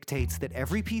theory dictates that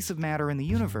every piece of matter in the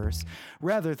universe,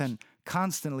 rather than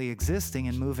constantly existing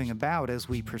and moving about as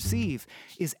we perceive,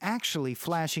 is actually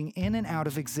flashing in and out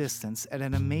of existence at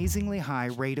an amazingly high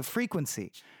rate of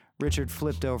frequency. Richard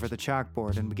flipped over the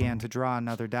chalkboard and began to draw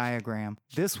another diagram.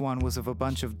 This one was of a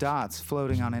bunch of dots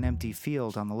floating on an empty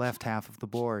field on the left half of the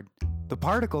board. The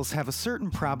particles have a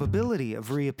certain probability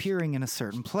of reappearing in a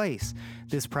certain place.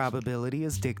 This probability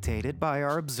is dictated by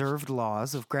our observed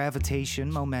laws of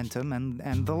gravitation, momentum,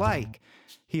 and the like.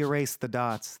 He erased the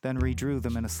dots, then redrew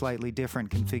them in a slightly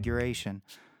different configuration.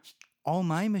 All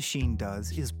my machine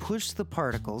does is push the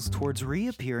particles towards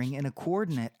reappearing in a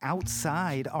coordinate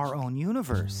outside our own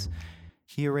universe.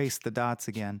 He erased the dots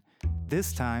again.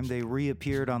 This time they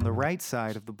reappeared on the right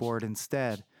side of the board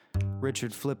instead.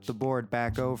 Richard flipped the board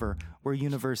back over, where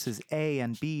universes A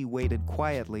and B waited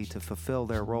quietly to fulfill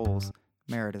their roles.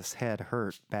 Meredith's head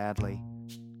hurt badly.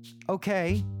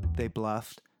 Okay, they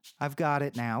bluffed. I've got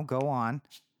it now, go on.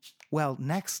 Well,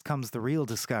 next comes the real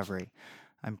discovery.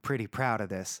 I'm pretty proud of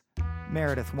this.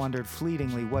 Meredith wondered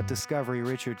fleetingly what discovery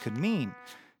Richard could mean,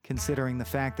 considering the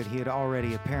fact that he had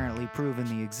already apparently proven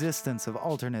the existence of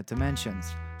alternate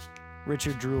dimensions.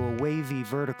 Richard drew a wavy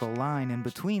vertical line in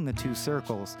between the two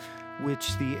circles,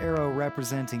 which the arrow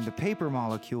representing the paper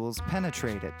molecules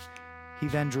penetrated. He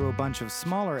then drew a bunch of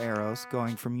smaller arrows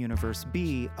going from Universe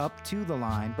B up to the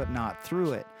line but not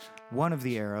through it. One of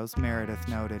the arrows, Meredith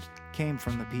noted, came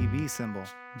from the PB symbol.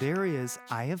 There is,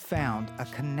 I have found, a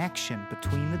connection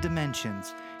between the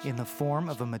dimensions in the form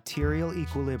of a material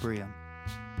equilibrium.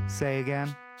 Say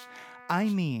again? I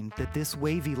mean that this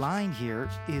wavy line here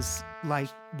is like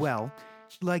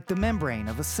the membrane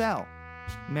of a cell.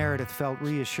 Meredith felt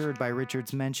reassured by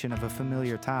Richard's mention of a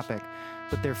familiar topic,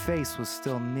 but their face was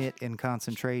still knit in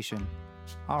concentration.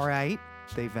 All right,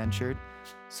 they ventured.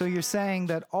 So you're saying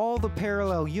that all the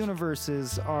parallel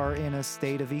universes are in a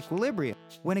state of equilibrium.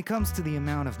 When it comes to the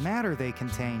amount of matter they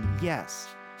contain, yes.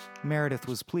 Meredith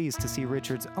was pleased to see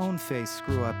Richard's own face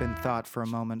screw up in thought for a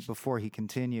moment before he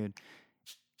continued.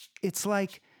 It's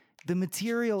like the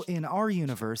material in our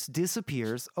universe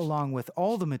disappears along with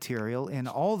all the material in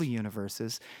all the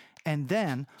universes, and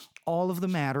then all of the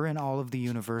matter in all of the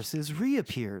universes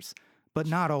reappears, but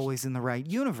not always in the right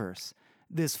universe.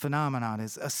 This phenomenon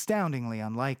is astoundingly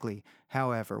unlikely,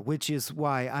 however, which is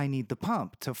why I need the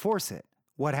pump to force it.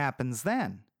 What happens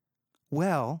then?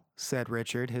 Well, said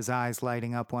Richard, his eyes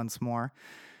lighting up once more,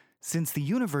 since the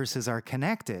universes are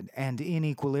connected and in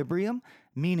equilibrium,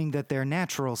 meaning that their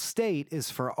natural state is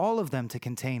for all of them to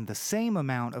contain the same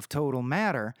amount of total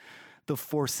matter, the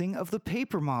forcing of the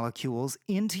paper molecules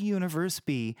into Universe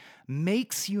B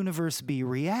makes Universe B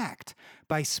react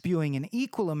by spewing an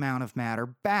equal amount of matter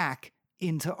back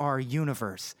into our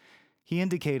universe. He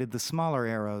indicated the smaller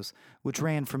arrows, which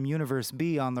ran from Universe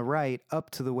B on the right up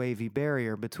to the wavy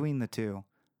barrier between the two.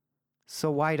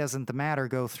 So why doesn't the matter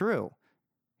go through?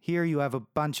 Here you have a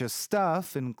bunch of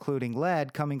stuff, including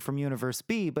lead, coming from Universe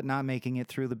B but not making it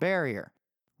through the barrier.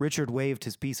 Richard waved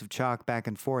his piece of chalk back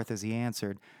and forth as he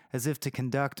answered, as if to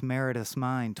conduct Meredith's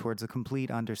mind towards a complete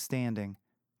understanding.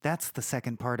 That's the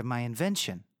second part of my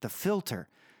invention, the filter.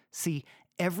 See,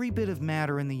 every bit of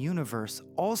matter in the universe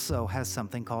also has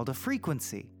something called a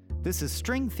frequency. This is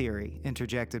string theory,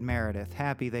 interjected Meredith,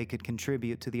 happy they could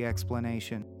contribute to the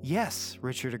explanation. Yes,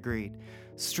 Richard agreed.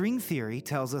 String theory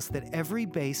tells us that every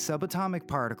base subatomic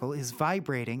particle is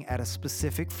vibrating at a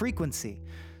specific frequency.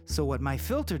 So what my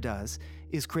filter does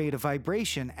is create a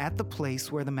vibration at the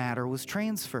place where the matter was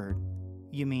transferred.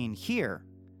 You mean here?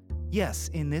 Yes,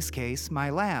 in this case,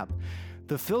 my lab.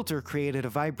 The filter created a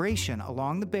vibration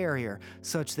along the barrier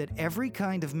such that every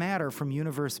kind of matter from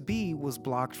Universe B was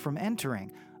blocked from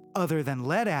entering, other than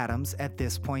lead atoms at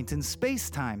this point in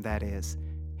space-time, that is.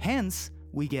 Hence,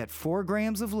 we get 4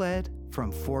 grams of lead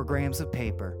from 4 grams of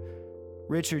paper.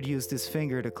 Richard used his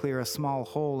finger to clear a small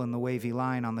hole in the wavy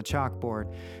line on the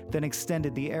chalkboard, then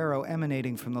extended the arrow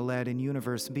emanating from the lead in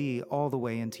Universe B all the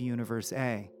way into Universe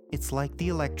A. It's like the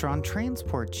electron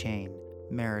transport chain,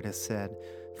 Meredith said,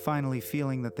 finally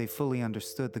feeling that they fully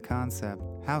understood the concept.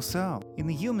 How so? In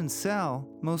the human cell,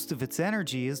 most of its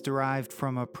energy is derived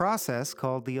from a process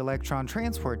called the electron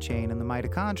transport chain in the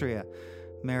mitochondria.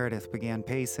 Meredith began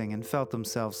pacing and felt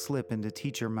themselves slip into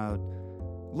teacher mode.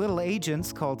 Little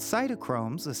agents called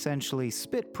cytochromes essentially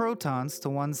spit protons to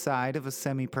one side of a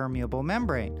semi-permeable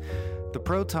membrane. The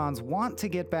protons want to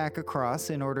get back across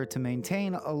in order to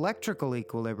maintain electrical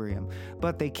equilibrium,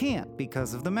 but they can't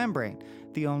because of the membrane.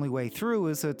 The only way through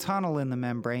is a tunnel in the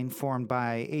membrane formed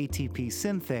by ATP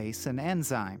synthase, an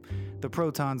enzyme. The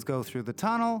protons go through the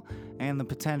tunnel, and the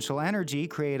potential energy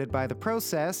created by the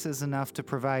process is enough to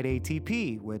provide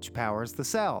ATP, which powers the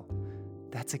cell.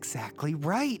 That's exactly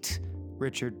right,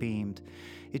 Richard beamed.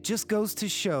 It just goes to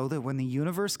show that when the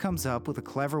universe comes up with a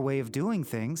clever way of doing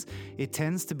things, it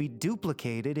tends to be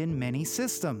duplicated in many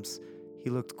systems. He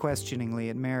looked questioningly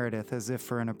at Meredith as if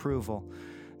for an approval.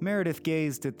 Meredith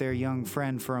gazed at their young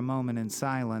friend for a moment in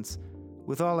silence.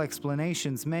 With all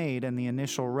explanations made and the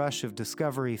initial rush of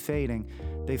discovery fading,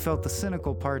 they felt the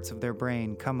cynical parts of their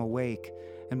brain come awake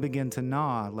and begin to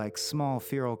gnaw like small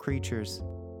feral creatures.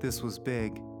 This was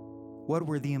big. What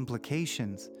were the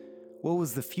implications? What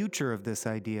was the future of this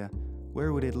idea?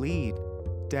 Where would it lead?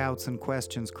 Doubts and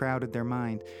questions crowded their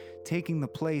mind, taking the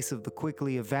place of the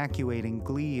quickly evacuating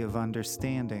glee of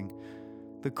understanding.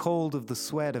 The cold of the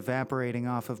sweat evaporating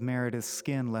off of Meredith's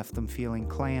skin left them feeling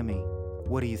clammy.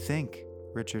 What do you think?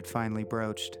 Richard finally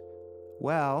broached.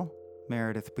 Well,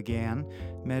 Meredith began,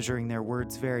 measuring their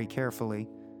words very carefully.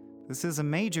 This is a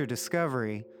major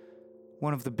discovery.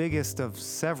 One of the biggest of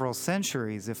several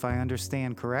centuries, if I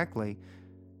understand correctly.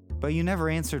 But you never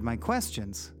answered my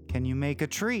questions. Can you make a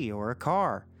tree or a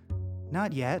car?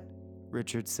 Not yet,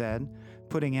 Richard said,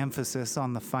 putting emphasis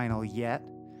on the final yet.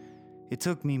 It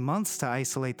took me months to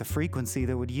isolate the frequency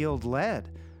that would yield lead.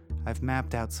 I've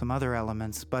mapped out some other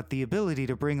elements, but the ability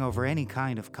to bring over any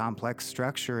kind of complex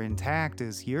structure intact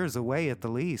is years away at the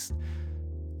least.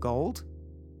 Gold?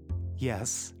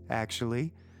 Yes,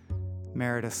 actually.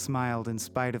 Meredith smiled in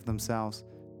spite of themselves.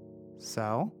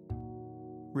 So?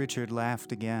 Richard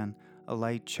laughed again, a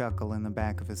light chuckle in the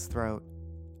back of his throat.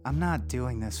 I'm not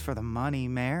doing this for the money,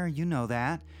 Mare, you know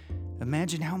that.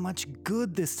 Imagine how much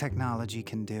good this technology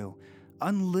can do.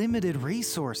 Unlimited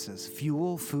resources,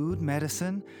 fuel, food,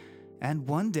 medicine, and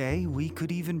one day we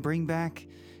could even bring back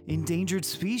endangered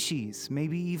species,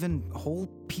 maybe even whole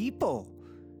people.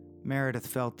 Meredith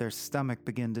felt their stomach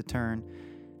begin to turn.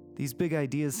 These big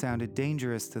ideas sounded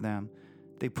dangerous to them.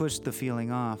 They pushed the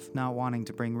feeling off, not wanting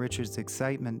to bring Richard's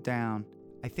excitement down.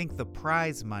 I think the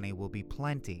prize money will be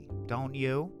plenty, don't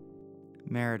you?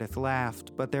 Meredith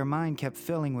laughed, but their mind kept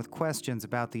filling with questions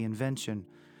about the invention.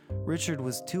 Richard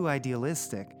was too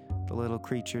idealistic, the little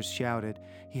creatures shouted.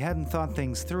 He hadn't thought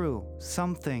things through.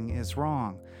 Something is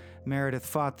wrong. Meredith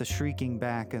fought the shrieking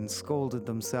back and scolded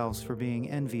themselves for being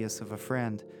envious of a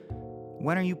friend.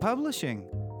 When are you publishing?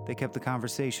 They kept the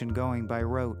conversation going by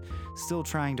rote, still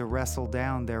trying to wrestle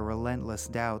down their relentless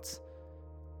doubts.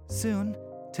 Soon.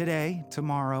 Today.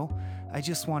 Tomorrow. I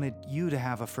just wanted you to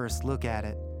have a first look at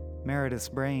it. Meredith's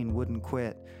brain wouldn't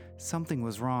quit. Something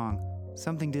was wrong.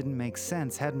 Something didn't make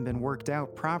sense, hadn't been worked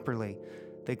out properly.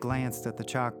 They glanced at the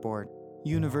chalkboard.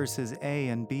 Universes A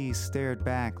and B stared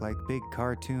back like big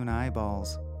cartoon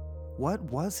eyeballs. What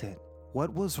was it?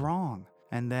 What was wrong?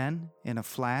 And then, in a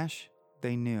flash,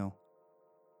 they knew.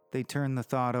 They turned the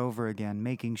thought over again,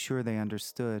 making sure they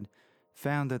understood.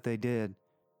 Found that they did.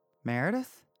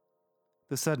 Meredith?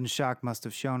 The sudden shock must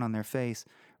have shown on their face.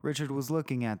 Richard was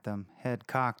looking at them, head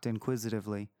cocked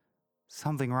inquisitively.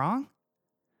 Something wrong?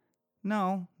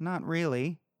 No, not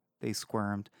really, they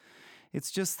squirmed.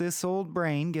 It's just this old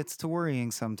brain gets to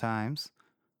worrying sometimes.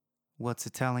 What's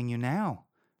it telling you now?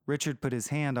 Richard put his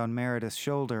hand on Meredith's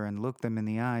shoulder and looked them in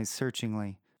the eyes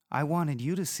searchingly. I wanted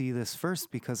you to see this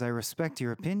first because I respect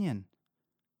your opinion.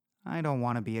 I don't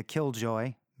want to be a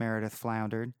killjoy, Meredith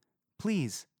floundered.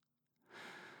 Please.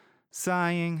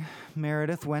 Sighing,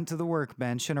 Meredith went to the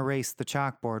workbench and erased the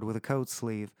chalkboard with a coat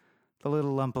sleeve. The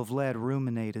little lump of lead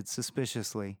ruminated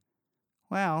suspiciously.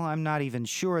 Well, I'm not even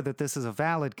sure that this is a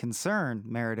valid concern,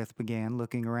 Meredith began,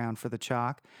 looking around for the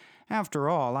chalk. After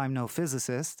all, I'm no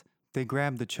physicist. They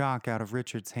grabbed the chalk out of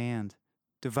Richard's hand,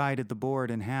 divided the board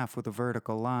in half with a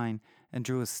vertical line, and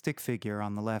drew a stick figure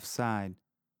on the left side.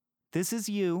 This is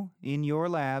you, in your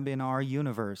lab, in our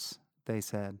universe, they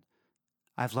said.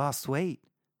 I've lost weight.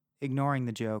 Ignoring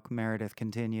the joke, Meredith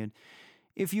continued.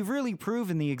 If you've really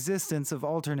proven the existence of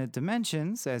alternate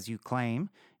dimensions, as you claim,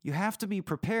 you have to be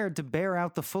prepared to bear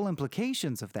out the full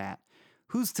implications of that.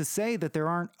 Who's to say that there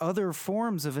aren't other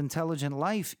forms of intelligent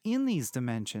life in these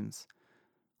dimensions?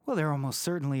 Well, there almost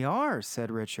certainly are,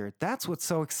 said Richard. That's what's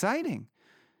so exciting.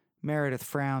 Meredith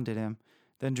frowned at him,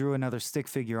 then drew another stick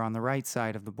figure on the right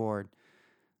side of the board.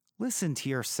 Listen to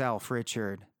yourself,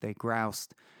 Richard, they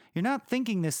groused. You're not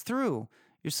thinking this through.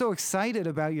 You're so excited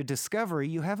about your discovery,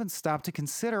 you haven't stopped to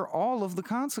consider all of the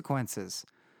consequences.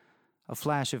 A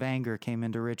flash of anger came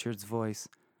into Richard's voice.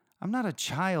 I'm not a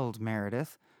child,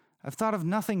 Meredith. I've thought of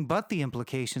nothing but the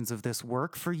implications of this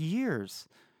work for years.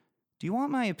 Do you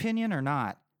want my opinion or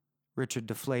not? Richard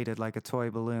deflated like a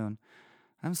toy balloon.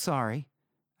 I'm sorry.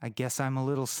 I guess I'm a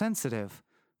little sensitive.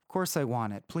 Of course I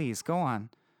want it. Please, go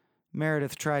on.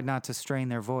 Meredith tried not to strain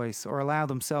their voice or allow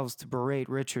themselves to berate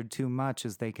Richard too much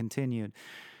as they continued.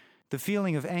 The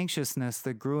feeling of anxiousness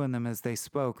that grew in them as they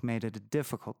spoke made it a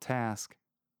difficult task.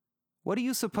 What do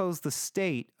you suppose the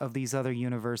state of these other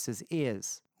universes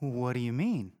is? What do you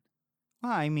mean?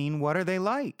 I mean, what are they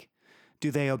like?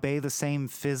 Do they obey the same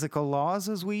physical laws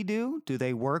as we do? Do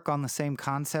they work on the same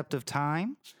concept of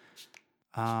time?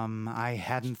 I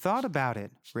hadn't thought about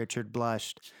it, Richard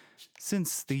blushed.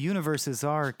 Since the universes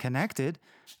are connected,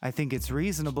 I think it's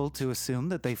reasonable to assume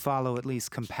that they follow at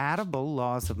least compatible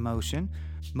laws of motion.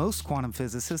 Most quantum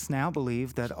physicists now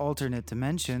believe that alternate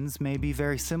dimensions may be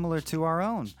very similar to our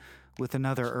own, with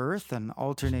another Earth, an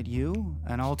alternate you,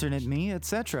 an alternate me,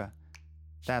 etc.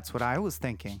 That's what I was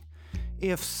thinking.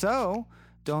 If so,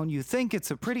 don't you think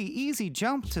it's a pretty easy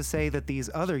jump to say that these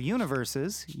other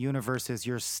universes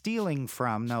you're stealing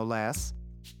from, no less?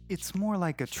 It's more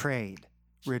like a trade,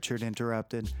 Richard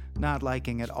interrupted, not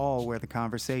liking at all where the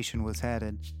conversation was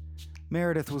headed.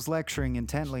 Meredith was lecturing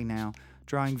intently now,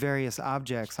 drawing various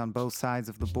objects on both sides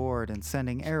of the board and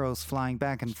sending arrows flying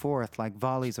back and forth like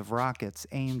volleys of rockets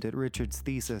aimed at Richard's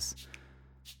thesis.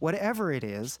 Whatever it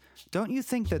is, don't you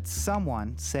think that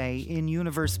someone, say, in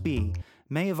Universe B,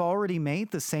 may have already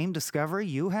made the same discovery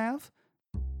you have?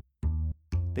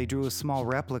 They drew a small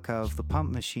replica of the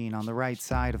pump machine on the right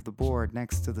side of the board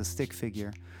next to the stick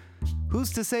figure.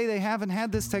 Who's to say they haven't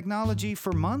had this technology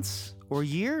for months or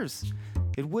years?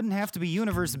 It wouldn't have to be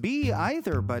Universe B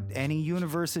either, but any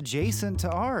universe adjacent to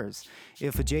ours,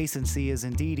 if adjacency is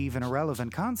indeed even a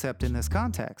relevant concept in this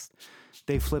context.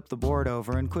 They flipped the board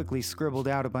over and quickly scribbled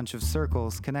out a bunch of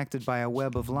circles connected by a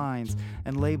web of lines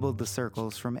and labeled the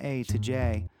circles from A to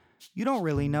J. You don't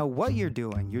really know what you're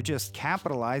doing. You're just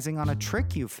capitalizing on a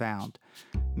trick you found.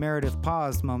 Meredith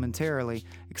paused momentarily,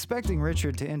 expecting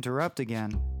Richard to interrupt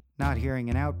again. Not hearing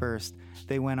an outburst,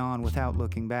 they went on without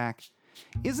looking back.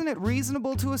 Isn't it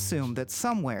reasonable to assume that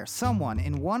somewhere, someone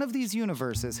in one of these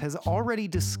universes has already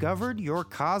discovered your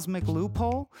cosmic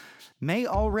loophole? May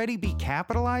already be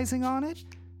capitalizing on it?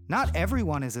 Not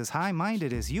everyone is as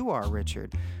high-minded as you are,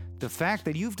 Richard. The fact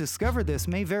that you've discovered this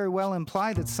may very well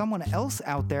imply that someone else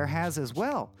out there has as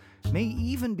well, may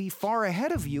even be far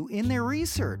ahead of you in their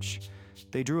research.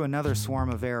 They drew another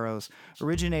swarm of arrows,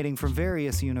 originating from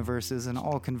various universes and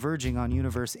all converging on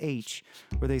Universe H,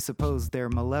 where they supposed their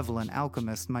malevolent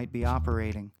alchemist might be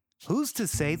operating. Who's to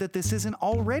say that this isn't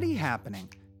already happening?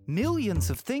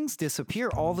 Millions of things disappear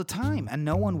all the time, and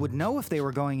no one would know if they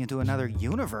were going into another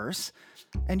universe.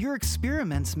 And your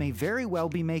experiments may very well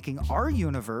be making our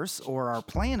universe, or our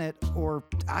planet, or,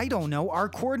 I don't know, our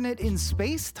coordinate in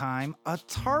space-time a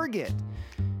target.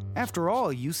 After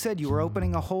all, you said you were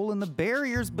opening a hole in the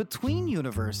barriers between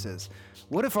universes.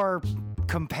 What if our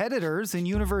competitors in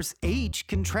Universe H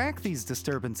can track these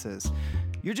disturbances?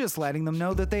 You're just letting them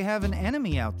know that they have an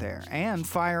enemy out there, and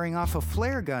firing off a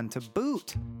flare gun to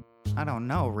boot. I don't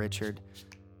know, Richard.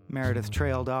 Meredith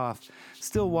trailed off,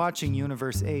 still watching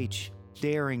Universe H,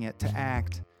 daring it to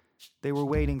act. They were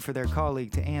waiting for their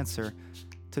colleague to answer,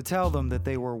 to tell them that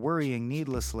they were worrying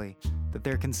needlessly, that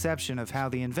their conception of how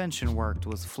the invention worked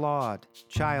was flawed,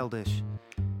 childish.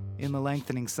 In the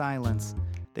lengthening silence,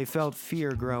 they felt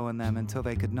fear grow in them until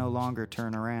they could no longer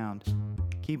turn around.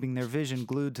 Keeping their vision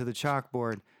glued to the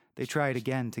chalkboard, they tried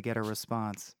again to get a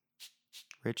response.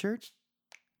 Richard?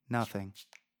 Nothing.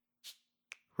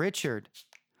 Richard!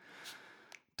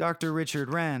 Dr.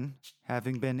 Richard Wren,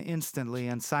 having been instantly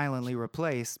and silently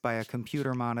replaced by a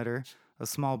computer monitor, a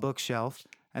small bookshelf,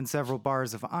 and several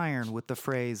bars of iron with the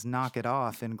phrase "knock it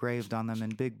off" engraved on them in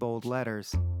big bold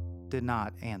letters, did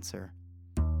not answer.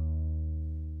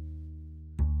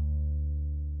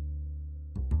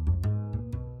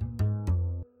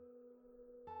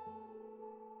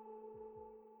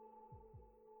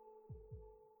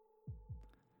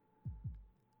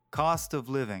 Cost of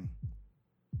living.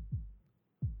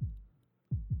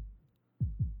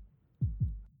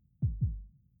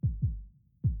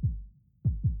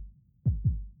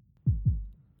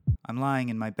 I'm lying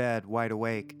in my bed, wide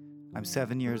awake. I'm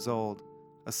 7 years old.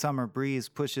 A summer breeze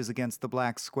pushes against the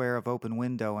black square of open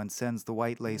window and sends the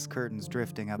white lace curtains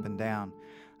drifting up and down.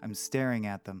 I'm staring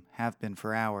at them, have been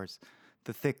for hours.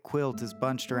 The thick quilt is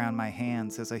bunched around my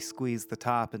hands as I squeeze the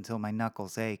top until my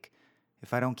knuckles ache.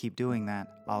 If I don't keep doing that,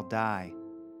 I'll die.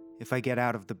 If I get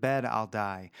out of the bed, I'll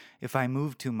die. If I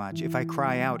move too much, if I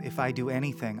cry out, if I do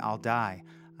anything, I'll die.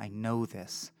 I know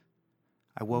this.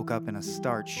 I woke up in a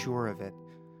start, sure of it.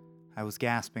 I was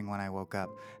gasping when I woke up.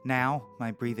 Now,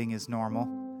 my breathing is normal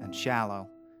and shallow,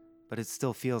 but it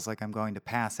still feels like I'm going to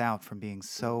pass out from being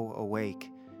so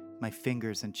awake. My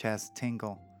fingers and chest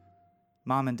tingle.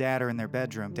 Mom and Dad are in their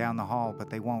bedroom down the hall, but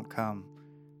they won't come.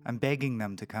 I'm begging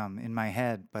them to come in my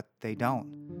head, but they don't.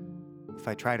 If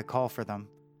I try to call for them.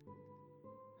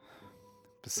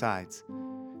 Besides,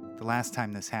 the last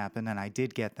time this happened and I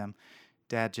did get them,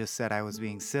 Dad just said I was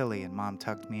being silly and Mom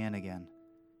tucked me in again.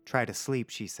 Try to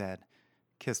sleep, she said.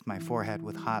 Kissed my forehead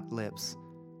with hot lips.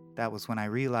 That was when I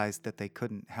realized that they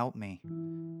couldn't help me.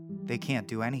 They can't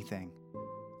do anything.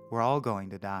 We're all going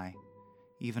to die.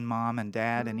 Even Mom and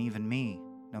Dad and even me,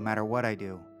 no matter what I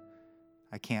do.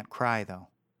 I can't cry, though.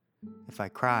 If I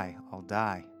cry, I'll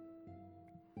die.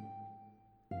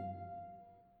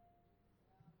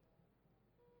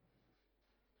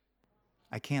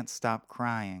 I can't stop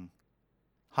crying.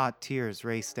 Hot tears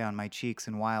race down my cheeks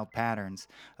in wild patterns,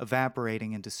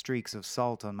 evaporating into streaks of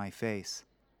salt on my face.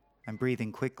 I'm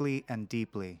breathing quickly and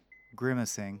deeply,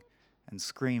 grimacing and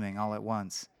screaming all at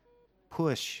once.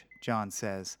 Push, John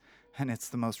says, and it's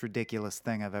the most ridiculous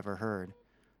thing I've ever heard.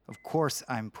 Of course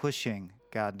I'm pushing,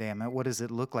 goddammit. What does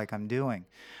it look like I'm doing?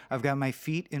 I've got my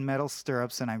feet in metal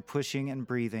stirrups and I'm pushing and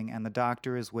breathing, and the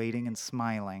doctor is waiting and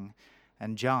smiling.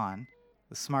 And John,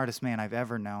 the smartest man I've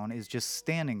ever known, is just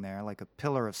standing there like a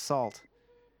pillar of salt.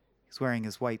 He's wearing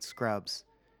his white scrubs.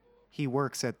 He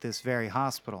works at this very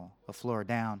hospital, a floor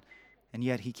down, and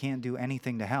yet he can't do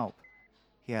anything to help.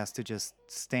 He has to just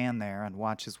stand there and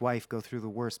watch his wife go through the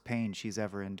worst pain she's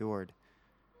ever endured.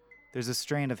 There's a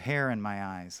strand of hair in my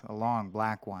eyes, a long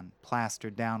black one,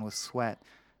 plastered down with sweat,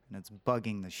 and it's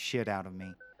bugging the shit out of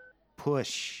me.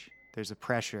 Push. There's a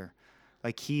pressure.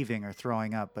 Like heaving or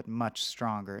throwing up, but much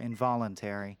stronger,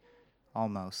 involuntary,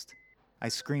 almost. I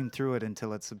scream through it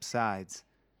until it subsides.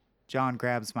 John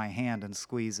grabs my hand and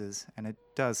squeezes, and it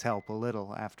does help a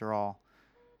little, after all.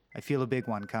 I feel a big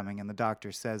one coming, and the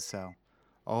doctor says so.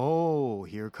 "Oh,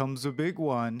 here comes a big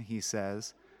one," he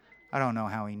says. I don't know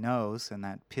how he knows, and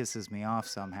that pisses me off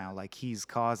somehow, like he's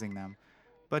causing them.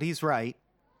 But he's right.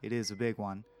 It is a big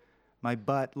one. My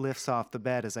butt lifts off the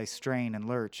bed as I strain and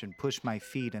lurch and push my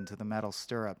feet into the metal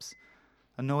stirrups.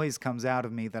 A noise comes out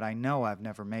of me that I know I've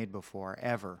never made before,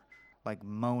 ever, like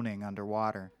moaning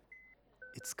underwater.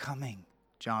 "It's coming,"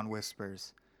 John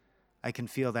whispers. I can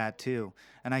feel that too,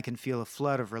 and I can feel a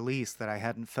flood of release that I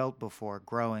hadn't felt before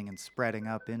growing and spreading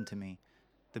up into me.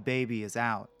 The baby is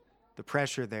out. The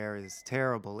pressure there is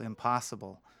terrible,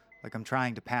 impossible, like I'm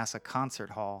trying to pass a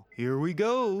concert hall. "Here we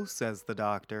go," says the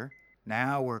doctor.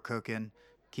 "Now we're cooking.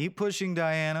 Keep pushing,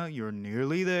 Diana. You're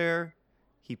nearly there."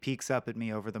 He peeks up at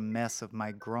me over the mess of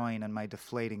my groin and my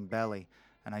deflating belly,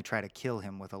 and I try to kill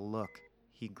him with a look.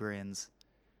 He grins.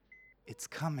 "It's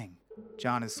coming."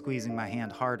 John is squeezing my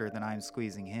hand harder than I'm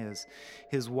squeezing his.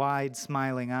 His wide,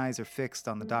 smiling eyes are fixed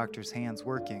on the doctor's hands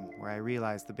working, where I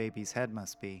realize the baby's head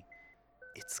must be.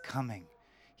 "It's coming."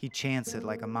 He chants it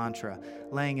like a mantra,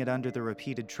 laying it under the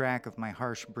repeated track of my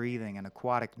harsh breathing and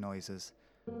aquatic noises.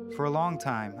 For a long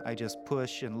time, I just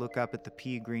push and look up at the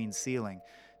pea-green ceiling,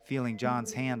 feeling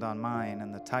John's hand on mine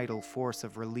and the tidal force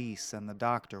of release and the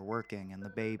doctor working and the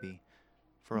baby.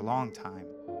 For a long time.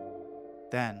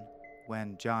 Then,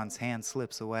 when John's hand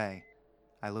slips away,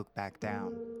 I look back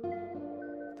down.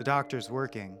 The doctor's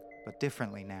working, but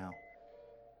differently now.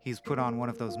 He's put on one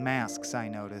of those masks I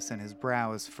notice, and his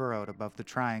brow is furrowed above the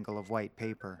triangle of white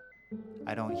paper.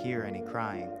 I don't hear any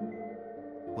crying.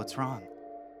 "What's wrong?"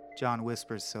 John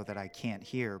whispers so that I can't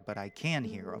hear, but I can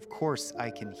hear. Of course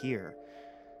I can hear.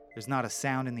 There's not a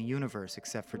sound in the universe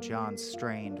except for John's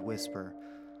strained whisper.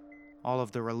 All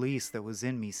of the release that was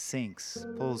in me sinks,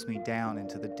 pulls me down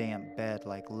into the damp bed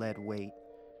like lead weight.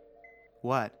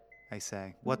 "What?" I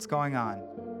say. "What's going on?"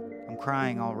 I'm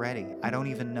crying already. I don't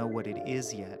even know what it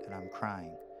is yet, and I'm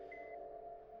crying.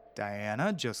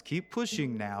 "Diana, just keep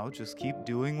pushing now. Just keep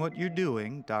doing what you're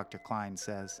doing," Dr. Klein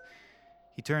says.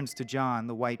 He turns to John,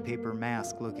 the white paper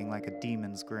mask looking like a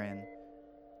demon's grin.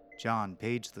 "John,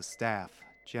 page the staff.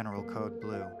 General Code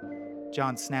Blue."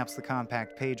 John snaps the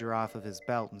compact pager off of his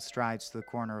belt and strides to the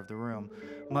corner of the room,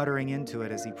 muttering into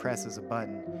it as he presses a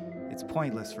button. It's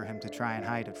pointless for him to try and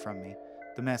hide it from me.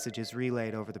 The message is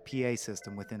relayed over the PA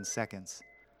system within seconds.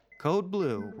 "Code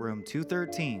Blue, room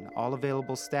 213. All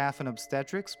available staff and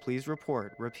obstetrics, please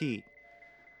report. Repeat."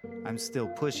 I'm still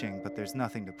pushing, but there's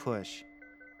nothing to push.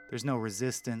 There's no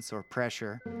resistance or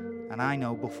pressure, and I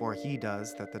know before he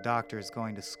does that the doctor is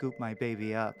going to scoop my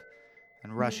baby up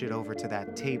and rush it over to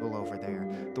that table over there,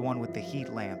 the one with the heat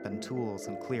lamp and tools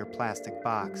and clear plastic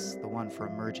box, the one for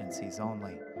emergencies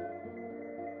only.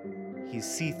 He's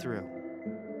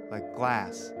see-through, like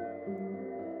glass.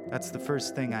 That's the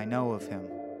first thing I know of him,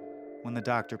 when the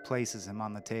doctor places him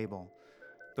on the table.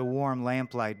 The warm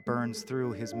lamplight burns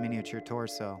through his miniature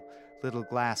torso. Little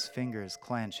glass fingers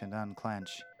clench and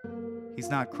unclench. He's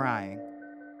not crying.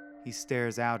 He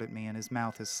stares out at me and his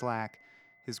mouth is slack,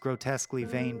 his grotesquely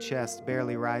veined chest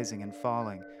barely rising and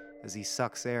falling as he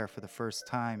sucks air for the first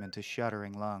time into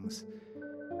shuddering lungs.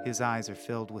 His eyes are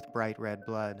filled with bright red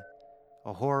blood,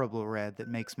 a horrible red that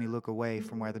makes me look away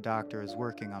from where the doctor is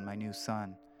working on my new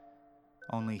son.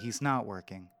 Only he's not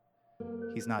working.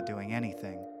 He's not doing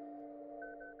anything.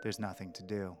 There's nothing to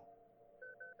do.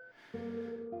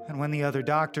 And when the other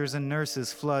doctors and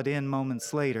nurses flood in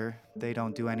moments later, they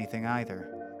don't do anything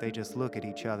either. They just look at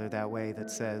each other that way that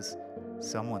says,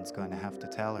 someone's going to have to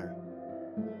tell her.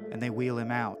 And they wheel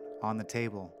him out, on the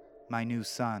table, my new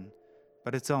son,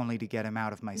 but it's only to get him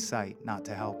out of my sight, not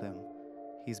to help him.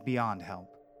 He's beyond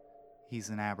help. He's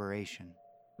an aberration.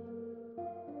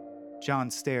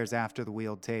 John stares after the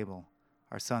wheeled table,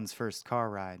 our son's first car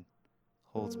ride,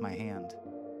 holds my hand.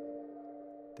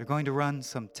 "They're going to run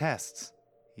some tests,"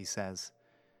 he says.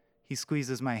 He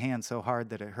squeezes my hand so hard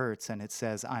that it hurts, and it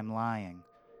says, "I'm lying.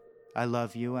 I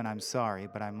love you and I'm sorry,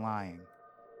 but I'm lying."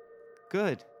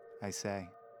 "Good," I say.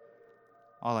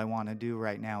 All I want to do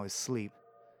right now is sleep.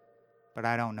 But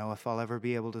I don't know if I'll ever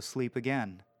be able to sleep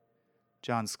again.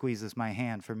 John squeezes my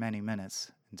hand for many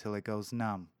minutes until it goes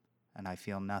numb and I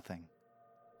feel nothing.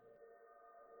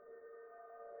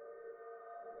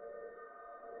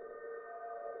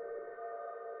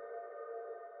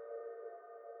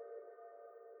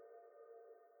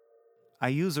 I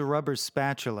use a rubber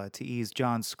spatula to ease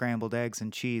John's scrambled eggs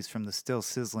and cheese from the still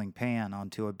sizzling pan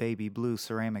onto a baby blue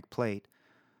ceramic plate.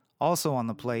 Also on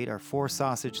the plate are 4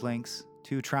 sausage links,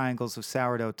 2 triangles of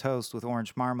sourdough toast with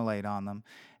orange marmalade on them,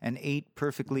 and 8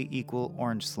 perfectly equal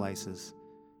orange slices.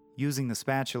 Using the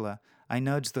spatula, I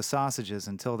nudge the sausages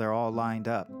until they're all lined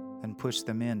up and push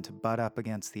them in to butt up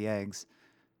against the eggs.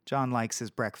 John likes his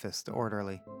breakfast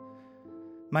orderly.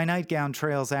 My nightgown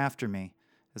trails after me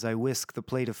as I whisk the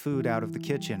plate of food out of the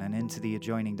kitchen and into the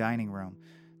adjoining dining room.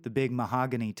 The big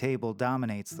mahogany table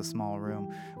dominates the small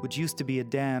room, which used to be a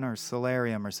den or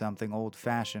solarium or something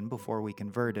old-fashioned before we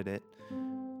converted it.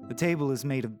 The table is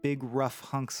made of big, rough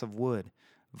hunks of wood,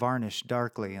 varnished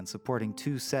darkly and supporting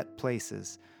 2 set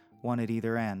places, one at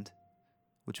either end,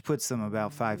 which puts them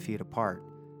about 5 feet apart.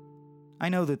 I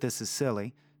know that this is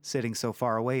silly, sitting so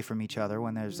far away from each other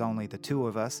when there's only the two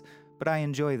of us, but I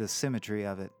enjoy the symmetry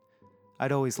of it.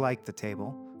 I'd always liked the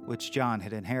table, which John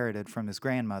had inherited from his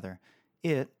grandmother.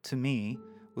 It, to me,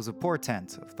 was a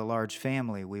portent of the large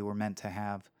family we were meant to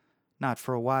have. Not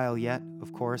for a while yet,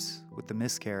 of course, with the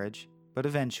miscarriage, but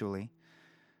eventually.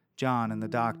 John and the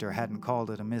doctor hadn't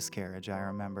called it a miscarriage, I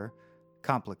remember.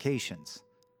 Complications.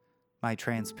 My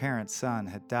transparent son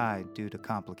had died due to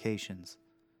complications.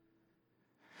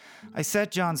 I set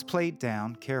John's plate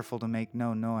down, careful to make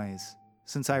no noise.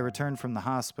 Since I returned from the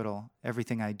hospital,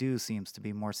 everything I do seems to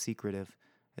be more secretive,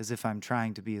 as if I'm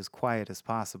trying to be as quiet as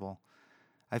possible.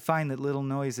 I find that little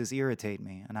noises irritate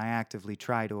me, and I actively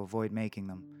try to avoid making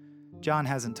them. John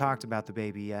hasn't talked about the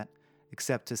baby yet,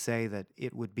 except to say that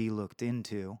it would be looked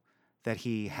into, that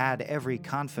he had every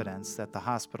confidence that the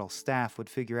hospital staff would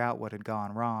figure out what had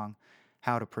gone wrong,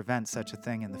 how to prevent such a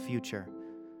thing in the future.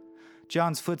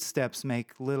 John's footsteps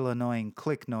make little annoying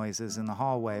click noises in the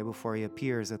hallway before he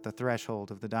appears at the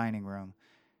threshold of the dining room.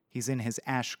 He's in his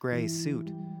ash-gray suit,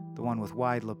 the one with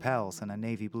wide lapels and a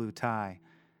navy blue tie.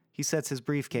 He sets his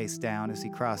briefcase down as he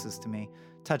crosses to me,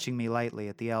 touching me lightly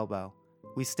at the elbow.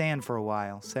 We stand for a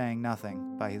while, saying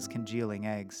nothing, by his congealing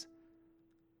eggs.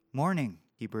 "Morning,"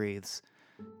 he breathes.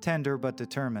 Tender but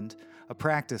determined, a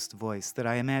practiced voice that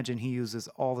I imagine he uses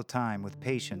all the time with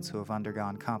patients who have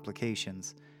undergone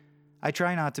complications. I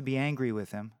try not to be angry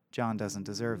with him. John doesn't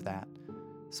deserve that.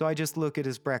 So I just look at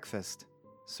his breakfast,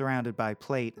 surrounded by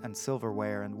plate and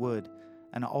silverware and wood,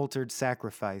 an altered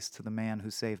sacrifice to the man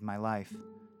who saved my life.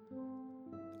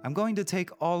 "I'm going to take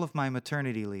all of my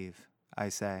maternity leave," I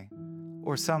say.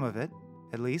 "Or some of it,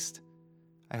 at least.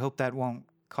 I hope that won't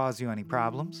cause you any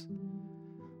problems."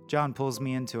 John pulls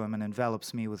me into him and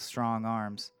envelops me with strong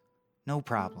arms. "No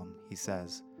problem," he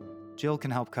says. "Jill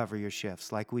can help cover your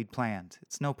shifts like we'd planned.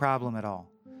 It's no problem at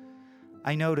all."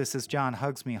 I notice as John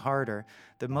hugs me harder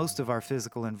that most of our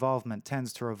physical involvement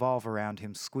tends to revolve around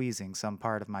him squeezing some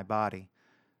part of my body.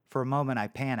 For a moment I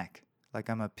panic, like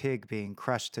I'm a pig being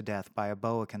crushed to death by a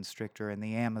boa constrictor in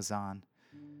the Amazon.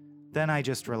 Then I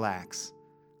just relax,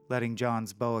 letting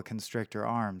John's boa constrictor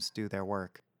arms do their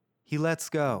work. He lets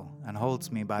go and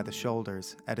holds me by the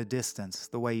shoulders, at a distance,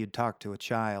 the way you'd talk to a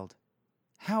child.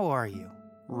 "How are you?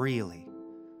 Really?"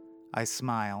 I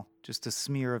smile, just a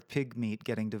smear of pig meat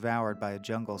getting devoured by a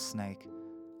jungle snake.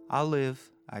 "I'll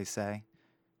live," I say.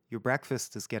 "Your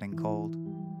breakfast is getting cold."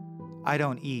 I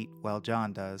don't eat, well,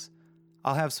 John does.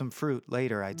 "I'll have some fruit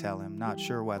later," I tell him, not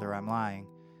sure whether I'm lying.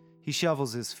 He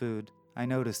shovels his food. I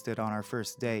noticed it on our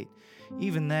first date.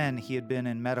 Even then, he had been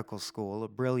in medical school, a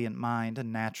brilliant mind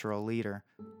and natural leader.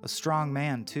 A strong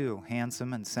man, too,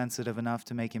 handsome and sensitive enough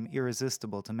to make him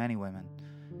irresistible to many women.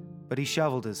 But he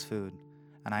shoveled his food,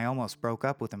 and I almost broke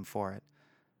up with him for it.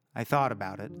 I thought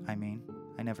about it, I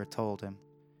never told him.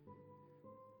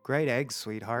 "Great eggs,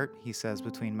 sweetheart," he says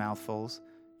between mouthfuls.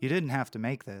 "You didn't have to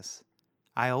make this."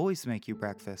 "I always make you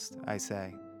breakfast," I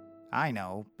say. "I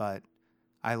know, but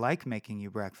I like making you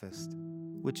breakfast."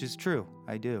 Which is true,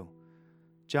 I do.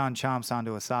 John chomps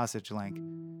onto a sausage link.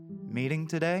 "Meeting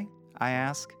today?" I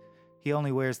ask. He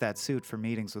only wears that suit for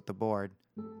meetings with the board.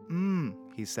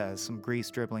 He says, some grease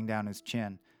dribbling down his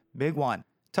chin. "Big one.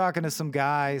 Talking to some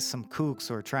guys, some kooks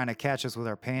who are trying to catch us with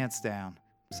our pants down.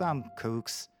 Some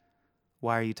kooks."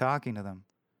 "Why are you talking to them?"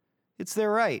 "It's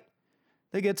their right.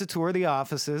 They get to tour the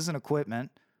offices and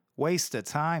equipment. Waste of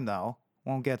time, though.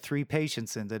 Won't get 3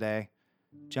 patients in today."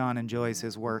 John enjoys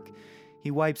his work.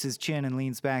 He wipes his chin and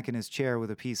leans back in his chair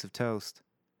with a piece of toast.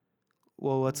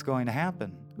 "Well, what's going to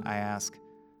happen?" I ask.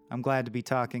 I'm glad to be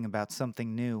talking about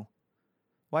something new.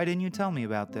 "Why didn't you tell me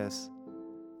about this?"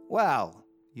 "Well,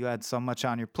 you had so much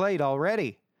on your plate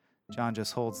already." John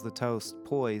just holds the toast,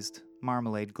 poised,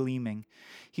 marmalade gleaming.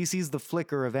 He sees the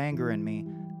flicker of anger in me,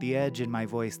 the edge in my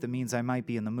voice that means I might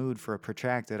be in the mood for a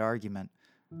protracted argument.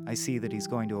 I see that he's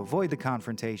going to avoid the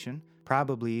confrontation,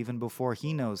 probably even before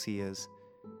he knows he is.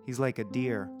 He's like a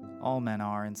deer. All men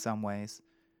are in some ways.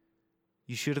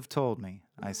 "You should have told me,"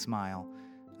 I smile.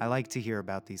 I like to hear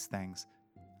about these things.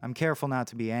 I'm careful not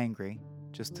to be angry,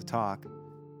 just to talk.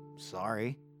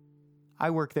 "Sorry."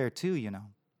 "I work there too, you know."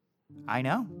 "I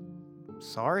know.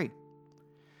 Sorry."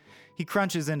 He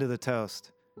crunches into the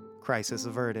toast. Crisis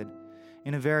averted.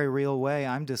 In a very real way,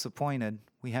 I'm disappointed.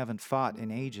 We haven't fought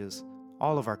in ages.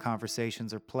 All of our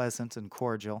conversations are pleasant and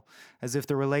cordial, as if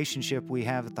the relationship we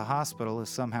have at the hospital has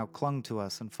somehow clung to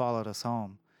us and followed us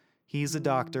home. He's a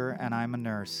doctor and I'm a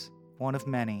nurse, one of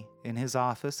many, in his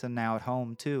office and now at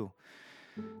home too.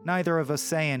 Neither of us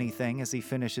say anything as he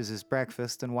finishes his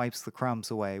breakfast and wipes the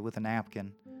crumbs away with a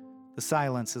napkin. The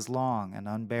silence is long and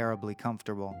unbearably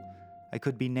comfortable. I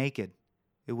could be naked.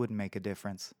 it wouldn't make a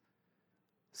difference.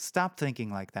 Stop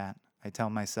thinking like that, I tell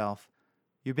myself.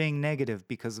 You're being negative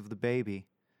because of the baby.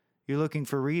 You're looking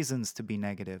for reasons to be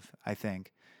negative, I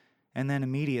think. And then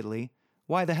immediately,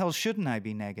 why the hell shouldn't I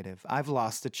be negative? I've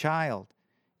lost a child.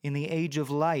 In the age of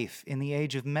life, in the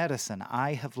age of medicine,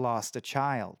 I have lost a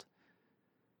child.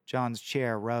 John's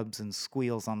chair rubs and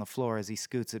squeals on the floor as he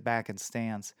scoots it back and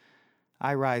stands.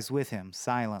 I rise with him,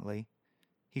 silently.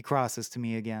 He crosses to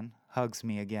me again, hugs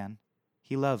me again.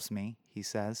 He loves me, he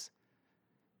says.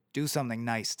 Do something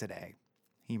nice today,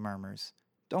 he murmurs.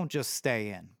 Don't just stay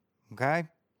in, okay?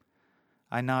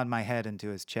 I nod my head into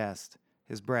his chest.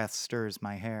 His breath stirs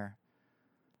my hair.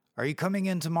 Are you coming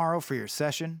in tomorrow for your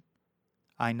session?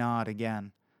 I nod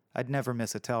again. I'd never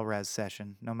miss a Telres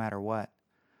session, no matter what.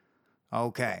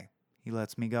 Okay. He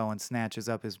lets me go and snatches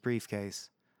up his briefcase.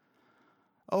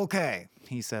 Okay,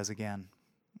 he says again.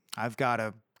 I've got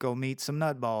to go meet some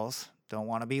nutballs. Don't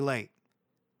want to be late.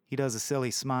 He does a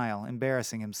silly smile,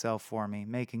 embarrassing himself for me,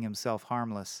 making himself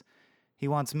harmless. He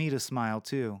wants me to smile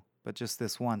too, but just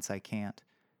this once I can't.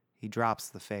 He drops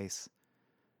the face.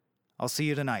 I'll see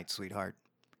you tonight, sweetheart.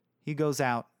 He goes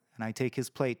out, and I take his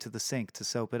plate to the sink to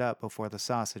soap it up before the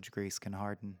sausage grease can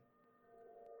harden.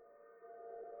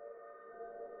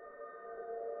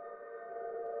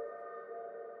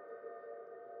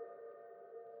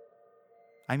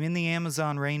 I'm in the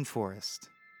Amazon rainforest,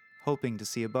 hoping to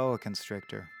see a boa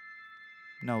constrictor.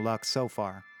 No luck so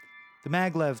far. The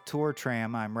maglev tour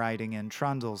tram I'm riding in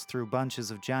trundles through bunches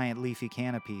of giant leafy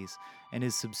canopies and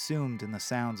is subsumed in the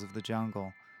sounds of the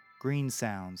jungle. Green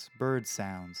sounds, bird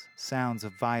sounds, sounds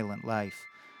of violent life.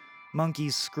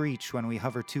 Monkeys screech when we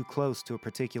hover too close to a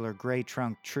particular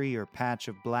gray-trunked tree or patch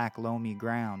of black, loamy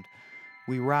ground.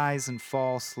 We rise and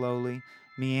fall slowly,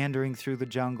 meandering through the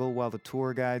jungle while the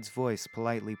tour guide's voice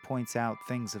politely points out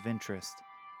things of interest.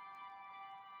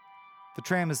 The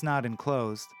tram is not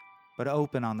enclosed, but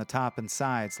open on the top and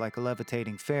sides like a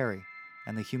levitating ferry,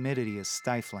 and the humidity is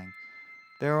stifling.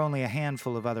 There are only a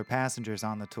handful of other passengers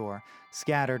on the tour,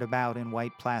 scattered about in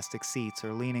white plastic seats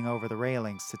or leaning over the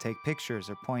railings to take pictures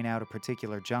or point out a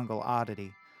particular jungle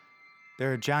oddity.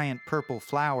 There are giant purple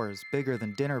flowers bigger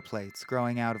than dinner plates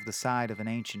growing out of the side of an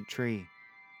ancient tree.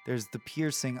 There's the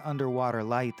piercing underwater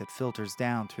light that filters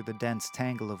down through the dense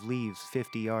tangle of leaves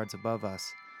 50 yards above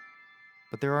us.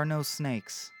 But there are no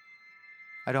snakes.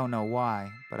 I don't know why,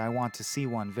 but I want to see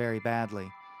one very badly.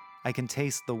 I can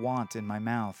taste the want in my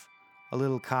mouth, a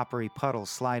little coppery puddle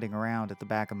sliding around at the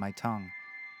back of my tongue.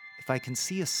 If I can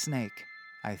see a snake,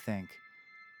 I think,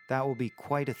 that will be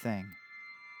quite a thing.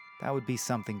 That would be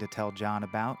something to tell John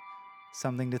about,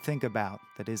 something to think about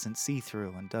that isn't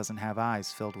see-through and doesn't have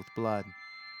eyes filled with blood.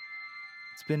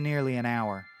 It's been nearly an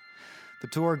hour. The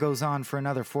tour goes on for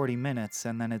another 40 minutes,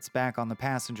 and then it's back on the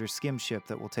passenger skim ship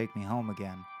that will take me home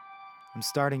again. I'm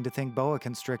starting to think boa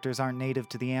constrictors aren't native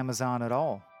to the Amazon at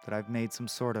all, that I've made some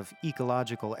sort of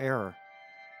ecological error.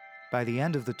 By the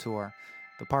end of the tour,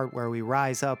 the part where we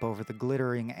rise up over the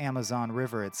glittering Amazon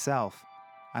River itself,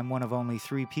 I'm one of only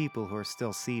 3 people who are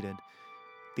still seated.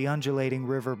 The undulating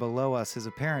river below us is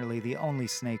apparently the only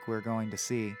snake we're going to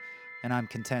see, and I'm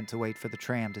content to wait for the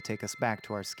tram to take us back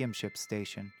to our skimship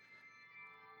station.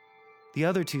 The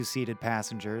other 2 seated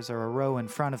passengers are a row in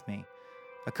front of me,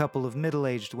 a couple of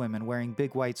middle-aged women wearing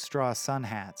big white straw sun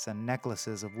hats and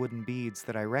necklaces of wooden beads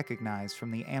that I recognize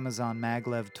from the Amazon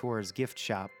Maglev Tours gift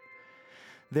shop.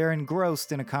 They're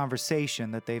engrossed in a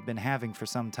conversation that they've been having for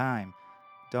some time.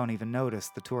 Don't even notice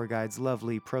the tour guide's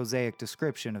lovely prosaic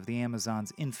description of the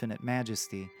Amazon's infinite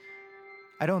majesty.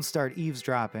 I don't start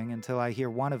eavesdropping until I hear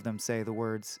one of them say the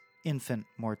words, infant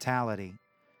mortality.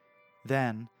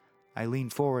 Then, I lean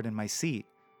forward in my seat,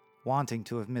 wanting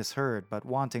to have misheard, but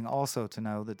wanting also to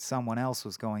know that someone else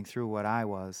was going through what I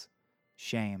was.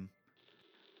 Shame.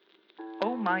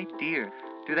 Oh my dear,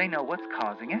 do they know what's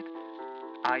causing it?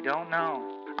 I don't know.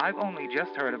 I've only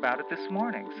just heard about it this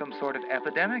morning. Some sort of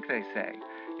epidemic, they say.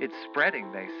 It's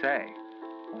spreading, they say.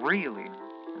 Really.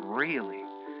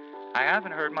 I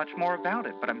haven't heard much more about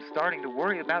it, but I'm starting to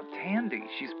worry about Tandy.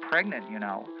 She's pregnant, you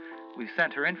know. We've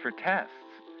sent her in for tests.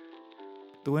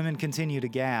 The women continue to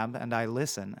gab, and I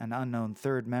listen, an unknown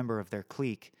third member of their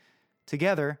clique.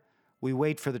 Together, we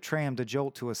wait for the tram to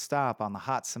jolt to a stop on the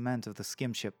hot cement of the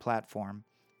skimship platform.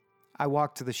 I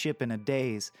walk to the ship in a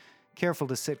daze, careful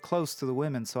to sit close to the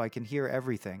women so I can hear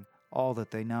everything, all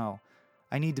that they know.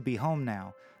 I need to be home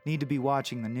now, need to be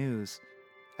watching the news.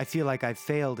 I feel like I've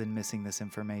failed in missing this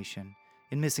information,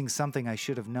 in missing something I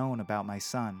should have known about my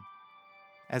son.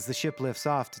 As the ship lifts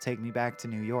off to take me back to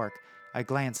New York, I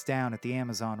glance down at the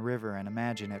Amazon River and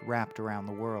imagine it wrapped around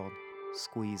the world,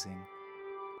 squeezing.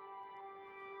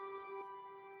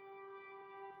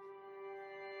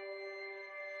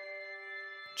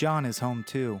 John is home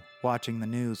too, watching the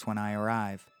news when I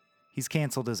arrive. He's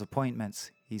canceled his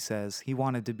appointments, he says. He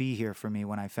wanted to be here for me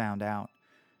when I found out.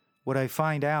 What I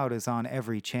find out is on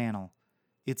every channel.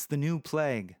 It's the new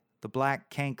plague, the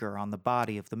black canker on the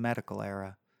body of the medical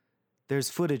era. There's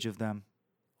footage of them,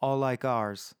 all like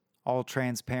ours, all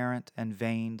transparent and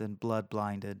veined and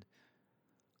blood-blinded.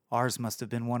 Ours must have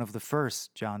been one of the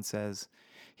first, John says.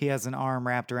 He has an arm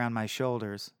wrapped around my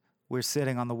shoulders. We're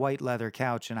sitting on the white leather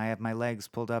couch and I have my legs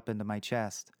pulled up into my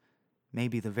chest.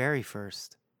 Maybe the very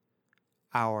first.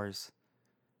 Ours.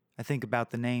 I think about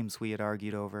the names we had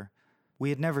argued over. We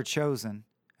had never chosen,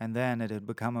 and then it had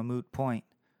become a moot point.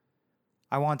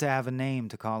 I want to have a name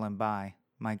to call him by,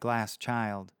 my glass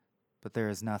child, but there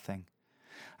is nothing.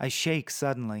 I shake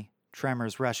suddenly,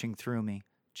 tremors rushing through me.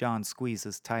 John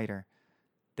squeezes tighter.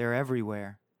 They're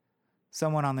everywhere.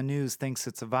 Someone on the news thinks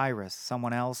it's a virus,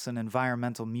 someone else an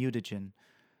environmental mutagen.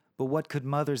 But what could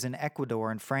mothers in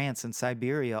Ecuador and France and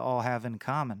Siberia all have in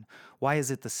common? Why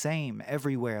is it the same,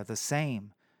 everywhere the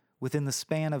same? Within the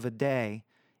span of a day,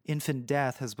 infant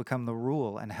death has become the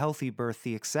rule and healthy birth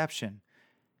the exception.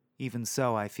 Even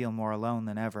so, I feel more alone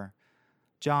than ever.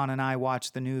 John and I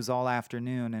watch the news all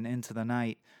afternoon and into the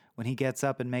night when he gets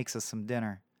up and makes us some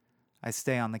dinner. I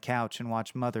stay on the couch and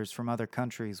watch mothers from other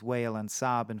countries wail and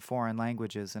sob in foreign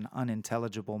languages and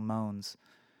unintelligible moans.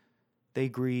 They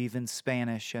grieve in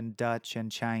Spanish and Dutch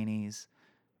and Chinese,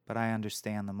 but I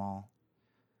understand them all.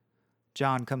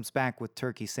 John comes back with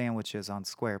turkey sandwiches on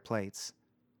square plates.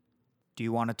 "Do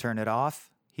you want to turn it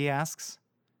off?" he asks.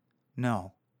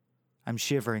 No. I'm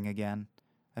shivering again.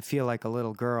 I feel like a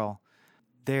little girl.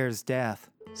 There's death,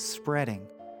 spreading,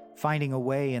 finding a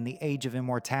way in the age of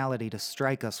immortality to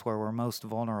strike us where we're most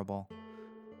vulnerable.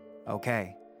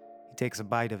 Okay. He takes a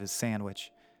bite of his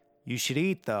sandwich. "You should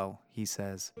eat, though," he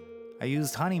says. "I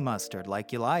used honey mustard,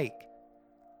 like you like."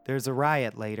 There's a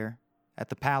riot later, at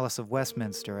the Palace of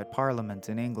Westminster at Parliament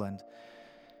in England.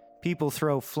 People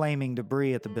throw flaming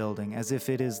debris at the building as if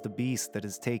it is the beast that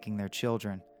is taking their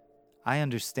children. I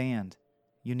understand.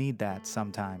 You need that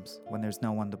sometimes, when there's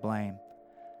no one to blame.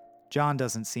 John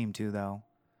doesn't seem to, though.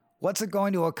 "What's it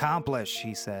going to accomplish?"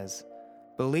 he says.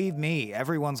 "Believe me,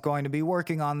 everyone's going to be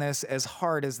working on this as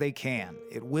hard as they can.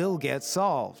 It will get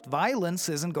solved. Violence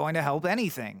isn't going to help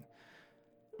anything."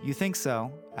 "You think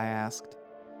so?" I asked.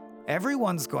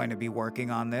 "Everyone's going to be working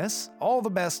on this. All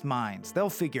the best minds. They'll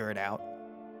figure it out."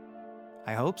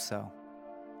 I hope so.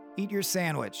 "Eat your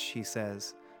sandwich," he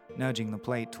says, nudging the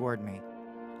plate toward me.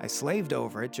 "I slaved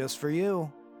over it just for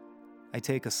you." I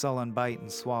take a sullen bite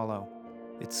and swallow.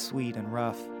 It's sweet and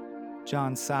rough.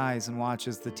 John sighs and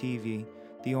watches the TV,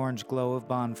 the orange glow of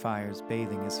bonfires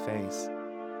bathing his face.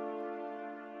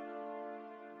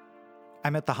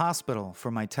 I'm at the hospital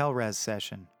for my Telres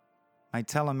session, my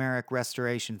telomeric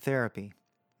restoration therapy,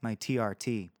 my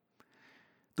TRT.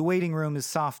 The waiting room is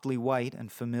softly white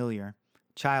and familiar.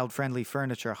 Child-friendly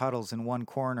furniture huddles in one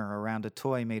corner around a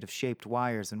toy made of shaped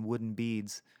wires and wooden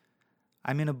beads.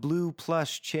 I'm in a blue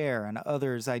plush chair, and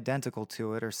others identical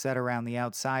to it are set around the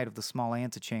outside of the small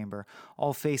antechamber,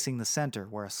 all facing the center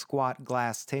where a squat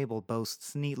glass table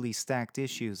boasts neatly stacked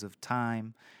issues of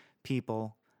Time,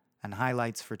 People, and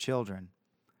highlights for children.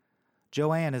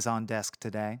 Joanne is on desk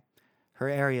today. Her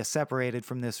area separated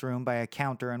from this room by a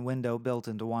counter and window built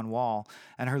into one wall,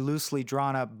 and her loosely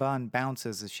drawn-up bun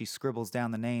bounces as she scribbles down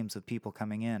the names of people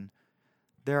coming in.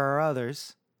 There are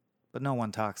others, but no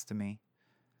one talks to me.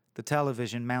 The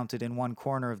television mounted in one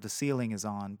corner of the ceiling is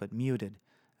on, but muted,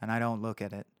 and I don't look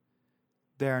at it.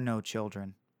 There are no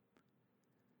children.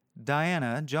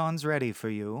 "Diana, John's ready for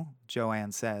you,"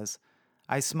 Joanne says.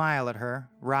 I smile at her,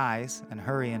 rise, and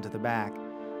hurry into the back.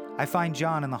 I find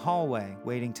John in the hallway,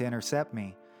 waiting to intercept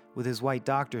me, with his white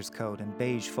doctor's coat and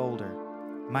beige folder.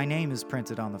 My name is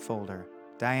printed on the folder,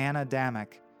 Diana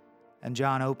Damick, and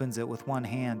John opens it with one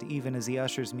hand even as he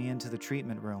ushers me into the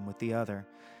treatment room with the other.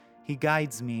 He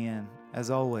guides me in,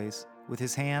 as always, with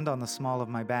his hand on the small of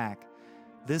my back.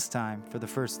 This time, for the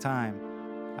first time,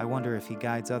 I wonder if he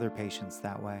guides other patients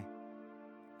that way.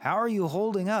 "How are you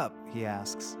holding up?" he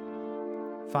asks.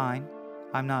 "Fine.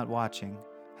 I'm not watching.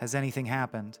 Has anything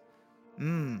happened?"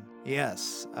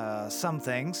 Yes, some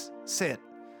things. Sit."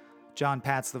 John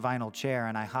pats the vinyl chair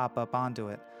and I hop up onto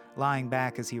it, lying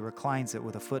back as he reclines it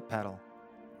with a foot pedal.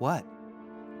 "What?"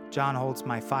 John holds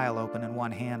my file open in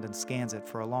one hand and scans it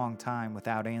for a long time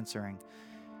without answering.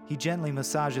 He gently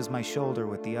massages my shoulder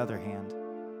with the other hand.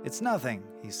 "It's nothing,"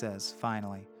 he says,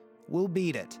 finally. "We'll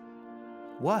beat it."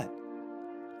 "What?"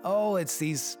 "Oh, it's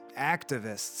these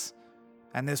activists.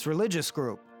 And this religious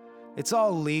group. It's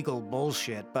all legal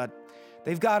bullshit, but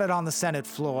they've got it on the Senate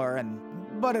floor,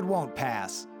 but it won't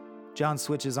pass. John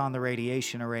switches on the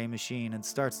radiation array machine and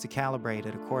starts to calibrate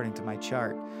it according to my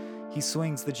chart. He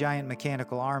swings the giant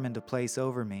mechanical arm into place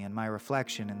over me, and my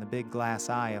reflection in the big glass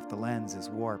eye of the lens is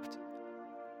warped.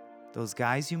 Those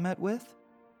guys you met with?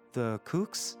 The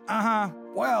kooks?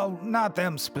 Well, not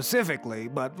them specifically,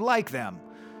 but like them.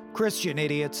 Christian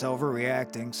idiots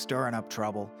overreacting, stirring up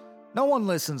trouble. No one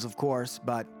listens, of course,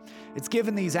 but it's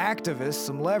given these activists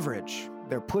some leverage.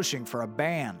 They're pushing for a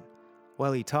ban.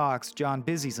 While he talks, John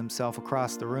busies himself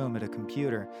across the room at a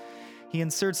computer. He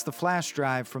inserts the flash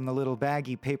drive from the little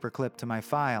baggy paperclip to my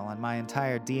file, and my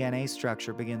entire DNA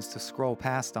structure begins to scroll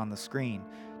past on the screen,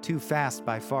 too fast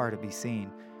by far to be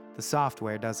seen. The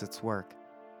software does its work.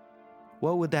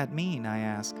 What would that mean, I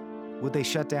ask? Would they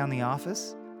shut down the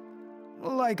office?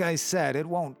 Like I said, it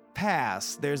won't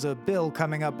pass. There's a bill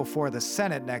coming up before the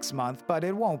Senate next month, but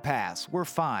it won't pass. We're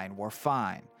fine.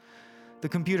 The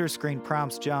computer screen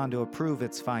prompts John to approve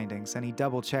its findings, and he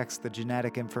double-checks the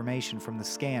genetic information from the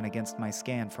scan against my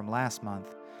scan from last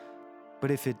month. But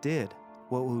if it did,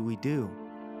 what would we do?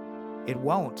 It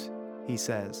won't, he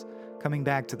says, coming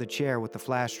back to the chair with the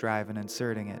flash drive and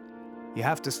inserting it. You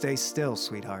have to stay still,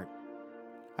 sweetheart.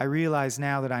 I realize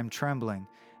now that I'm trembling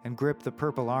and grip the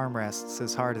purple armrests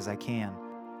as hard as I can.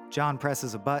 John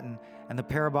presses a button, and the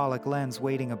parabolic lens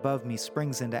waiting above me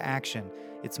springs into action,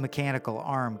 its mechanical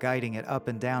arm guiding it up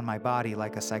and down my body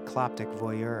like a cycloptic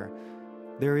voyeur.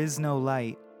 There is no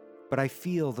light, but I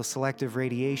feel the selective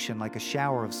radiation like a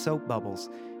shower of soap bubbles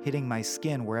hitting my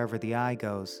skin wherever the eye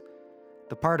goes.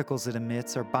 The particles it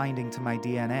emits are binding to my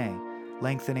DNA,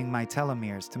 lengthening my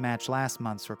telomeres to match last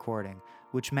month's recording,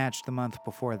 which matched the month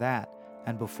before that,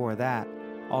 and before that,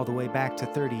 all the way back to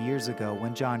 30 years ago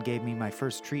when John gave me my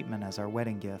first treatment as our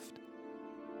wedding gift.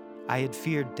 I had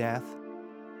feared death,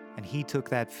 and he took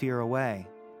that fear away.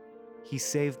 He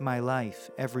saved my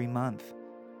life every month,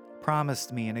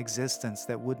 promised me an existence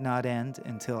that would not end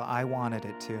until I wanted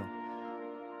it to.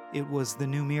 It was the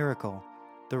new miracle,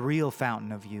 the real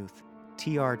fountain of youth,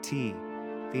 TRT,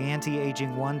 the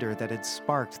anti-aging wonder that had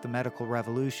sparked the medical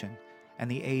revolution and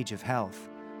the age of health,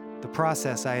 the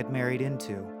process I had married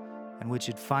into, and which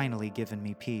had finally given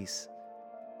me peace.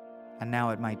 And now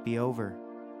it might be over,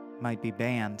 might be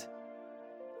banned.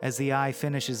 As the eye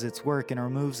finishes its work and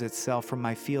removes itself from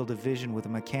my field of vision with a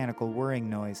mechanical whirring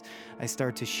noise, I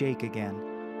start to shake again.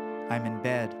 I'm in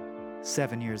bed,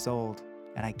 7 years old,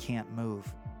 and I can't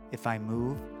move. If I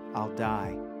move, I'll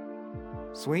die.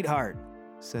 Sweetheart,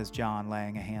 says John,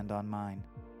 laying a hand on mine.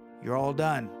 You're all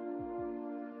done.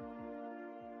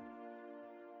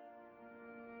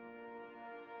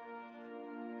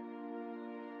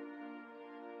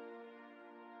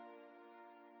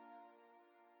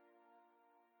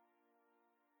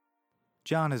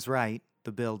 John is right,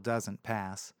 the bill doesn't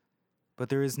pass. But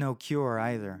there is no cure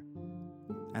either,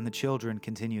 and the children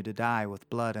continue to die with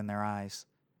blood in their eyes.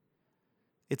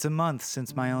 It's a month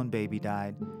since my own baby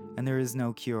died, and there is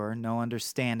no cure, no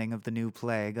understanding of the new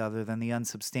plague other than the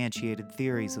unsubstantiated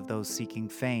theories of those seeking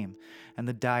fame and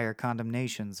the dire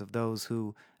condemnations of those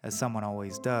who, as someone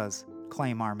always does,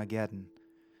 claim Armageddon.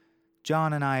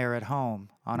 John and I are at home,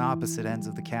 on opposite ends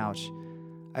of the couch.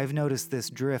 I've noticed this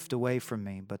drift away from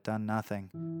me, but done nothing.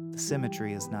 The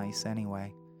symmetry is nice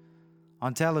anyway.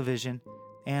 On television,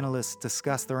 analysts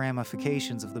discuss the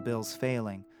ramifications of the bill's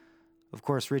failing. Of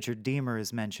course, Richard Deemer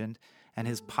is mentioned, and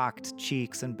his pocked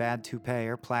cheeks and bad toupee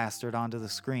are plastered onto the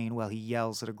screen while he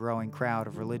yells at a growing crowd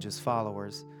of religious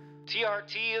followers.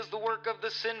 TRT is the work of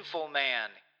the sinful man.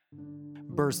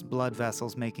 Burst blood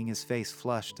vessels making his face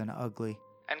flushed and ugly.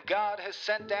 And God has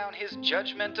sent down his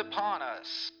judgment upon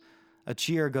us. A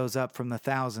cheer goes up from the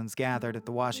thousands gathered at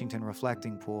the Washington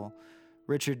reflecting pool.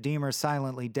 Richard Deemer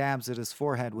silently dabs at his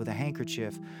forehead with a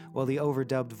handkerchief while the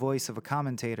overdubbed voice of a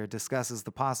commentator discusses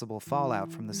the possible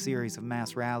fallout from the series of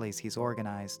mass rallies he's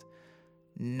organized.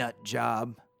 Nut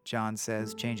job, John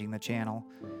says, changing the channel.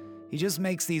 He just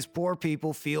makes these poor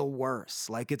people feel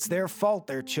worse, like it's their fault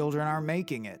their children are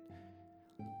making it.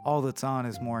 All that's on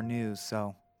is more news,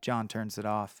 so John turns it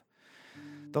off.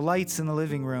 The lights in the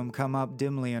living room come up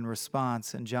dimly in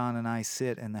response, and John and I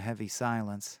sit in the heavy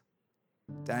silence.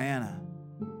 Diana.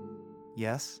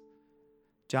 Yes?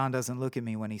 John doesn't look at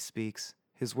me when he speaks.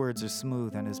 His words are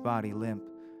smooth and his body limp.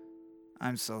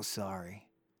 I'm so sorry.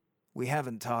 We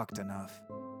haven't talked enough.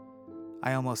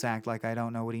 I almost act like I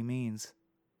don't know what he means.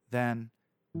 Then,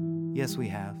 yes, we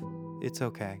have. It's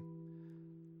okay.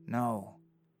 No,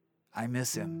 I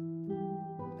miss him.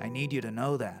 I need you to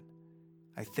know that.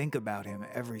 I think about him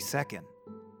every second.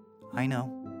 I know.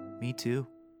 Me too.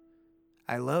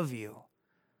 I love you.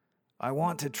 I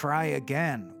want to try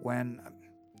again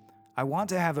I want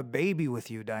to have a baby with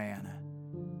you, Diana.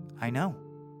 I know.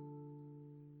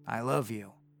 I love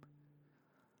you.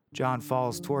 John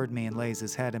falls toward me and lays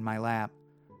his head in my lap.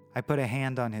 I put a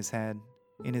hand on his head,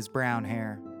 in his brown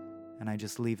hair, and I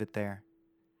just leave it there.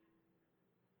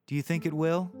 Do you think it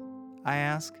will? I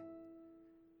ask.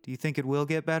 Do you think it will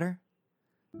get better?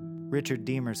 Richard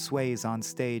Deemer sways on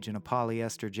stage in a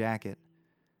polyester jacket.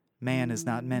 Man is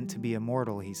not meant to be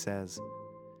immortal, he says.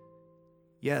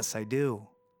 Yes, I do.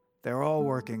 They're all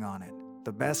working on it,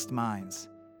 the best minds.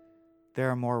 There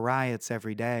are more riots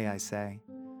every day, I say.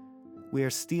 We are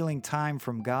stealing time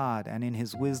from God, and in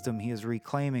his wisdom he is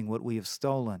reclaiming what we have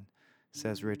stolen,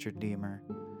 says Richard Deemer.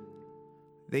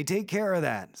 They take care of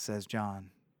that, says John.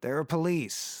 They're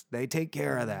police. They take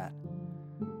care of that.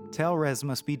 Telres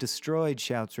must be destroyed,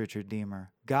 shouts Richard Deemer.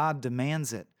 God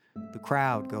demands it. The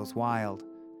crowd goes wild.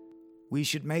 We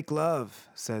should make love,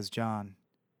 says John.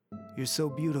 You're so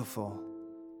beautiful.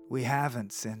 We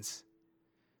haven't since.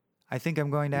 I think I'm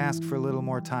going to ask for a little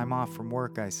more time off from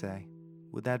work, I say.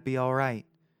 Would that be all right?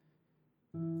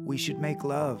 We should make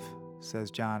love,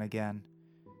 says John again,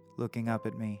 looking up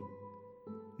at me.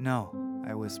 No,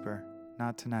 I whisper,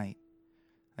 not tonight.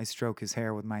 I stroke his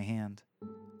hair with my hand.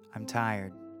 I'm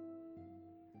tired.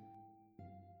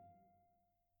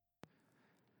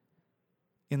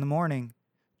 In the morning,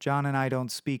 John and I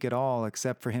don't speak at all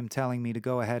except for him telling me to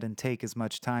go ahead and take as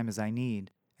much time as I need,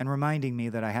 and reminding me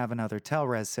that I have another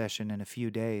Telres session in a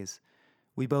few days.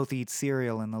 We both eat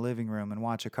cereal in the living room and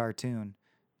watch a cartoon.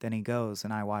 Then he goes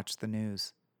and I watch the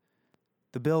news.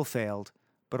 The bill failed,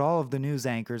 but all of the news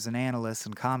anchors and analysts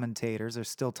and commentators are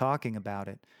still talking about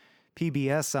it.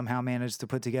 PBS somehow managed to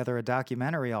put together a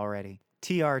documentary already.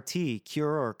 TRT,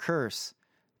 Cure or Curse.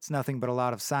 It's nothing but a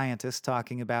lot of scientists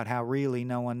talking about how really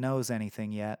no one knows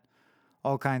anything yet.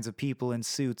 All kinds of people in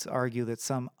suits argue that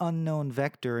some unknown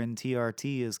vector in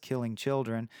TRT is killing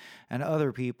children, and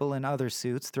other people in other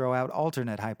suits throw out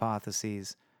alternate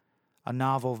hypotheses. A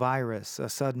novel virus, a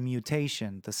sudden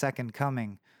mutation, the second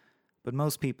coming. But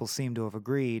most people seem to have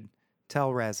agreed.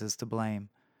 Telres is to blame.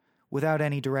 Without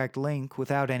any direct link,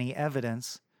 without any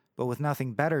evidence, but with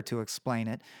nothing better to explain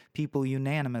it, people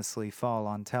unanimously fall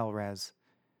on Telres.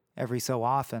 Every so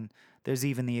often, there's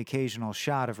even the occasional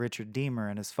shot of Richard Deemer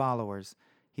and his followers.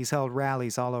 He's held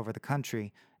rallies all over the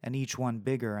country, and each one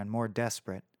bigger and more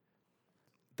desperate.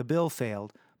 The bill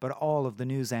failed, but all of the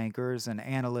news anchors and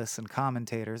analysts and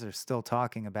commentators are still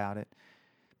talking about it.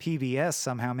 PBS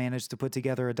somehow managed to put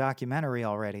together a documentary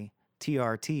already.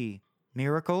 TRT,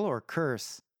 Miracle or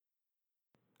Curse?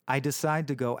 I decide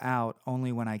to go out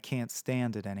only when I can't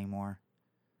stand it anymore.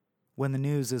 When the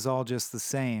news is all just the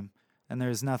same, and there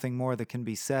is nothing more that can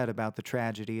be said about the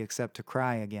tragedy except to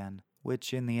cry again,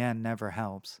 which in the end never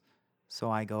helps. So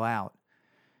I go out.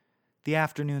 The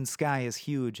afternoon sky is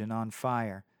huge and on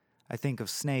fire. I think of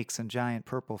snakes and giant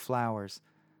purple flowers.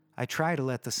 I try to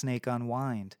let the snake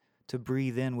unwind, to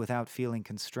breathe in without feeling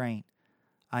constraint.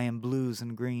 I am blues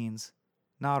and greens.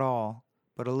 Not all,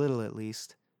 but a little at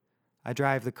least. I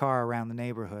drive the car around the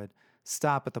neighborhood,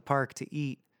 stop at the park to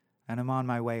eat, and am on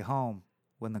my way home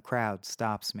when the crowd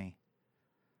stops me.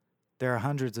 There are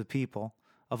hundreds of people,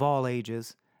 of all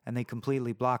ages, and they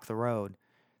completely block the road.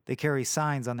 They carry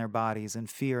signs on their bodies and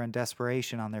fear and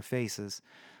desperation on their faces.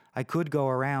 I could go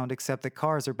around, except that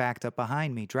cars are backed up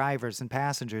behind me, drivers and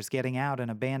passengers getting out and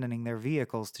abandoning their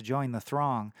vehicles to join the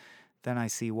throng. Then I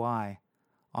see why.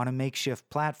 On a makeshift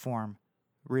platform,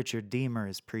 Richard Deemer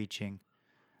is preaching.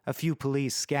 A few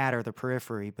police scatter the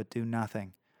periphery, but do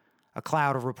nothing. A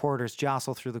cloud of reporters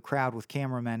jostle through the crowd with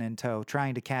cameramen in tow,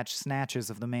 trying to catch snatches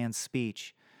of the man's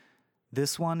speech.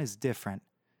 This one is different.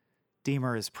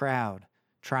 Deemer is proud,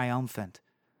 triumphant.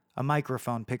 A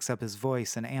microphone picks up his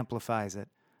voice and amplifies it.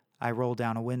 I roll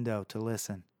down a window to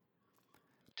listen.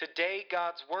 Today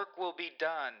God's work will be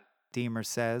done, Deemer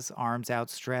says, arms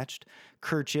outstretched,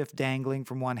 kerchief dangling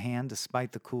from one hand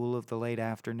despite the cool of the late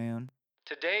afternoon.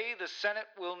 Today the Senate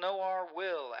will know our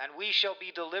will, and we shall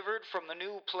be delivered from the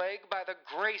new plague by the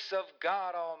grace of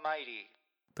God Almighty.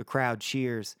 The crowd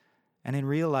cheers, and in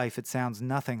real life it sounds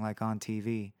nothing like on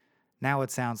TV. Now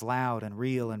it sounds loud and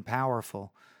real and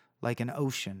powerful, like an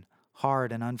ocean,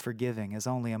 hard and unforgiving as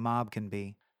only a mob can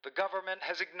be. The government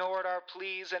has ignored our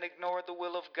pleas and ignored the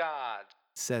will of God,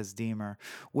 says Deemer,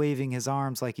 waving his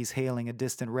arms like he's hailing a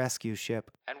distant rescue ship.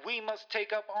 And we must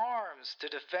take up arms to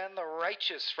defend the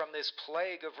righteous from this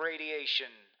plague of radiation.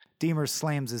 Deemer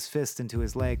slams his fist into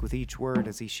his leg with each word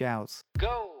as he shouts,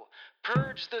 Go,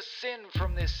 purge the sin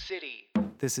from this city.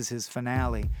 This is his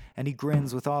finale, and he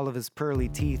grins with all of his pearly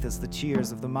teeth as the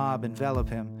cheers of the mob envelop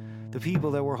him. The people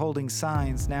that were holding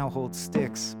signs now hold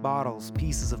sticks, bottles,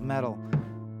 pieces of metal.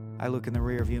 I look in the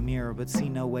rearview mirror but see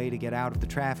no way to get out of the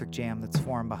traffic jam that's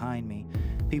formed behind me.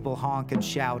 People honk and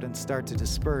shout and start to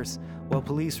disperse, while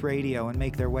police radio and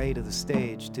make their way to the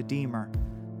stage, to Deemer.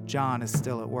 John is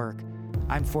still at work.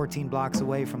 I'm 14 blocks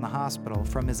away from the hospital,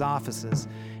 from his offices.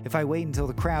 If I wait until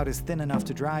the crowd is thin enough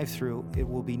to drive through, it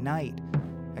will be night.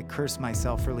 I curse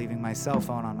myself for leaving my cell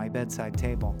phone on my bedside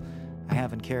table. I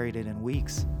haven't carried it in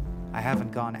weeks. I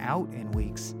haven't gone out in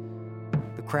weeks.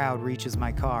 The crowd reaches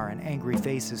my car, and angry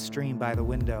faces stream by the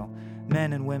window.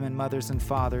 Men and women, mothers and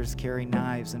fathers, carry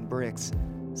knives and bricks,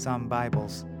 some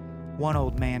Bibles. One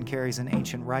old man carries an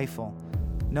ancient rifle.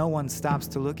 No one stops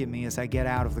to look at me as I get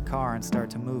out of the car and start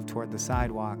to move toward the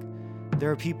sidewalk.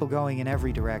 There are people going in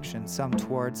every direction, some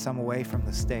toward, some away from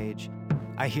the stage.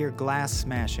 I hear glass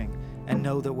smashing and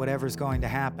know that whatever's going to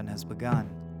happen has begun.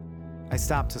 I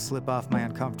stop to slip off my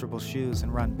uncomfortable shoes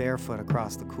and run barefoot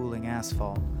across the cooling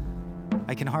asphalt.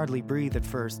 I can hardly breathe at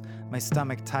first, my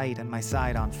stomach tight and my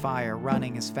side on fire,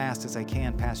 running as fast as I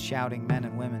can past shouting men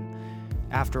and women.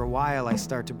 After a while, I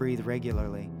start to breathe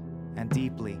regularly and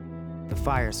deeply, the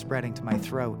fire spreading to my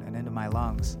throat and into my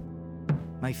lungs.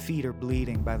 My feet are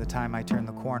bleeding by the time I turn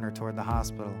the corner toward the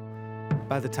hospital.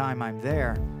 By the time I'm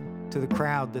there, to the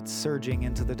crowd that's surging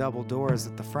into the double doors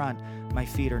at the front, my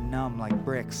feet are numb like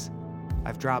bricks.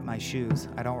 I've dropped my shoes.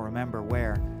 I don't remember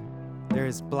where. There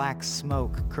is black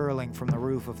smoke curling from the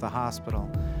roof of the hospital.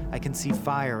 I can see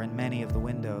fire in many of the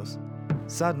windows.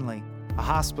 Suddenly, a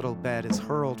hospital bed is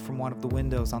hurled from one of the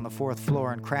windows on the 4th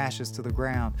floor and crashes to the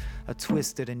ground, a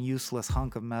twisted and useless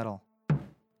hunk of metal.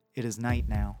 It is night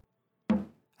now.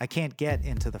 I can't get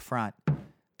into the front.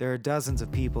 There are dozens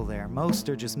of people there. Most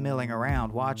are just milling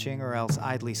around, watching or else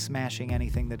idly smashing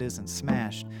anything that isn't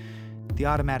smashed. The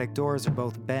automatic doors are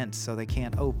both bent so they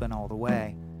can't open all the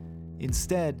way.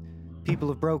 Instead, people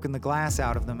have broken the glass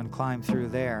out of them and climbed through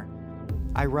there.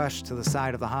 I rush to the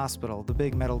side of the hospital, the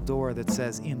big metal door that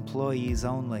says employees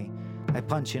only. I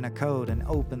punch in a code and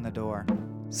open the door.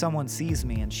 Someone sees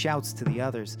me and shouts to the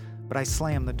others, but I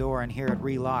slam the door and hear it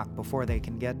relock before they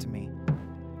can get to me.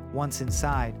 Once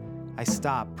inside, I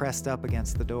stop, pressed up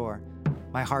against the door.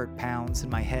 My heart pounds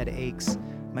and my head aches.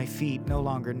 My feet, no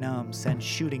longer numb, send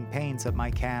shooting pains up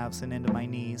my calves and into my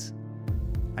knees.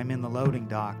 I'm in the loading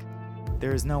dock.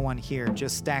 There is no one here,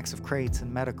 just stacks of crates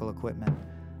and medical equipment.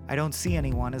 I don't see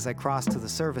anyone as I cross to the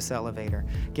service elevator,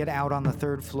 get out on the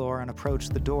 3rd floor, and approach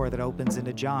the door that opens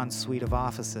into John's suite of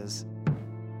offices.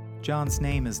 John's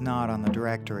name is not on the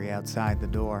directory outside the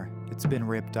door. It's been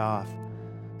ripped off.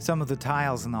 Some of the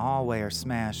tiles in the hallway are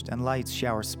smashed, and lights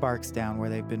shower sparks down where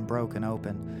they've been broken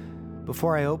open.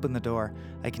 Before I open the door,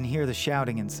 I can hear the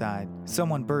shouting inside.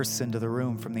 Someone bursts into the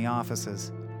room from the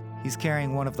offices. He's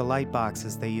carrying one of the light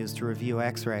boxes they use to review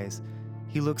x-rays.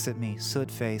 He looks at me,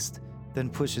 soot-faced, then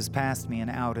pushes past me and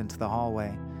out into the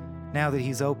hallway. Now that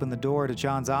he's opened the door to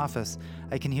John's office,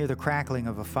 I can hear the crackling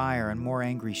of a fire and more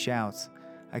angry shouts.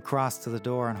 I cross to the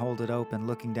door and hold it open,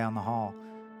 looking down the hall.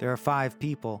 There are 5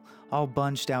 people, all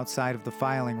bunched outside of the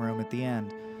filing room at the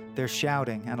end. They're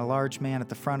shouting, and a large man at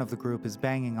the front of the group is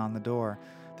banging on the door.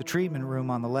 The treatment room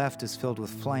on the left is filled with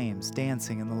flames,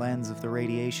 dancing in the lens of the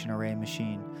radiation array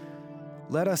machine.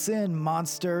 "Let us in,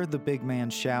 monster," the big man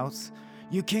shouts.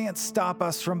 "You can't stop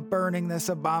us from burning this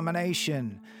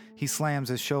abomination." He slams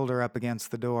his shoulder up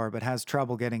against the door, but has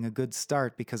trouble getting a good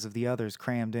start because of the others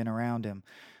crammed in around him.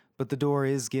 But the door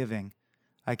is giving.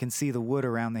 I can see the wood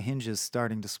around the hinges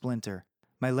starting to splinter.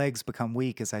 My legs become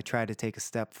weak as I try to take a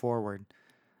step forward.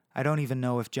 I don't even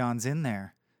know if John's in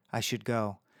there. I should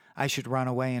go. I should run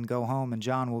away and go home, and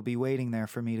John will be waiting there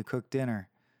for me to cook dinner.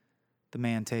 The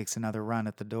man takes another run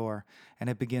at the door, and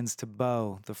it begins to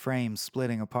bow, the frame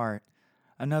splitting apart.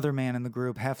 Another man in the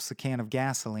group hefts a can of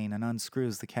gasoline and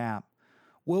unscrews the cap.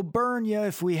 "We'll burn you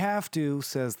if we have to,"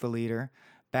 says the leader,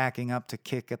 backing up to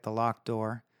kick at the locked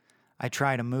door. I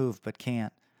try to move, but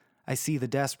can't. I see the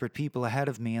desperate people ahead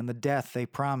of me and the death they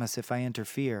promise if I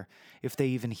interfere, if they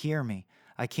even hear me.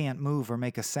 I can't move or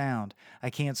make a sound. I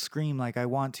can't scream like I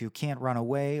want to, can't run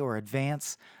away or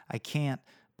advance. I can't,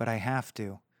 but I have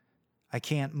to. I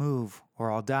can't move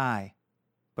or I'll die,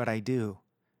 but I do.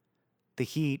 The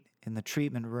heat in the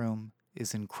treatment room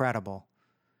is incredible.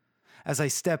 As I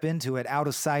step into it, out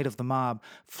of sight of the mob,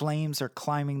 flames are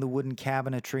climbing the wooden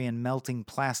cabinetry and melting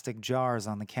plastic jars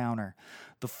on the counter.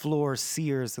 The floor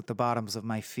sears at the bottoms of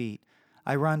my feet.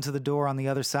 I run to the door on the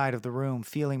other side of the room,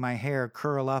 feeling my hair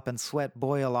curl up and sweat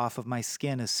boil off of my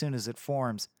skin as soon as it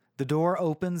forms. The door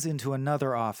opens into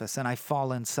another office, and I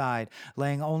fall inside,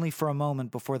 laying only for a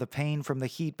moment before the pain from the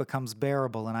heat becomes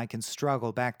bearable and I can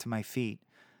struggle back to my feet.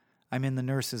 I'm in the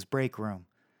nurse's break room.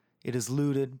 It is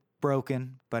looted,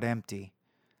 broken, but empty.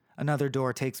 Another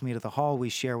door takes me to the hall we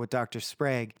share with Dr.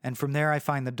 Sprague, and from there I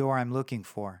find the door I'm looking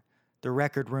for, the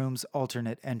record room's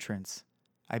alternate entrance.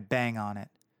 I bang on it.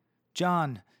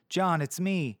 John, it's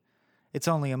me. It's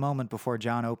only a moment before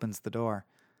John opens the door.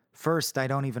 First, I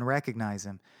don't even recognize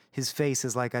him. His face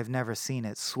is like I've never seen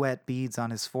it. Sweat beads on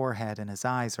his forehead and his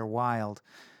eyes are wild.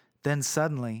 Then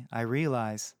suddenly, I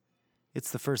realize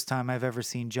it's the first time I've ever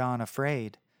seen John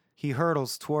afraid. He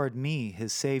hurtles toward me,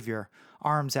 his savior,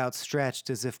 arms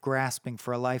outstretched as if grasping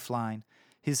for a lifeline.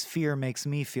 His fear makes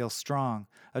me feel strong,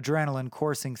 adrenaline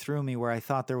coursing through me where I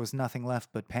thought there was nothing left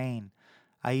but pain.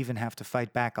 I even have to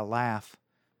fight back a laugh.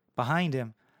 Behind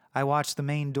him, I watch the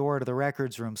main door to the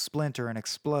records room splinter and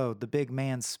explode, the big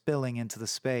man spilling into the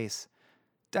space.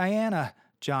 Diana,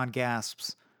 John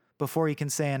gasps. Before he can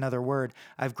say another word,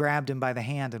 I've grabbed him by the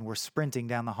hand and we're sprinting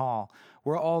down the hall.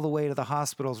 We're all the way to the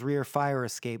hospital's rear fire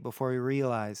escape before we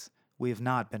realize we have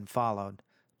not been followed.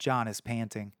 John is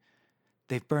panting.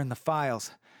 They've burned the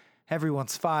files.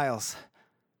 Everyone's files.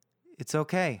 It's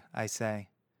okay, I say.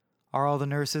 Are all the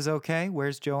nurses okay?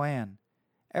 Where's Joanne?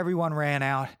 Everyone ran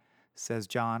out, says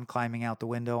John, climbing out the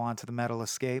window onto the metal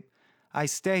escape. I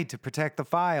stayed to protect the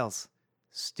files.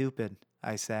 Stupid,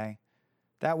 I say.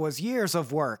 That was years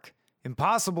of work.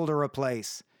 Impossible to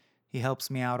replace. He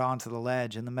helps me out onto the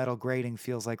ledge, and the metal grating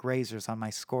feels like razors on my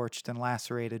scorched and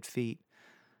lacerated feet.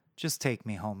 Just take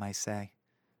me home, I say.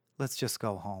 Let's just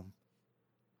go home.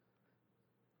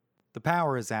 The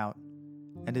power is out,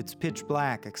 and it's pitch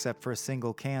black except for a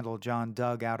single candle John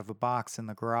dug out of a box in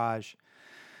the garage.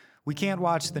 We can't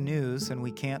watch the news, and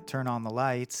we can't turn on the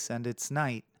lights, and it's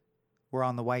night. We're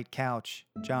on the white couch.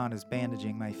 John is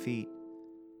bandaging my feet.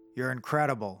 You're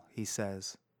incredible, he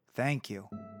says. Thank you.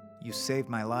 You saved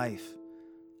my life.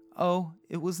 Oh,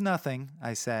 it was nothing,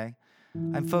 I say.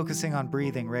 I'm focusing on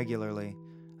breathing regularly.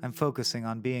 I'm focusing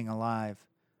on being alive.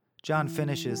 John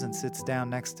finishes and sits down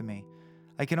next to me.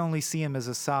 I can only see him as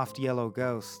a soft yellow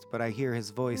ghost, but I hear his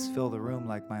voice fill the room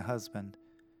like my husband.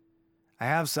 I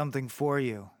have something for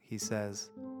you, he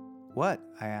says. What?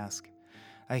 I ask.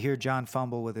 I hear John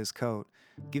fumble with his coat.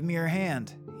 Give me your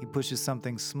hand. He pushes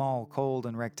something small, cold,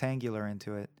 and rectangular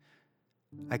into it.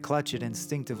 I clutch it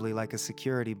instinctively like a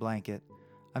security blanket.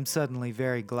 I'm suddenly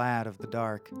very glad of the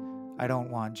dark. I don't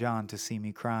want John to see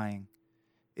me crying.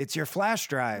 It's your flash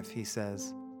drive, he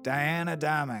says. Diana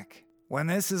Damick. When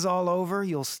this is all over,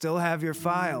 you'll still have your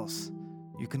files.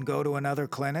 You can go to another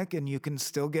clinic and you can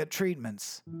still get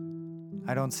treatments.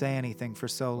 I don't say anything for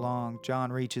so long.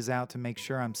 John reaches out to make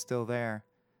sure I'm still there.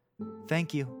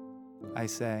 Thank you, I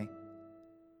say.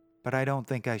 But I don't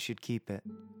think I should keep it.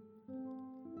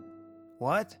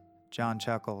 What? John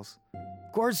chuckles.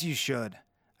 Of course you should.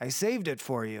 I saved it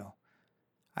for you.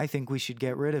 I think we should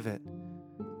get rid of it.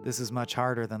 This is much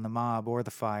harder than the mob or the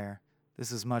fire.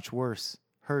 This is much worse.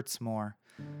 Hurts more.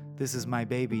 This is my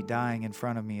baby dying in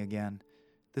front of me again.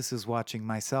 This is watching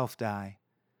myself die.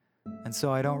 And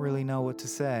so I don't really know what to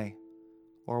say,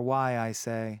 or why I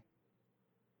say,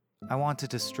 I want to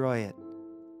destroy it.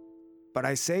 But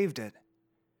I saved it.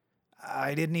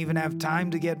 I didn't even have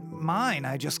time to get mine.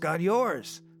 I just got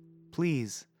yours.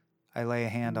 Please. I lay a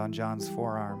hand on John's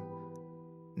forearm.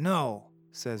 No,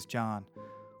 says John.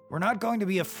 We're not going to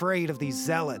be afraid of these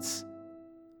zealots.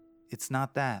 It's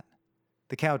not that.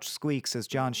 The couch squeaks as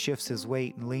John shifts his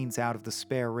weight and leans out of the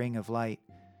spare ring of light.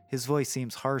 His voice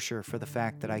seems harsher for the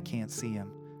fact that I can't see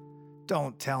him.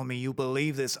 Don't tell me you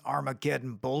believe this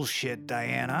Armageddon bullshit,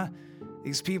 Diana.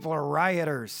 These people are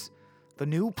rioters. The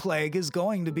new plague is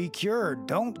going to be cured.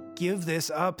 Don't give this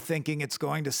up thinking it's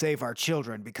going to save our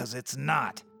children, because it's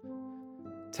not.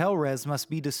 Telres must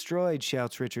be destroyed,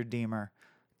 shouts Richard Deemer.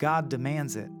 God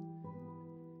demands it.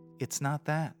 It's not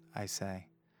that, I say.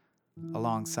 A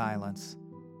long silence.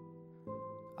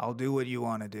 I'll do what you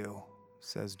want to do,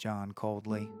 says John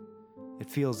coldly.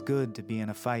 It feels good to be in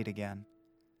a fight again.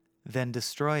 Then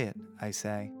destroy it, I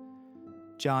say.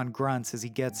 John grunts as he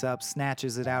gets up,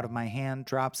 snatches it out of my hand,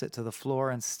 drops it to the floor,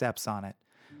 and steps on it.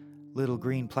 Little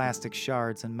green plastic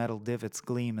shards and metal divots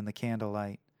gleam in the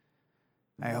candlelight.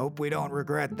 I hope we don't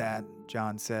regret that,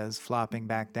 John says, flopping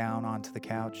back down onto the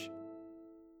couch.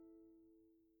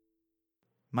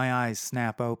 My eyes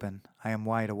snap open. I am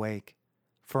wide awake.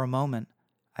 For a moment,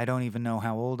 I don't even know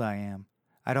how old I am.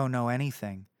 I don't know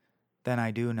anything. Then I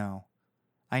do know.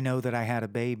 I know that I had a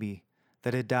baby,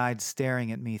 that it died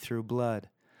staring at me through blood.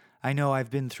 I know I've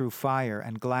been through fire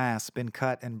and glass, been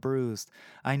cut and bruised.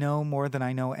 I know more than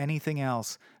I know anything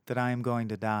else that I am going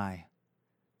to die.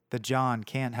 That John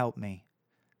can't help me.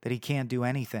 That he can't do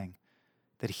anything.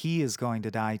 That he is going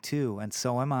to die too, and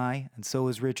so am I, and so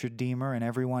is Richard Deemer and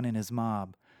everyone in his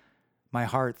mob. My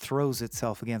heart throws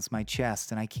itself against my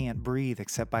chest and I can't breathe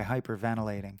except by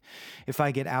hyperventilating. If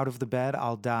I get out of the bed,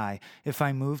 I'll die. If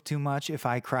I move too much, if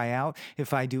I cry out,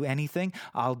 if I do anything,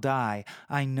 I'll die.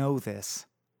 I know this.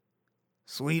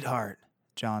 Sweetheart,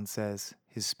 John says,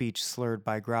 his speech slurred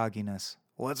by grogginess.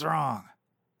 What's wrong?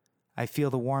 I feel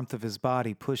the warmth of his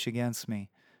body push against me.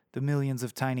 The millions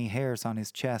of tiny hairs on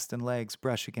his chest and legs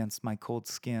brush against my cold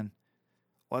skin.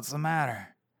 What's the matter?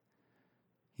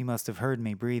 He must have heard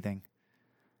me breathing.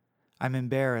 I'm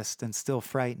embarrassed and still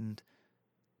frightened.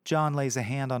 John lays a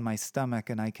hand on my stomach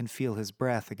and I can feel his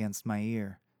breath against my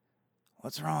ear.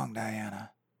 What's wrong,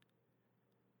 Diana?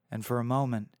 And for a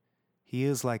moment, he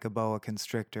is like a boa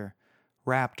constrictor,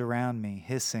 wrapped around me,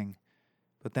 hissing.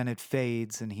 But then it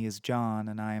fades and he is John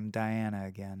and I am Diana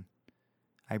again.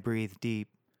 I breathe deep.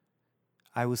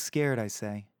 I was scared, I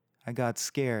say. I got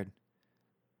scared.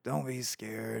 Don't be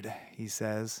scared, he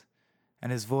says,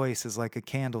 and his voice is like a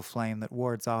candle flame that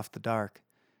wards off the dark.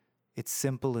 It's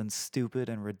simple and stupid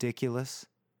and ridiculous,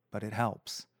 but it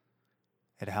helps.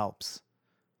 It helps.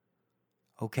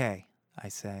 Okay, I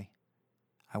say.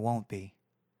 I won't be.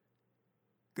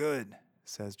 Good,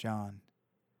 says John.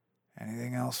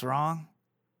 Anything else wrong?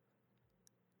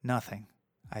 Nothing,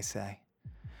 I say.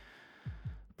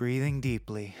 Breathing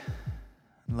deeply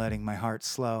and letting my heart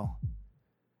slow.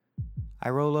 I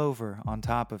roll over on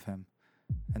top of him,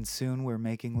 and soon we're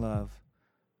making love,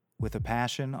 with a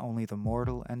passion only the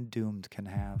mortal and doomed can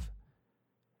have,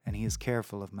 and he is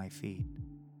careful of my feet.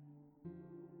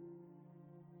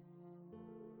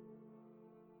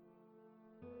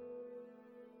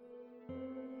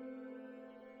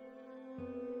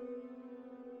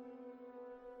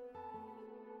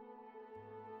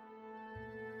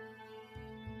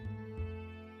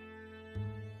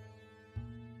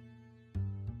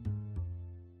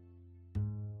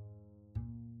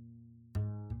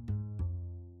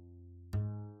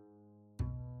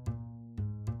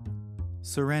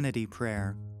 Serenity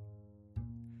Prayer.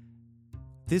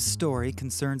 This story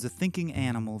concerns a thinking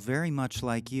animal very much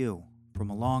like you, from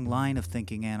a long line of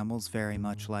thinking animals very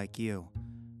much like you.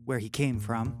 Where he came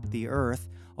from, the Earth,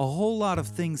 a whole lot of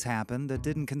things happened that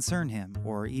didn't concern him,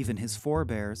 or even his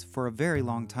forebears, for a very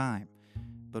long time.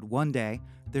 But one day,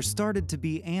 there started to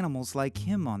be animals like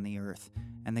him on the Earth,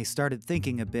 and they started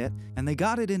thinking a bit, and they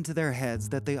got it into their heads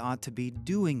that they ought to be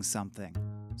doing something.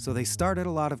 So they started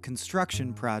a lot of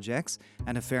construction projects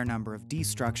and a fair number of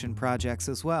destruction projects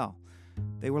as well.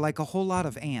 They were like a whole lot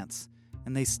of ants,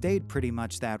 and they stayed pretty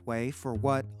much that way for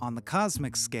what, on the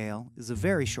cosmic scale, is a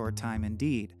very short time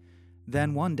indeed.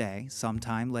 Then one day,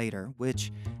 sometime later,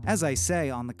 which, as I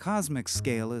say, on the cosmic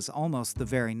scale is almost the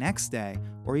very next day,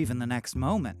 or even the next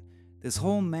moment, this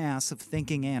whole mass of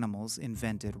thinking animals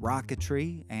invented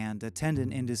rocketry and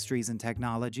attendant industries and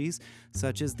technologies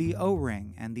such as the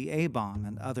O-ring and the A-bomb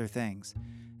and other things,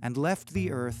 and left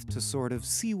the Earth to sort of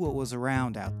see what was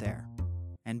around out there.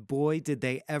 And boy, did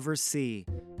they ever see.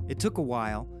 It took a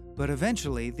while, but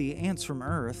eventually the ants from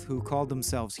Earth, who called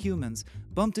themselves humans,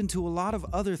 bumped into a lot of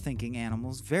other thinking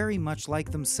animals very much like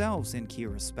themselves in key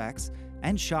respects,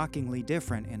 and shockingly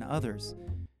different in others.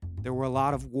 There were a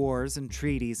lot of wars and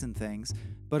treaties and things,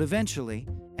 but eventually,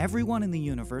 everyone in the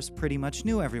universe pretty much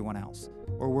knew everyone else,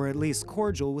 or were at least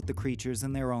cordial with the creatures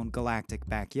in their own galactic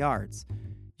backyards.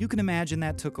 You can imagine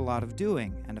that took a lot of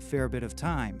doing and a fair bit of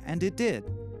time, and it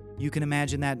did. You can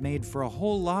imagine that made for a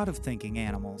whole lot of thinking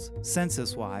animals,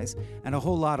 census-wise, and a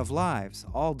whole lot of lives,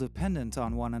 all dependent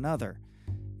on one another.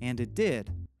 And it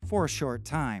did, for a short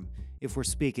time, if we're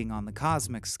speaking on the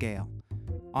cosmic scale.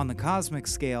 On the cosmic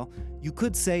scale, you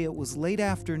could say it was late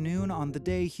afternoon on the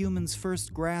day humans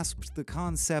first grasped the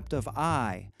concept of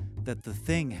I, that the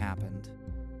thing happened.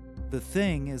 The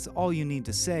thing is all you need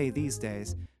to say these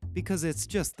days, because it's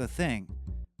just the thing.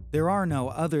 There are no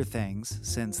other things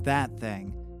since that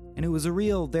thing, and it was a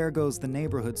real there goes the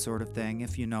neighborhood sort of thing,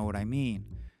 if you know what I mean.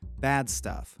 Bad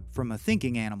stuff, from a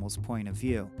thinking animal's point of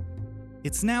view.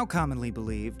 It's now commonly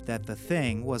believed that the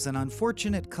thing was an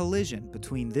unfortunate collision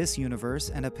between this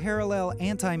universe and a parallel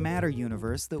antimatter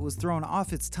universe that was thrown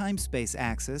off its time-space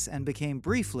axis and became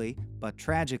briefly, but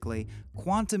tragically,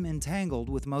 quantum entangled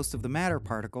with most of the matter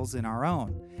particles in our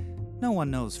own. No one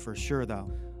knows for sure,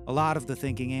 though. A lot of the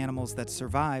thinking animals that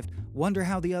survived wonder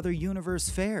how the other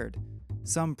universe fared.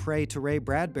 Some pray to Ray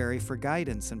Bradbury for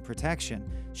guidance and protection,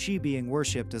 she being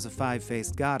worshipped as a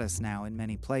five-faced goddess now in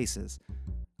many places.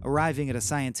 Arriving at a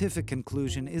scientific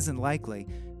conclusion isn't likely,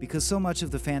 because so much of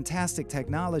the fantastic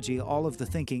technology all of the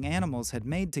thinking animals had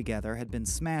made together had been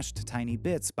smashed to tiny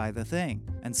bits by the thing,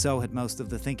 and so had most of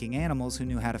the thinking animals who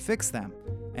knew how to fix them,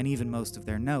 and even most of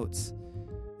their notes.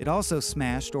 It also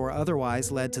smashed or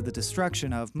otherwise led to the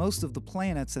destruction of most of the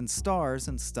planets and stars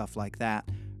and stuff like that,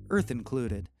 Earth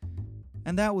included.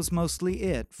 And that was mostly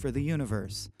it for the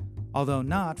universe, although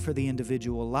not for the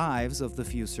individual lives of the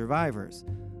few survivors.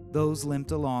 Those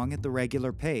limped along at the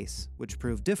regular pace, which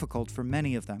proved difficult for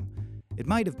many of them. It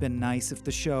might have been nice if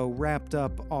the show wrapped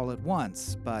up all at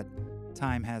once, but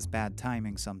time has bad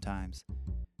timing sometimes.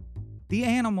 The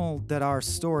animal that our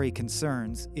story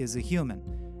concerns is a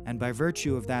human, and by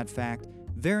virtue of that fact,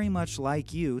 very much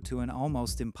like you to an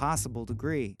almost impossible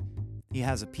degree. He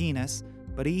has a penis,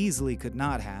 but he easily could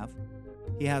not have.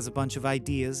 He has a bunch of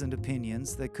ideas and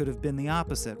opinions that could have been the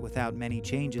opposite without many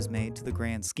changes made to the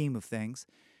grand scheme of things.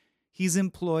 He's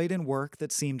employed in work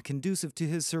that seemed conducive to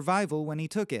his survival when he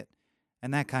took it,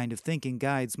 and that kind of thinking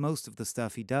guides most of the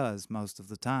stuff he does most of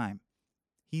the time.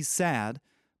 He's sad,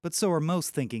 but so are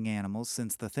most thinking animals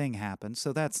since the thing happened,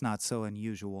 so that's not so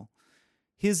unusual.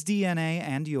 His DNA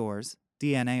and yours,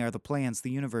 DNA are the plants the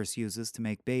universe uses to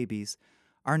make babies,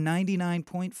 are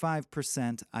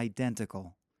 99.5%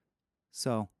 identical.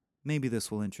 So, maybe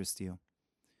this will interest you.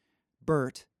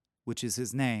 Bert, which is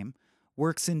his name,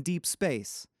 works in deep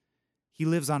space. He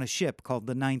lives on a ship called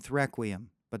the Ninth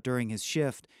Requiem, but during his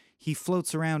shift, he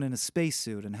floats around in a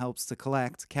spacesuit and helps to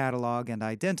collect, catalog, and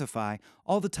identify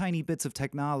all the tiny bits of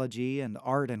technology and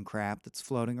art and crap that's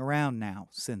floating around now,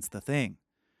 since the thing.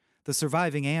 The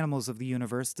surviving animals of the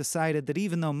universe decided that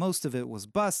even though most of it was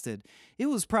busted, it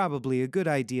was probably a good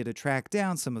idea to track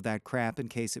down some of that crap in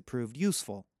case it proved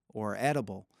useful, or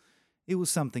edible. It was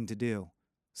something to do.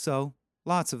 So,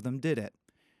 lots of them did it.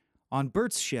 On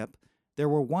Bert's ship, there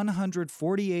were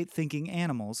 148 thinking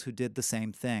animals who did the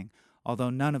same thing,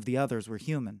 although none of the others were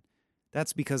human.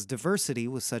 That's because diversity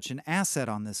was such an asset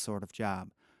on this sort of job.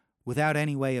 Without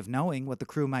any way of knowing what the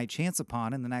crew might chance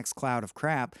upon in the next cloud of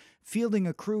crap, fielding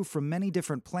a crew from many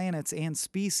different planets and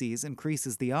species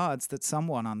increases the odds that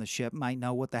someone on the ship might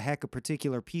know what the heck a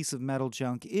particular piece of metal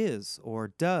junk is,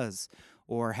 or does,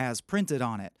 or has printed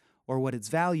on it, or what its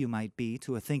value might be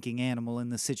to a thinking animal in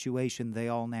the situation they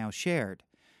all now shared.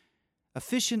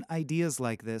 Efficient ideas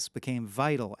like this became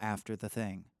vital after the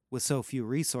thing, with so few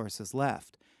resources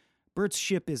left. Bert's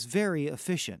ship is very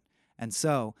efficient, and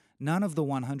so none of the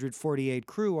 148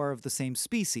 crew are of the same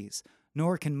species,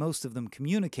 nor can most of them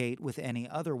communicate with any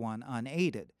other one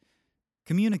unaided.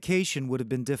 Communication would have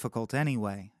been difficult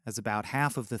anyway, as about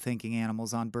half of the thinking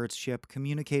animals on Bert's ship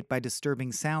communicate by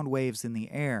disturbing sound waves in the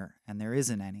air, and there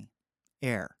isn't any.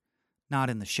 Air. Not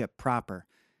in the ship proper.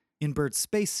 In Bert's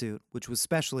spacesuit, which was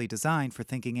specially designed for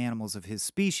thinking animals of his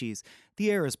species,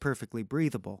 the air is perfectly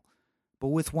breathable. But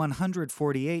with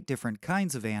 148 different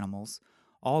kinds of animals,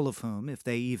 all of whom, if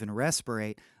they even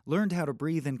respirate, learned how to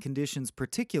breathe in conditions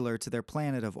particular to their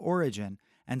planet of origin,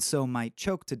 and so might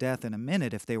choke to death in a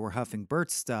minute if they were huffing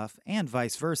Bert's stuff, and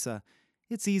vice versa,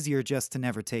 it's easier just to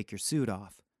never take your suit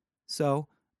off. So,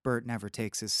 Bert never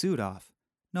takes his suit off.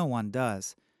 No one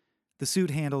does. The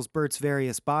suit handles Bert's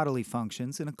various bodily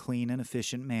functions in a clean and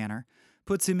efficient manner,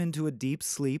 puts him into a deep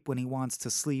sleep when he wants to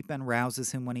sleep and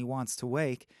rouses him when he wants to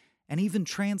wake, and even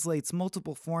translates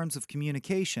multiple forms of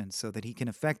communication so that he can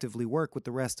effectively work with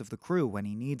the rest of the crew when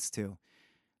he needs to.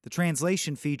 The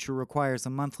translation feature requires a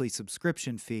monthly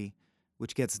subscription fee,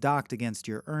 which gets docked against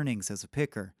your earnings as a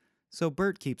picker, so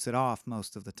Bert keeps it off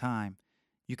most of the time.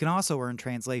 You can also earn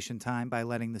translation time by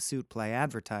letting the suit play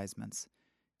advertisements.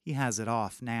 He has it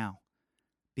off now.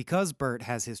 Because Bert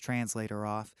has his translator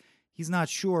off, he's not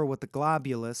sure what the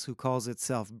globulus who calls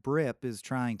itself Brip is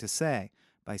trying to say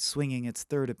by swinging its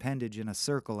third appendage in a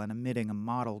circle and emitting a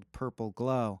mottled purple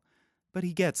glow, but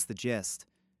he gets the gist.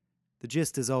 The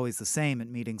gist is always the same at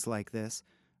meetings like this,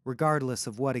 regardless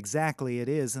of what exactly it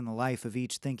is in the life of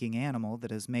each thinking animal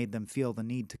that has made them feel the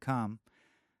need to come.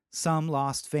 Some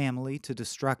lost family to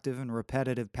destructive and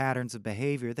repetitive patterns of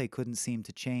behavior they couldn't seem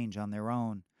to change on their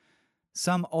own.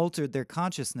 Some altered their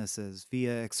consciousnesses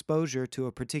via exposure to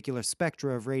a particular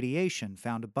spectra of radiation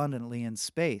found abundantly in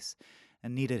space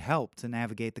and needed help to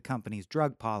navigate the company's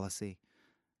drug policy.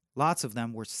 Lots of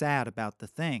them were sad about the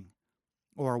thing,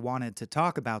 or wanted to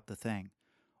talk about the thing,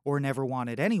 or never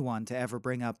wanted anyone to ever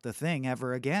bring up the thing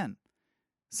ever again.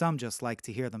 Some just like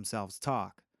to hear themselves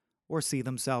talk, or see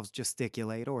themselves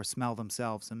gesticulate, or smell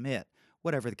themselves emit,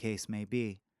 whatever the case may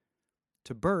be.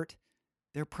 To Bert,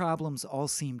 their problems all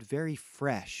seemed very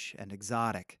fresh and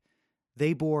exotic.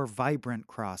 They bore vibrant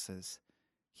crosses.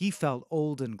 He felt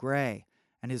old and gray,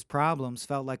 and his problems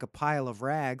felt like a pile of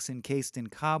rags encased in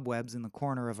cobwebs in the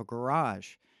corner of a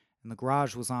garage, and the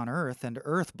garage was on Earth, and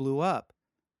Earth blew up.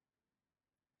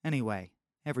 Anyway,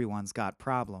 everyone's got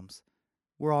problems.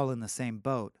 We're all in the same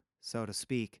boat, so to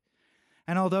speak.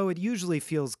 And although it usually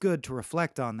feels good to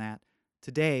reflect on that,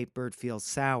 today Bert feels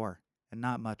sour and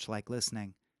not much like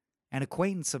listening. An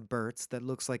acquaintance of Bert's that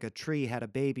looks like a tree had a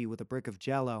baby with a brick of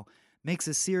jello makes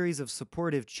a series of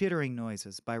supportive chittering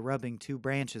noises by rubbing two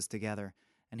branches together,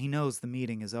 and he knows the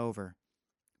meeting is over.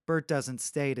 Bert doesn't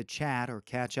stay to chat or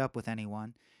catch up with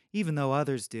anyone, even though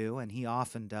others do, and he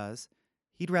often does.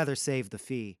 He'd rather save the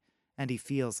fee, and he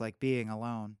feels like being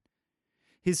alone.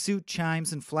 His suit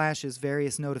chimes and flashes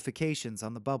various notifications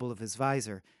on the bubble of his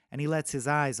visor, and he lets his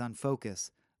eyes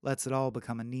unfocus, lets it all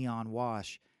become a neon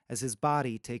wash, as his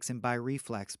body takes him by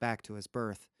reflex back to his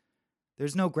berth.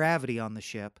 There's no gravity on the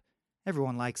ship.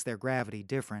 Everyone likes their gravity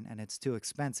different, and it's too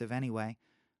expensive anyway.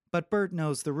 But Bert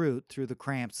knows the route through the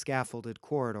cramped, scaffolded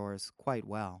corridors quite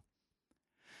well.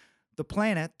 The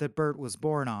planet that Bert was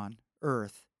born on,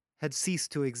 Earth, had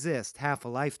ceased to exist half a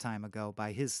lifetime ago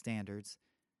by his standards.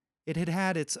 It had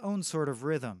had its own sort of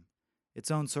rhythm, its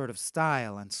own sort of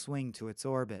style and swing to its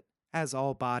orbit, as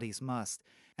all bodies must,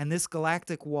 and this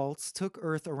galactic waltz took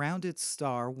Earth around its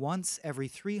star once every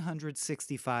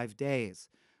 365 days,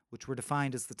 which were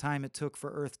defined as the time it took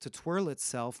for Earth to twirl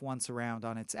itself once around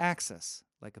on its axis,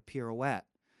 like a pirouette.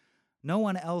 No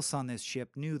one else on this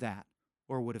ship knew that,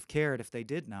 or would have cared if they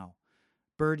did know.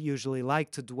 Bert usually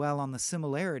liked to dwell on the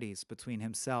similarities between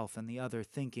himself and the other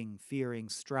thinking, fearing,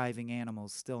 striving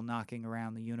animals still knocking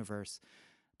around the universe.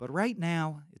 But right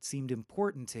now, it seemed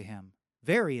important to him,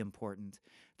 very important,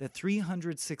 that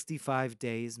 365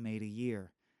 days made a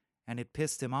year, and it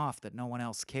pissed him off that no one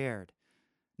else cared.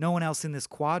 No one else in this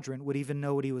quadrant would even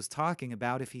know what he was talking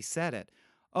about if he said it.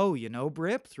 Oh, you know,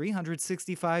 Brip,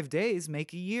 365 days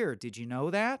make a year. Did you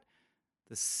know that?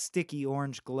 The sticky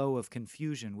orange glow of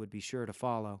confusion would be sure to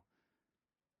follow.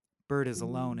 Bert is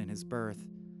alone in his berth.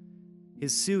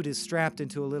 His suit is strapped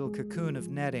into a little cocoon of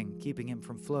netting, keeping him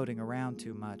from floating around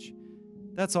too much.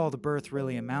 That's all the berth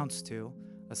really amounts to,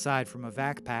 aside from a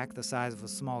vac pack the size of a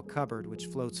small cupboard which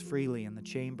floats freely in the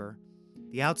chamber.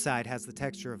 The outside has the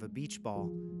texture of a beach ball.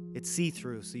 It's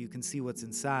see-through so you can see what's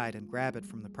inside and grab it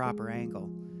from the proper angle.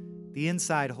 The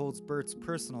inside holds Bert's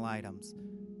personal items.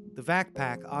 The vac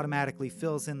pack automatically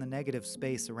fills in the negative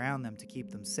space around them to keep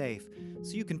them safe,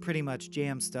 so you can pretty much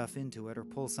jam stuff into it or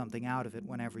pull something out of it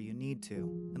whenever you need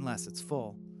to, unless it's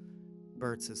full.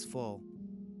 Bert's is full.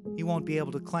 He won't be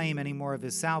able to claim any more of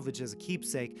his salvage as a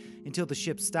keepsake until the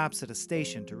ship stops at a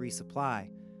station to resupply.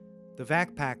 The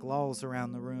vac pack lolls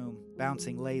around the room,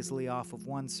 bouncing lazily off of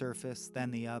one surface,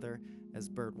 then the other, as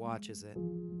Bert watches it.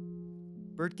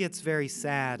 Bert gets very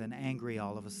sad and angry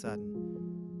all of a sudden.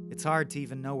 It's hard to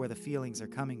even know where the feelings are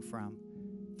coming from.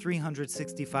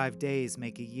 365 days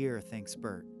make a year, thinks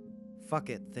Bert. Fuck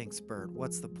it, thinks Bert.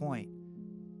 What's the point?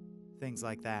 Things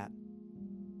like that.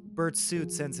 Bert's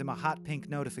suit sends him a hot pink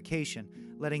notification,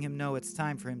 letting him know it's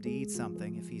time for him to eat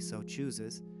something if he so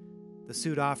chooses. The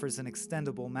suit offers an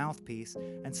extendable mouthpiece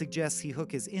and suggests he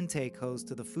hook his intake hose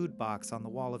to the food box on the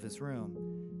wall of his room.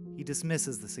 He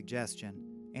dismisses the suggestion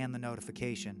and the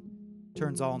notification,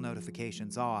 turns all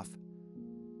notifications off.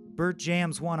 Bert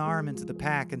jams one arm into the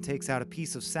pack and takes out a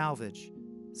piece of salvage,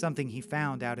 something he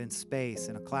found out in space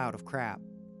in a cloud of crap,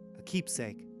 a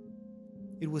keepsake.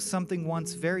 It was something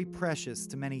once very precious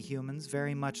to many humans,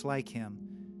 very much like him,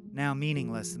 now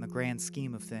meaningless in the grand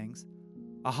scheme of things.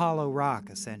 A hollow rock,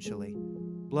 essentially.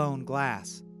 Blown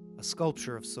glass, a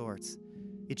sculpture of sorts.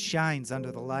 It shines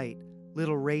under the light,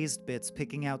 little raised bits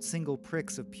picking out single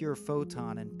pricks of pure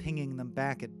photon and pinging them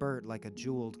back at Bert like a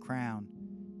jeweled crown.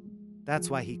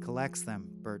 That's why he collects them,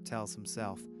 Bert tells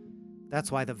himself.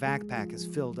 That's why the vac pack is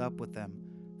filled up with them.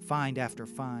 Find after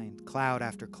find, cloud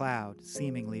after cloud,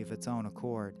 seemingly of its own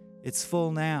accord. It's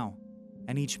full now,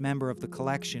 and each member of the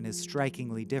collection is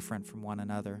strikingly different from one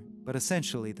another, but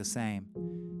essentially the same.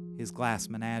 His glass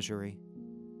menagerie.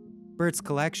 Bert's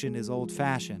collection is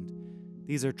old-fashioned.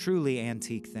 These are truly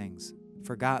antique things,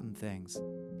 forgotten things,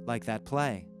 like that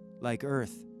play, like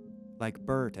Earth, like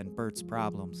Bert and Bert's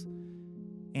problems.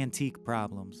 Antique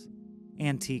problems,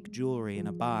 antique jewelry in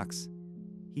a box.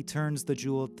 He turns the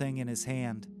jeweled thing in his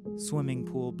hand, swimming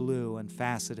pool blue and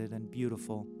faceted and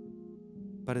beautiful.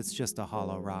 But it's just a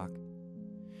hollow rock.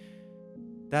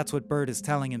 That's what Bert is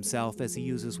telling himself as he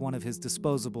uses one of his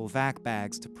disposable vac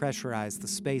bags to pressurize the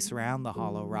space around the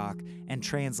hollow rock and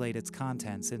translate its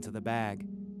contents into the bag.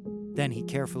 Then he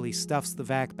carefully stuffs the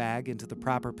vac bag into the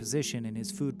proper position in his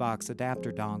food box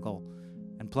adapter dongle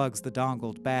and plugs the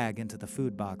dongled bag into the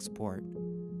food box port.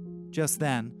 Just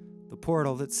then, the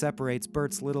portal that separates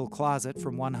Bert's little closet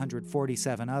from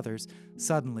 147 others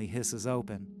suddenly hisses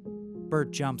open. Bert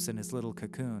jumps in his little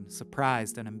cocoon,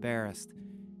 surprised and embarrassed.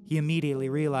 He immediately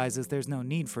realizes there's no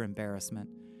need for embarrassment.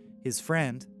 His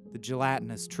friend, The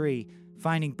gelatinous tree,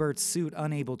 finding Bert's suit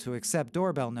unable to accept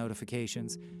doorbell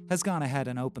notifications, has gone ahead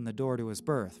and opened the door to his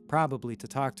berth, probably to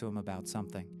talk to him about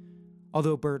something.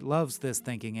 Although Bert loves this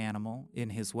thinking animal,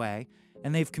 in his way,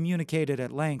 and they've communicated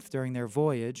at length during their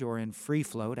voyage or in free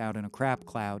float out in a crap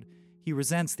cloud, he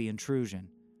resents the intrusion.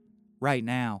 Right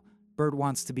now, Bert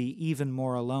wants to be even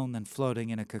more alone than floating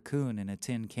in a cocoon in a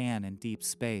tin can in deep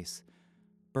space.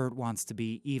 Bert wants to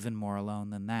be even more alone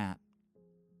than that.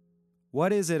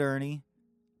 "What is it, Ernie?"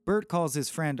 Bert calls his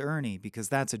friend Ernie because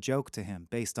that's a joke to him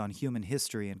based on human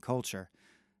history and culture.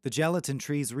 The gelatin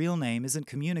tree's real name isn't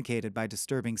communicated by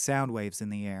disturbing sound waves in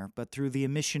the air, but through the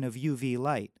emission of UV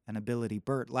light, an ability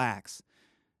Bert lacks.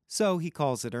 So he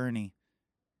calls it Ernie.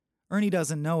 Ernie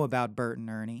doesn't know about Bert and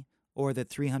Ernie, or that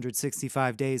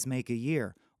 365 days make a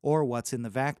year, or what's in the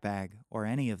vac bag, or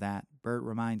any of that, Bert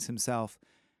reminds himself.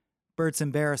 Bert's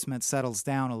embarrassment settles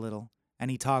down a little, and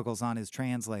he toggles on his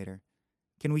translator.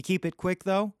 "Can we keep it quick,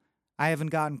 though? I haven't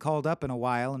gotten called up in a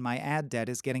while, and my ad debt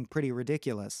is getting pretty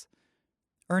ridiculous."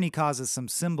 Ernie causes some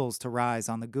symbols to rise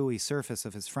on the gooey surface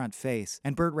of his front face,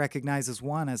 and Bert recognizes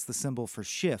one as the symbol for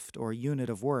shift or unit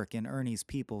of work in Ernie's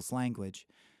people's language.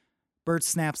 Bert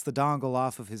snaps the dongle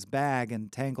off of his bag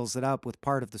and tangles it up with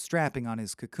part of the strapping on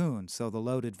his cocoon so the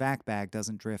loaded vac bag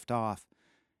doesn't drift off.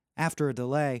 After a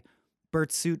delay,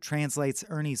 Bert's suit translates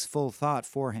Ernie's full thought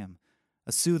for him.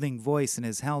 A soothing voice in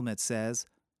his helmet says,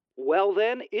 "Well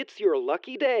then, it's your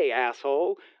lucky day,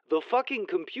 asshole. The fucking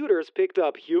computers picked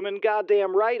up human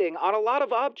goddamn writing on a lot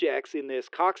of objects in this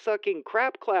cocksucking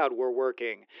crap cloud we're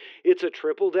working. It's a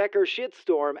triple-decker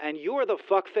shitstorm, and you're the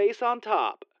fuckface on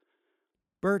top."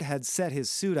 Bert had set his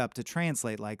suit up to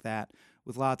translate like that,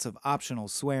 with lots of optional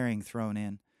swearing thrown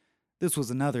in. This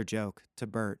was another joke to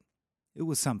Bert. It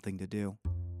was something to do.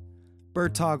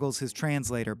 Bert toggles his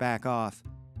translator back off.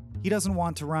 He doesn't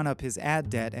want to run up his ad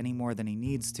debt any more than he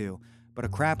needs to, but a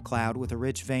crap cloud with a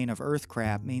rich vein of earth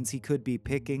crap means he could be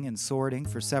picking and sorting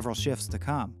for several shifts to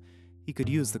come. He could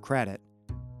use the credit.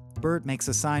 Bert makes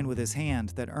a sign with his hand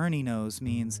that Ernie knows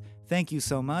means, "Thank you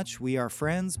so much, we are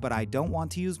friends, but I don't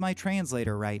want to use my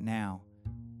translator right now."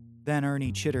 Then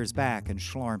Ernie chitters back and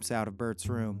schlorps out of Bert's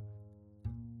room.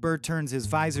 Bert turns his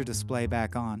visor display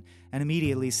back on and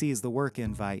immediately sees the work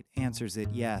invite, answers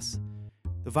it yes.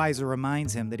 The visor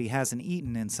reminds him that he hasn't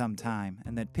eaten in some time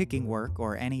and that picking work,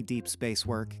 or any deep space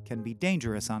work, can be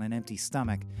dangerous on an empty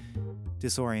stomach,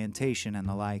 disorientation and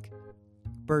the like.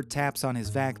 Bert taps on his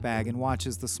vac bag and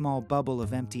watches the small bubble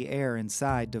of empty air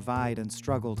inside divide and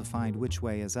struggle to find which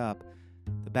way is up.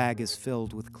 The bag is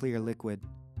filled with clear liquid.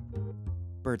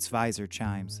 Bert's visor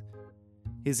chimes.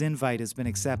 His invite has been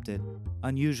accepted,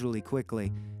 unusually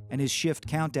quickly, and his shift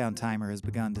countdown timer has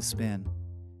begun to spin.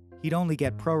 He'd only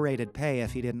get prorated pay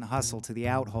if he didn't hustle to the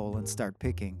outhole and start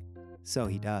picking. So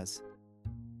he does.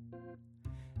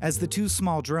 As the two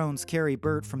small drones carry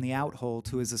Bert from the outhole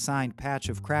to his assigned patch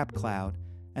of crap cloud,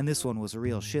 and this one was a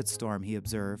real shitstorm, he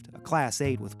observed, a Class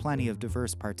 8 with plenty of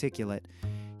diverse particulate,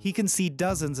 he can see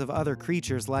dozens of other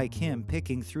creatures like him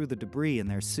picking through the debris in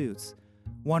their suits.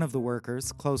 One of the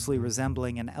workers, closely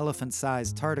resembling an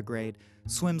elephant-sized tardigrade,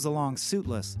 swims along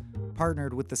suitless,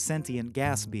 partnered with the sentient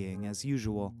gas being as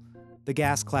usual. The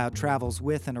gas cloud travels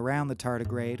with and around the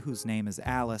tardigrade, whose name is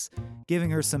Alice,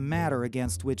 giving her some matter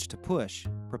against which to push,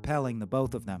 propelling the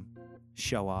both of them.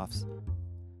 Show-offs.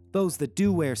 Those that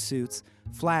do wear suits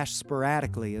flash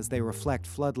sporadically as they reflect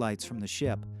floodlights from the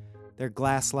ship. Their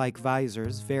glass-like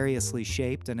visors, variously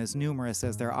shaped and as numerous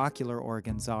as their ocular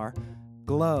organs are,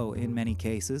 glow, in many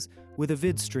cases, with a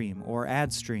vidstream or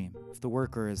ad stream if the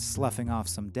worker is sloughing off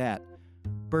some debt.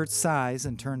 Bert sighs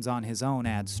and turns on his own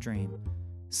ad stream.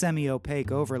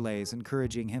 Semi-opaque overlays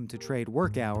encouraging him to trade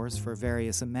work hours for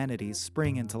various amenities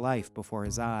spring into life before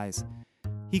his eyes.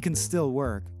 He can still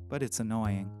work, but it's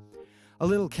annoying. A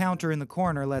little counter in the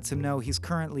corner lets him know he's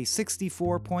currently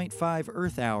 64.5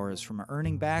 Earth hours from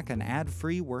earning back an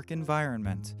ad-free work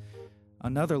environment.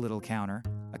 Another little counter,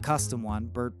 a custom one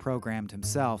Bert programmed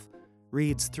himself,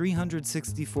 reads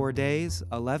 364 days,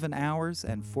 11 hours,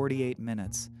 and 48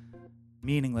 minutes.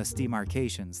 Meaningless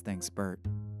demarcations, thinks Bert.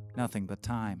 Nothing but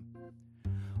time.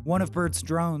 One of Bert's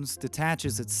drones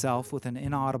detaches itself with an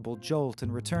inaudible jolt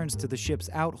and returns to the ship's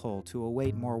outhole to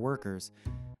await more workers.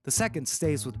 The second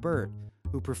stays with Bert,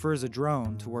 who prefers a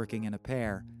drone to working in a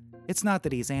pair. It's not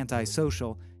that he's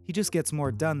antisocial, he just gets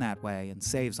more done that way and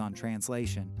saves on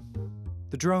translation.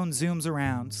 The drone zooms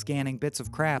around, scanning bits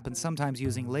of crap and sometimes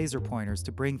using laser pointers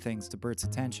to bring things to Bert's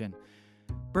attention.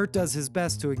 Bert does his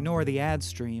best to ignore the ad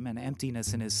stream and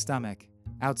emptiness in his stomach,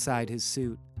 outside his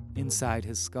suit, inside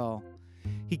his skull.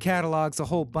 He catalogs a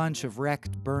whole bunch of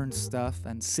wrecked, burned stuff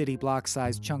and city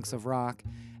block-sized chunks of rock,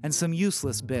 and some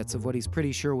useless bits of what he's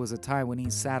pretty sure was a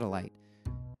Taiwanese satellite.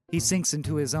 He sinks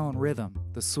into his own rhythm,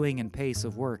 the swing and pace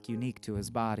of work unique to his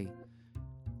body.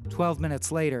 12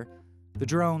 minutes later, the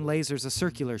drone lasers a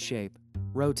circular shape,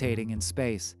 rotating in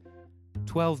space.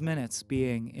 12 minutes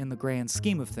being, in the grand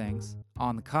scheme of things,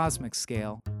 on the cosmic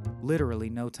scale, literally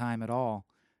no time at all.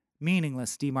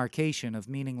 Meaningless demarcation of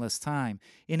meaningless time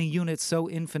in a unit so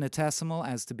infinitesimal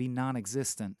as to be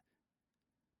non-existent.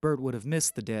 Bert would have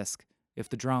missed the disk if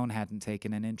the drone hadn't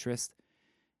taken an interest.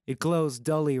 It glows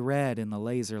dully red in the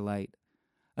laser light.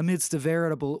 Amidst a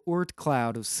veritable Oort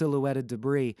cloud of silhouetted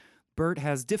debris, Bert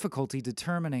has difficulty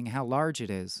determining how large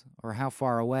it is or how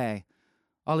far away.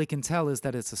 All he can tell is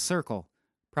that it's a circle,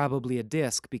 probably a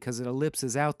disk because it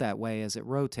ellipses out that way as it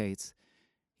rotates.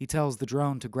 He tells the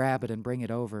drone to grab it and bring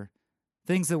it over.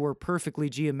 Things that were perfectly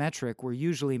geometric were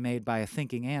usually made by a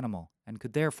thinking animal and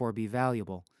could therefore be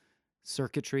valuable.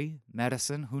 Circuitry,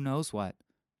 medicine, who knows what.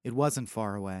 It wasn't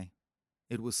far away.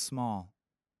 It was small.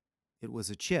 It was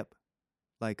a chip,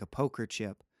 like a poker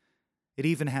chip. It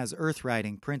even has Earth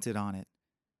writing printed on it.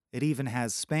 It even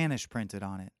has Spanish printed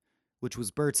on it, which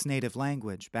was Bert's native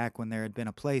language back when there had been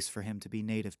a place for him to be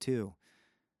native too.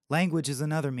 Language is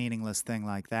another meaningless thing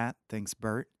like that, thinks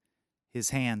Bert. His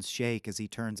hands shake as he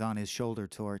turns on his shoulder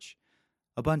torch.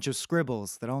 A bunch of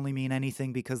scribbles that only mean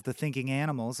anything because the thinking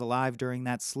animals alive during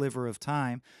that sliver of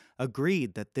time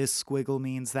agreed that this squiggle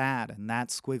means that and that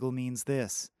squiggle means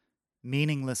this.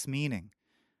 Meaningless meaning.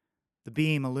 The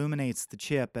beam illuminates the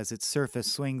chip as its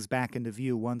surface swings back into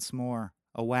view once more,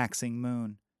 a waxing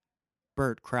moon.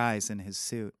 Bert cries in his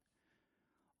suit.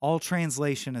 All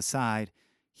translation aside,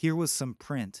 here was some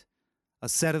print, a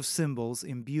set of symbols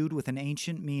imbued with an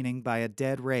ancient meaning by a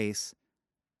dead race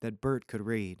that Bert could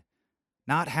read.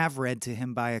 Not have read to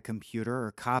him by a computer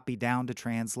or copy down to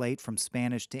translate from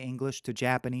Spanish to English to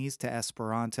Japanese to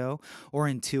Esperanto or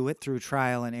intuit through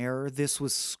trial and error. This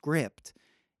was script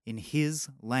in his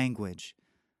language,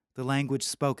 the language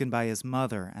spoken by his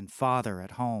mother and father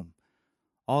at home.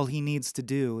 All he needs to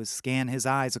do is scan his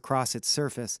eyes across its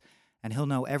surface, and he'll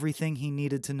know everything he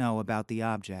needed to know about the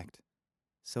object.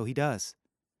 So he does.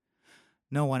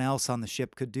 No one else on the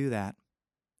ship could do that.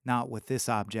 Not with this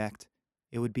object.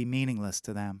 It would be meaningless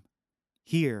to them.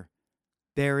 Here,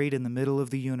 buried in the middle of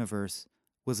the universe,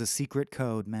 was a secret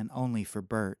code meant only for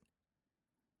Bert.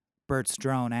 Bert's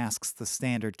drone asks the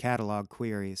standard catalog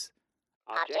queries.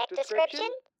 Object description?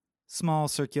 Small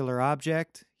circular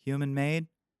object, human-made.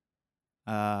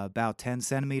 About 10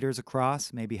 centimeters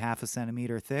across, maybe half a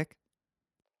centimeter thick.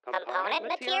 Component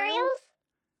materials?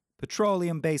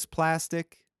 Petroleum-based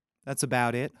plastic. That's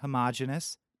about it.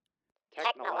 Homogeneous.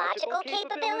 Technological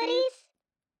capabilities?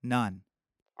 None.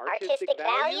 Artistic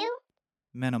value?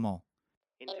 Minimal.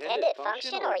 Intended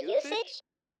function or usage?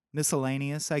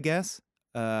 Miscellaneous, I guess.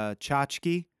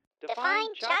 Tchotchke. Define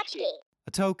tchotchke.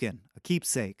 A token, a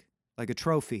keepsake, like a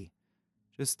trophy.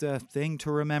 Just a thing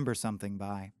to remember something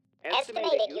by.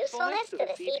 Estimated usefulness to the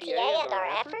CPA and our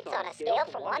efforts on a scale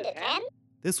from 1 to 10?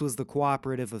 This was the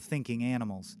cooperative of thinking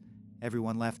animals.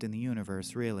 Everyone left in the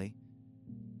universe, really.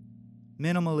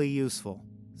 Minimally useful,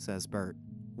 says Bert.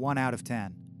 1 out of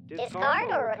 10.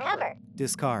 Discard or recover?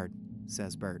 Discard,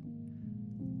 says Bert.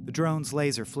 The drone's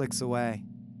laser flicks away.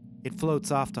 It floats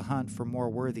off to hunt for more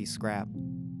worthy scrap.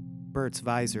 Bert's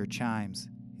visor chimes.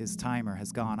 His timer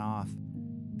has gone off.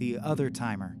 The other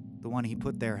timer, the one he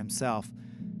put there himself,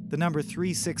 the number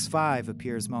 365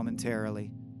 appears momentarily,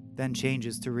 then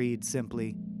changes to read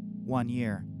simply 1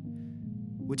 year,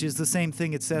 which is the same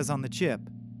thing it says on the chip,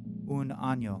 un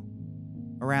año.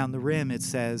 Around the rim it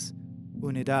says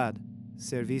Unidad,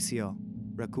 Servicio,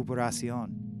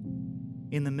 Recuperación.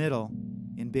 In the middle,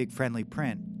 in big friendly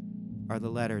print, are the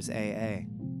letters AA.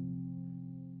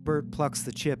 Bert plucks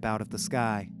the chip out of the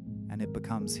sky, and it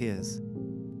becomes his.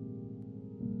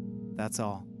 That's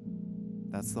all.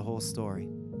 That's the whole story.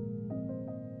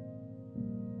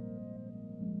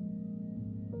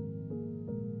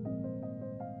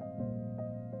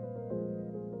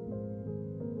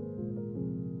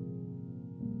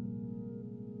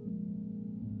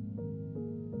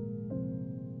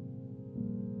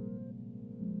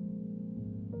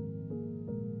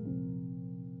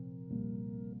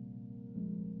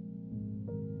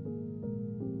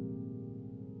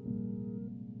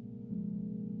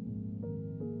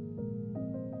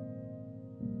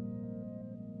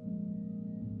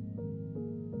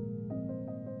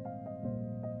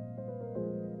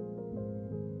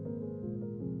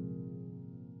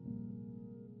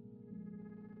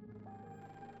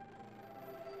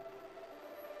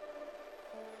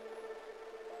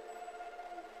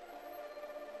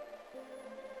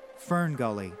 Fern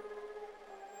Gully.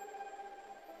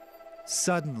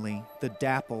 Suddenly, the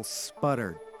dapple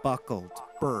sputtered, buckled,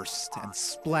 burst, and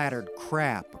splattered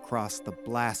crap across the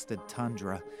blasted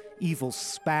tundra, evil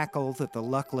spackle that the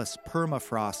luckless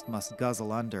permafrost must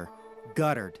guzzle under,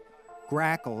 guttered,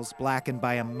 grackles blackened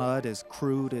by a mud as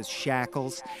crude as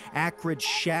shackles, acrid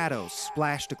shadows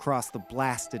splashed across the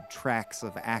blasted tracks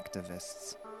of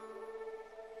activists.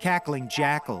 Cackling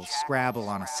jackals scrabble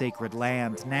on a sacred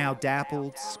land, now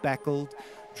dappled, speckled,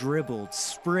 dribbled,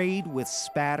 sprayed with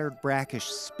spattered brackish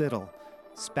spittle,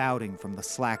 spouting from the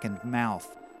slackened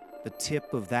mouth, the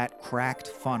tip of that cracked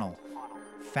funnel,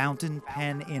 fountain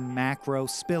pen in macro,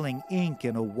 spilling ink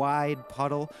in a wide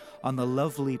puddle on the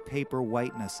lovely paper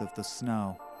whiteness of the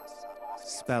snow,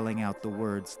 spelling out the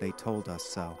words they told us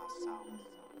so.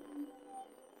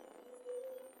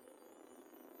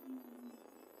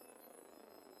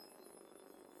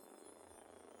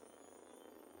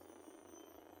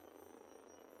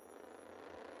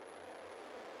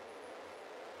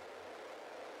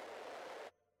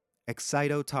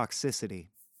 Excitotoxicity.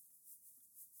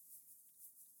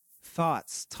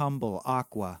 Thoughts tumble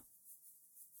aqua.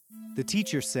 The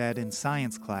teacher said in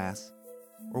science class,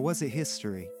 or was it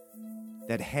history,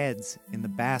 that heads in the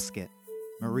basket,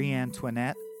 Marie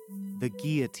Antoinette, the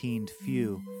guillotined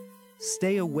few,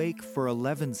 stay awake for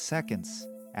 11 seconds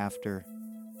after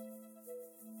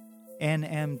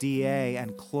NMDA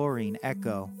and chlorine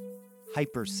echo,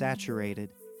 hypersaturated,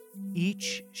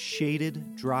 each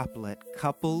shaded droplet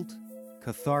coupled,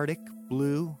 cathartic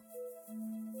blue,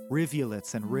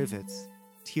 rivulets and rivets,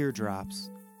 teardrops,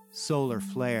 solar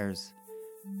flares,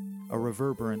 a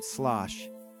reverberant slosh.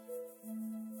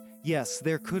 Yes,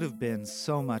 there could have been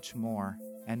so much more,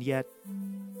 and yet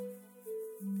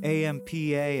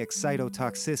AMPA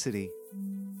excitotoxicity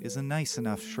is a nice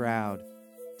enough shroud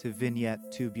to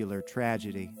vignette tubular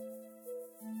tragedy.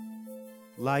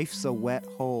 Life's a wet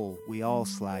hole we all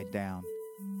slide down.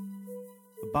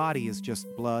 The body is just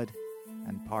blood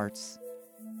and parts,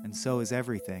 and so is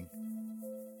everything.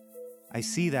 I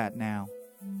see that now.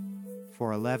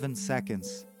 For 11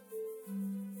 seconds,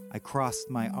 I crossed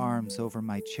my arms over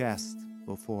my chest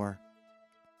before.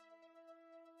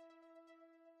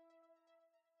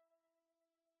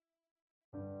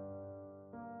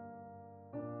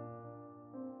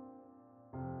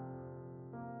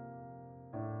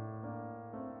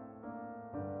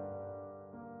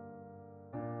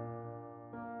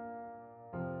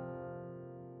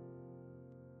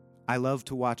 I love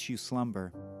to watch you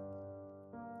slumber.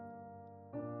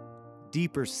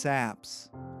 Deeper saps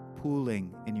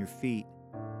pooling in your feet,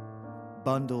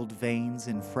 bundled veins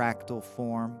in fractal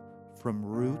form from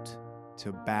root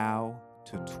to bough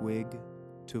to twig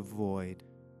to void,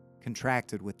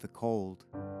 contracted with the cold.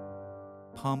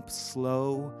 Pump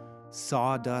slow,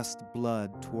 sawdust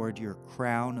blood toward your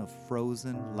crown of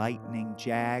frozen lightning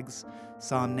jags,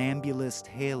 somnambulist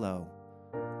halo,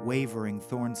 wavering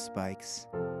thorn spikes.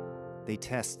 They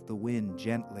test the wind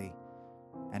gently,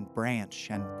 and branch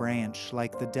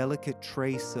like the delicate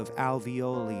trace of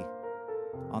alveoli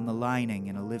on the lining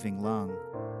in a living lung.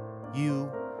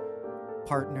 You,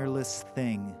 partnerless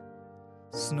thing,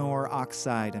 snore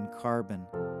oxide and carbon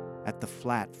at the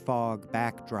flat fog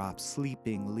backdrop,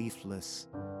 sleeping leafless,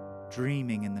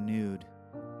 dreaming in the nude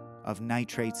of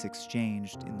nitrates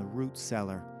exchanged in the root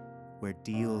cellar where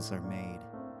deals are made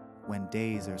when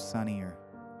days are sunnier.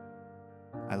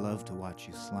 I love to watch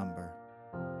you slumber.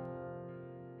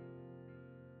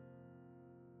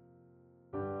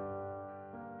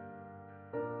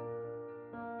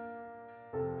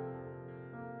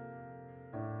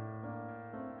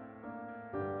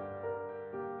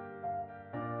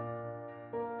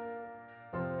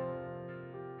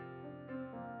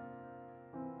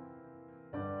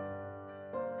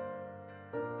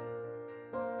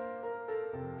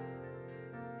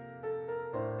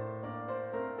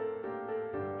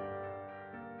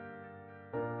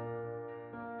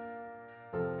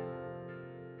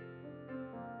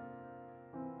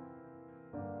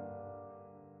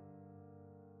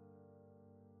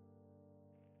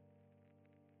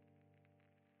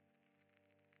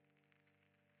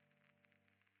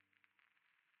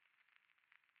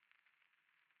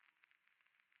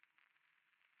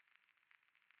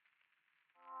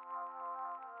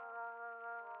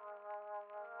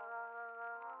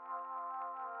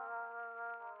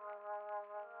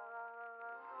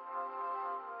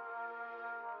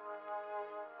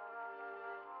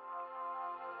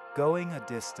 Going a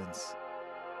distance.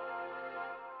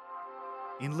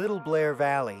 In Little Blair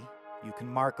Valley, you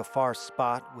can mark a far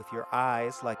spot with your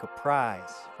eyes like a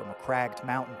prize from a cragged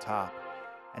mountaintop,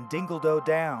 and dingle-doe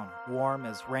down, warm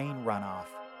as rain runoff,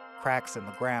 Cracks in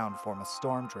the ground form a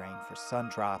storm drain for sun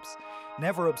drops,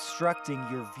 never obstructing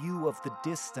your view of the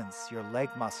distance your leg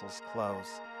muscles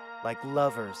close, like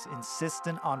lovers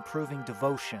insistent on proving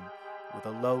devotion with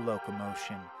a low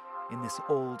locomotion in this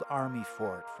old army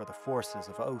fort for the forces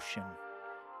of ocean.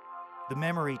 The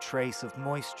memory trace of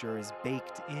moisture is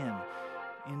baked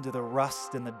into the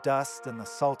rust and the dust and the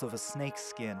salt of a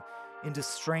snakeskin, into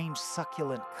strange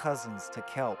succulent cousins to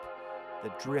kelp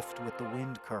that drift with the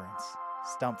wind currents,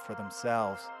 stump for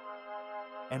themselves.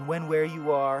 And when where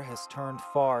you are has turned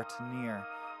far to near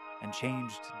and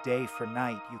changed day for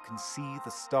night, you can see the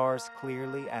stars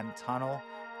clearly and tunnel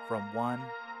from one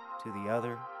to the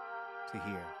other to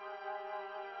here.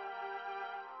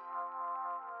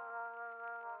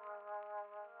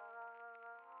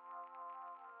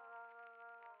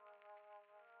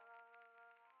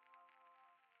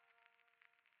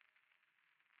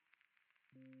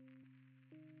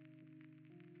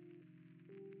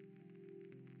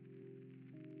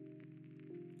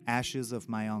 Ashes of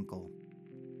my uncle.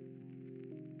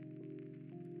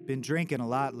 Been drinking a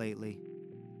lot lately.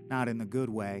 Not in the good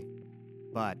way,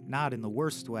 but not in the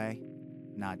worst way.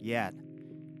 Not yet.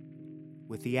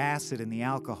 With the acid and the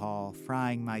alcohol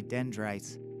frying my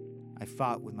dendrites, I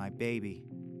fought with my baby.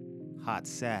 Hot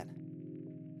set.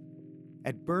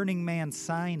 At Burning Man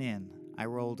sign-in, I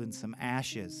rolled in some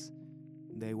ashes.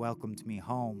 They welcomed me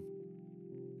home,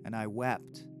 and I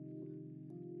wept.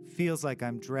 Feels like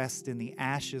I'm dressed in the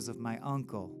ashes of my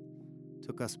uncle.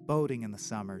 Took us boating in the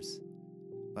summers,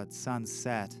 but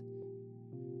sunset.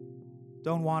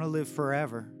 Don't want to live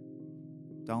forever.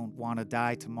 Don't want to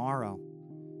die tomorrow.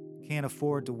 Can't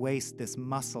afford to waste this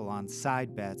muscle on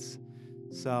side bets.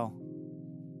 So,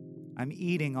 I'm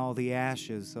eating all the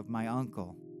ashes of my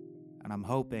uncle, and I'm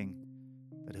hoping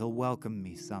that he'll welcome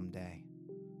me someday.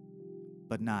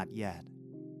 But not yet.